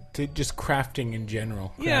to just crafting in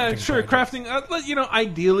general. Yeah, sure. Crafting.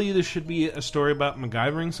 Ideally, this should be a story about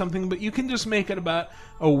MacGyvering something, but you can just make it about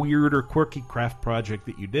a weird or quirky craft project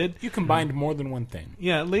that you did. You combined more than one thing.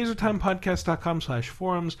 Yeah,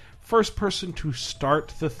 LaserTimePodcast.com/forums. First person to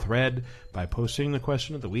start the thread by posting the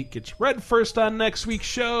question of the week gets read first on next week's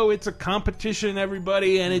show. It's a competition,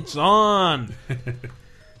 everybody, and it's on.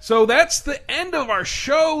 So that's the end of our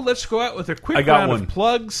show. Let's go out with a quick round of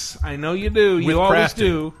plugs. I know you do. You always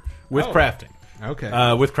do. With crafting. Okay.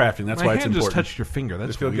 With crafting. That's why it's important. My hand just touched your finger.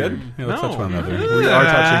 That's feel weird. good? Yeah, let's No. touch one another. We are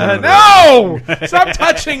touching one another. No! Stop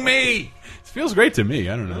touching me! It feels great to me.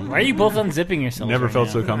 I don't know. Why are you both unzipping yourselves? Never right felt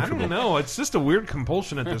now? so comfortable. I don't know. It's just a weird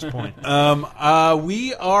compulsion at this point.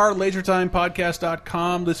 We are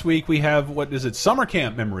LaserTimePodcast.com. This week we have, Summer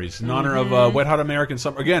Camp Memories in honor of Wet Hot American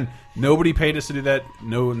Summer. Again, nobody paid us to do that.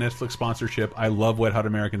 No Netflix sponsorship. I love Wet Hot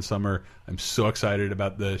American Summer. I'm so excited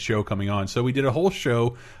about the show coming on. So we did a whole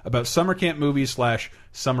show about summer camp movies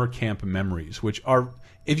 / summer camp memories, which are,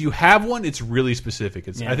 if you have one, it's really specific.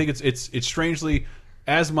 I think it's strangely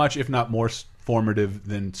as much, if not more, formative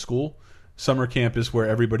than school. Summer camp is where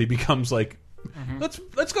everybody becomes let's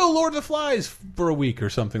go Lord of the Flies for a week or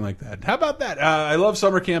something like that. How about that? I love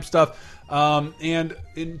summer camp stuff. And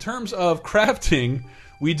in terms of crafting,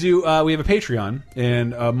 we have a Patreon,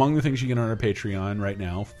 and among the things you get on our Patreon right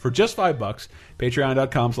now, for just $5,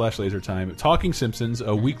 patreon.com/lasertime, Talking Simpsons,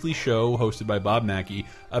 a weekly show hosted by Bob Mackey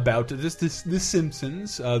about the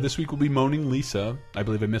Simpsons. This week will be Moaning Lisa. I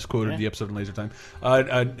believe I misquoted the episode on Laser Time.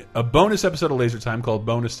 A bonus episode of Laser Time called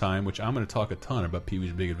Bonus Time, which I'm going to talk a ton about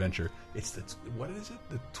Pee-wee's Big Adventure. It's the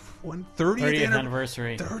 30th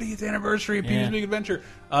anniversary. 30th anniversary of Pee-wee's Big Adventure.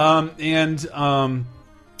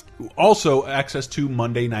 Also, access to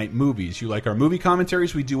Monday Night Movies. You like our movie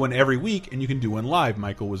commentaries? We do one every week, and you can do one live.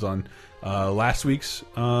 Michael was on last week's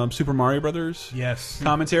Super Mario Brothers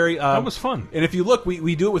commentary. That was fun. And if you look,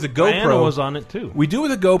 we do it with a GoPro. Diana was on it too. We do it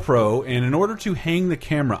with a GoPro, and in order to hang the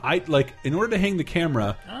camera, I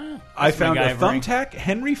found a thumbtack.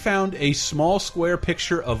 Henry found a small square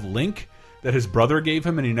picture of Link that his brother gave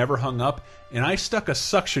him, and he never hung up. And I stuck a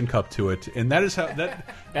suction cup to it, and that is how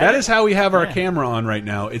that is how we have our camera on right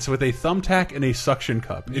now. It's with a thumbtack and a suction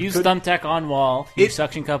cup. Use thumbtack on wall. Use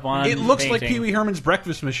suction cup on. It looks painting. like Pee Wee Herman's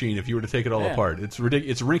breakfast machine if you were to take it all apart. It's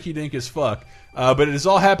ridiculous. It's rinky dink as fuck. But it is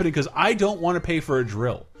all happening because I don't want to pay for a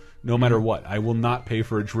drill. No matter what, I will not pay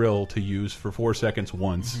for a drill to use for 4 seconds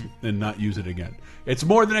once and not use it again. It's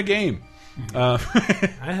more than a game. I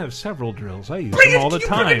have several drills. I use them all the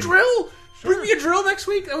time. Bring a drill. Sure. Bring me a drill next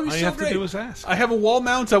week. That would be all so you have great. to do is ask. I have a wall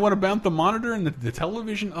mount. I want to mount the monitor and the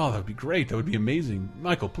television. Oh, that would be great. That would be amazing.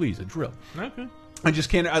 Michael, please, a drill. Okay. I just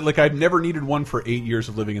can't. I've never needed one for 8 years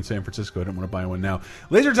of living in San Francisco. I don't want to buy one now.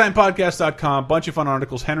 LaserTimePodcast.com. Bunch of fun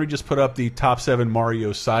articles. Henry just put up the top 7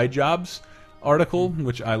 Mario side jobs article,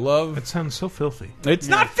 which I love. It sounds so filthy. It's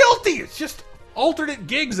not filthy. It's just alternate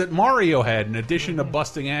gigs that Mario had, in addition to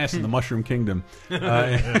busting ass in the Mushroom Kingdom. We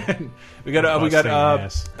got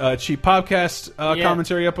cheap podcast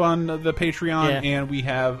commentary up on the Patreon, and we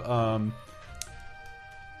have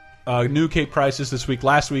new Cape Crisis this week.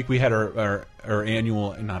 Last week we had our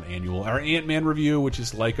Ant-Man review, which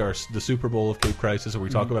is like the Super Bowl of Cape Crisis, where we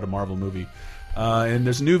talk about a Marvel movie. And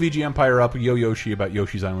there's a new VG Empire up, Yo Yoshi, about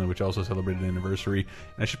Yoshi's Island, which also celebrated an anniversary.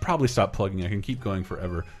 And I should probably stop plugging. I can keep going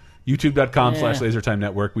forever. YouTube.com/LaserTime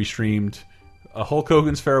Network. We streamed a Hulk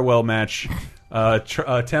Hogan's farewell match,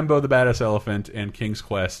 Tembo the Badass Elephant, and King's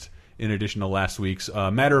Quest, in addition to last week's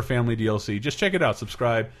Matter of Family DLC. Just check it out.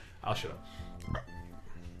 Subscribe. I'll shut up.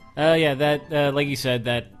 That like you said,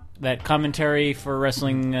 that that commentary for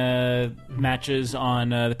wrestling matches on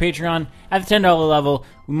the Patreon. At the $10 level,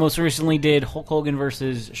 we most recently did Hulk Hogan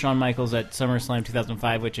versus Shawn Michaels at SummerSlam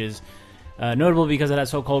 2005, which is notable because it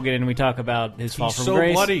has Hulk Hogan, and we talk about his fall from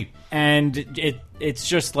grace. Bloody. And it's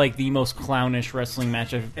just like the most clownish wrestling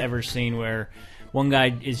match I've ever seen, where one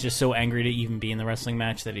guy is just so angry to even be in the wrestling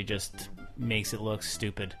match that he just makes it look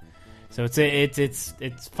stupid. So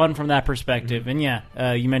it's fun from that perspective. And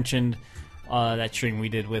yeah, you mentioned that stream we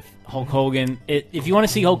did with Hulk Hogan. If you want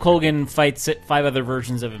to see Hulk Hogan fight 5 other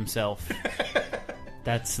versions of himself,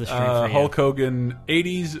 that's the stream for you. Hulk Hogan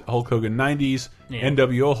 80s, Hulk Hogan 90s,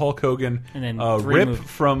 NWO Hulk Hogan, and then Rip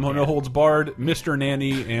from No Holds Barred, Mr.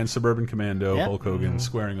 Nanny, and Suburban Commando Hulk Hogan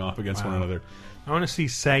squaring off against one another. I want to see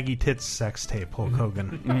saggy tits sex tape Hulk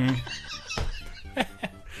Hogan.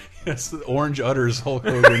 Yes, the Orange Udders Hulk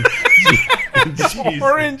Hogan.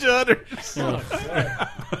 Orange Udders.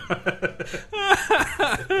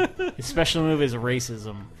 His special move is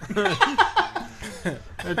racism.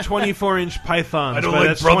 24-inch pythons. I don't like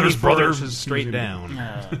that's brothers 24 inches straight down.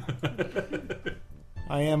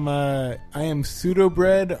 I am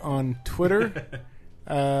pseudo-bred on Twitter.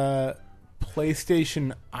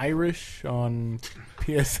 PlayStation Irish on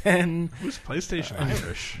PSN. Who's PlayStation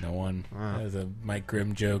Irish? No one. That was a Mike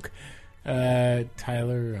Grimm joke.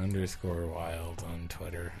 Tyler_Wild on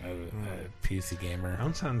Twitter. PC Gamer.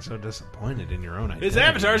 Don't sound so disappointed in your own identity. His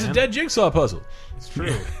avatar is a dead jigsaw puzzle. It's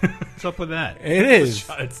true. What's up with that? It is.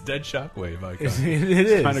 It's dead Shockwave icon. It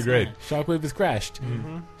is. Kind of great. Shockwave has crashed.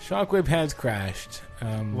 Shockwave has crashed.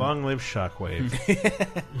 Long live Shockwave.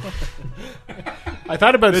 I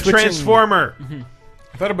thought about the switching, Transformer.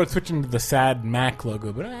 I thought about switching to the sad Mac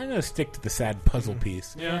logo, but I'm going to stick to the sad puzzle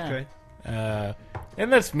piece. Yeah, okay.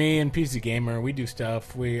 And that's me and PC Gamer. We do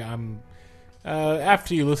stuff.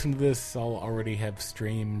 After you listen to this, I'll already have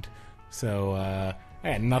streamed. So I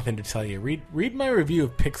got nothing to tell you. Read my review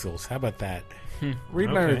of Pixels. How about that? Read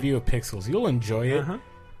my review of Pixels. You'll enjoy it.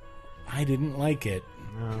 I didn't like it.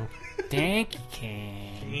 No. Danky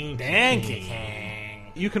King. Danky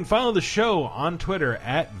King. You can follow the show on Twitter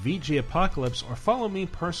at VGApocalypse or follow me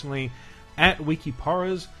personally at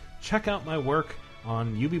Wikiparas. Check out my work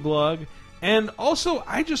on Ubiblog. And also,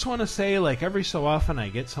 I just want to say, like, every so often I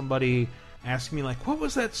get somebody ask me, like, what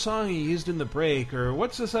was that song you used in the break? Or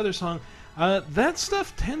what's this other song? That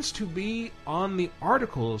stuff tends to be on the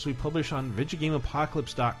articles we publish on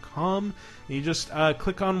VidjagameApocalypse.com. You just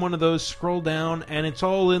click on one of those, scroll down, and it's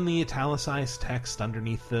all in the italicized text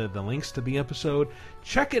underneath the links to the episode.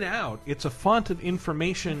 Check it out. It's a font of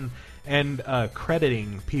information and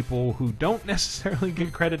crediting people who don't necessarily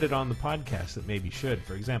get credited on the podcast that maybe should.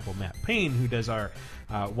 For example, Matt Payne, who does our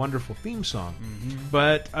wonderful theme song.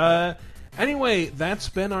 But anyway, that's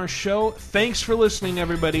been our show. Thanks for listening,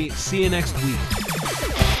 everybody. See you next week.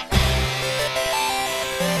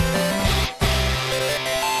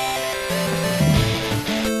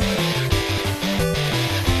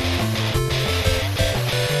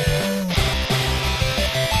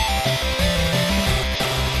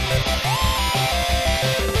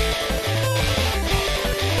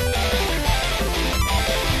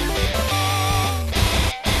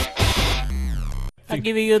 I'll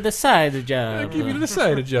give you the side job. I'll give you the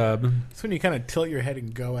side job. It's when you kind of tilt your head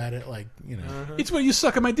and go at it like, you know. It's when you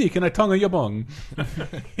suck at my dick and I tongue on your bung.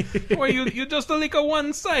 Well, you just lick on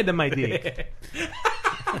one side of my dick.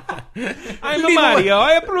 I'm a Mario.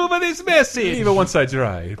 I approve of this message. Leave it one side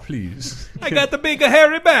dry, please. I got the big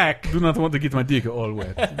hairy back. Do not want to get my dick all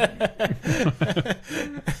wet.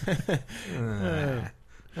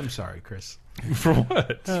 I'm sorry, Chris. For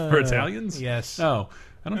what? For Italians? Yes. Oh,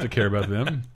 I don't have to care about them.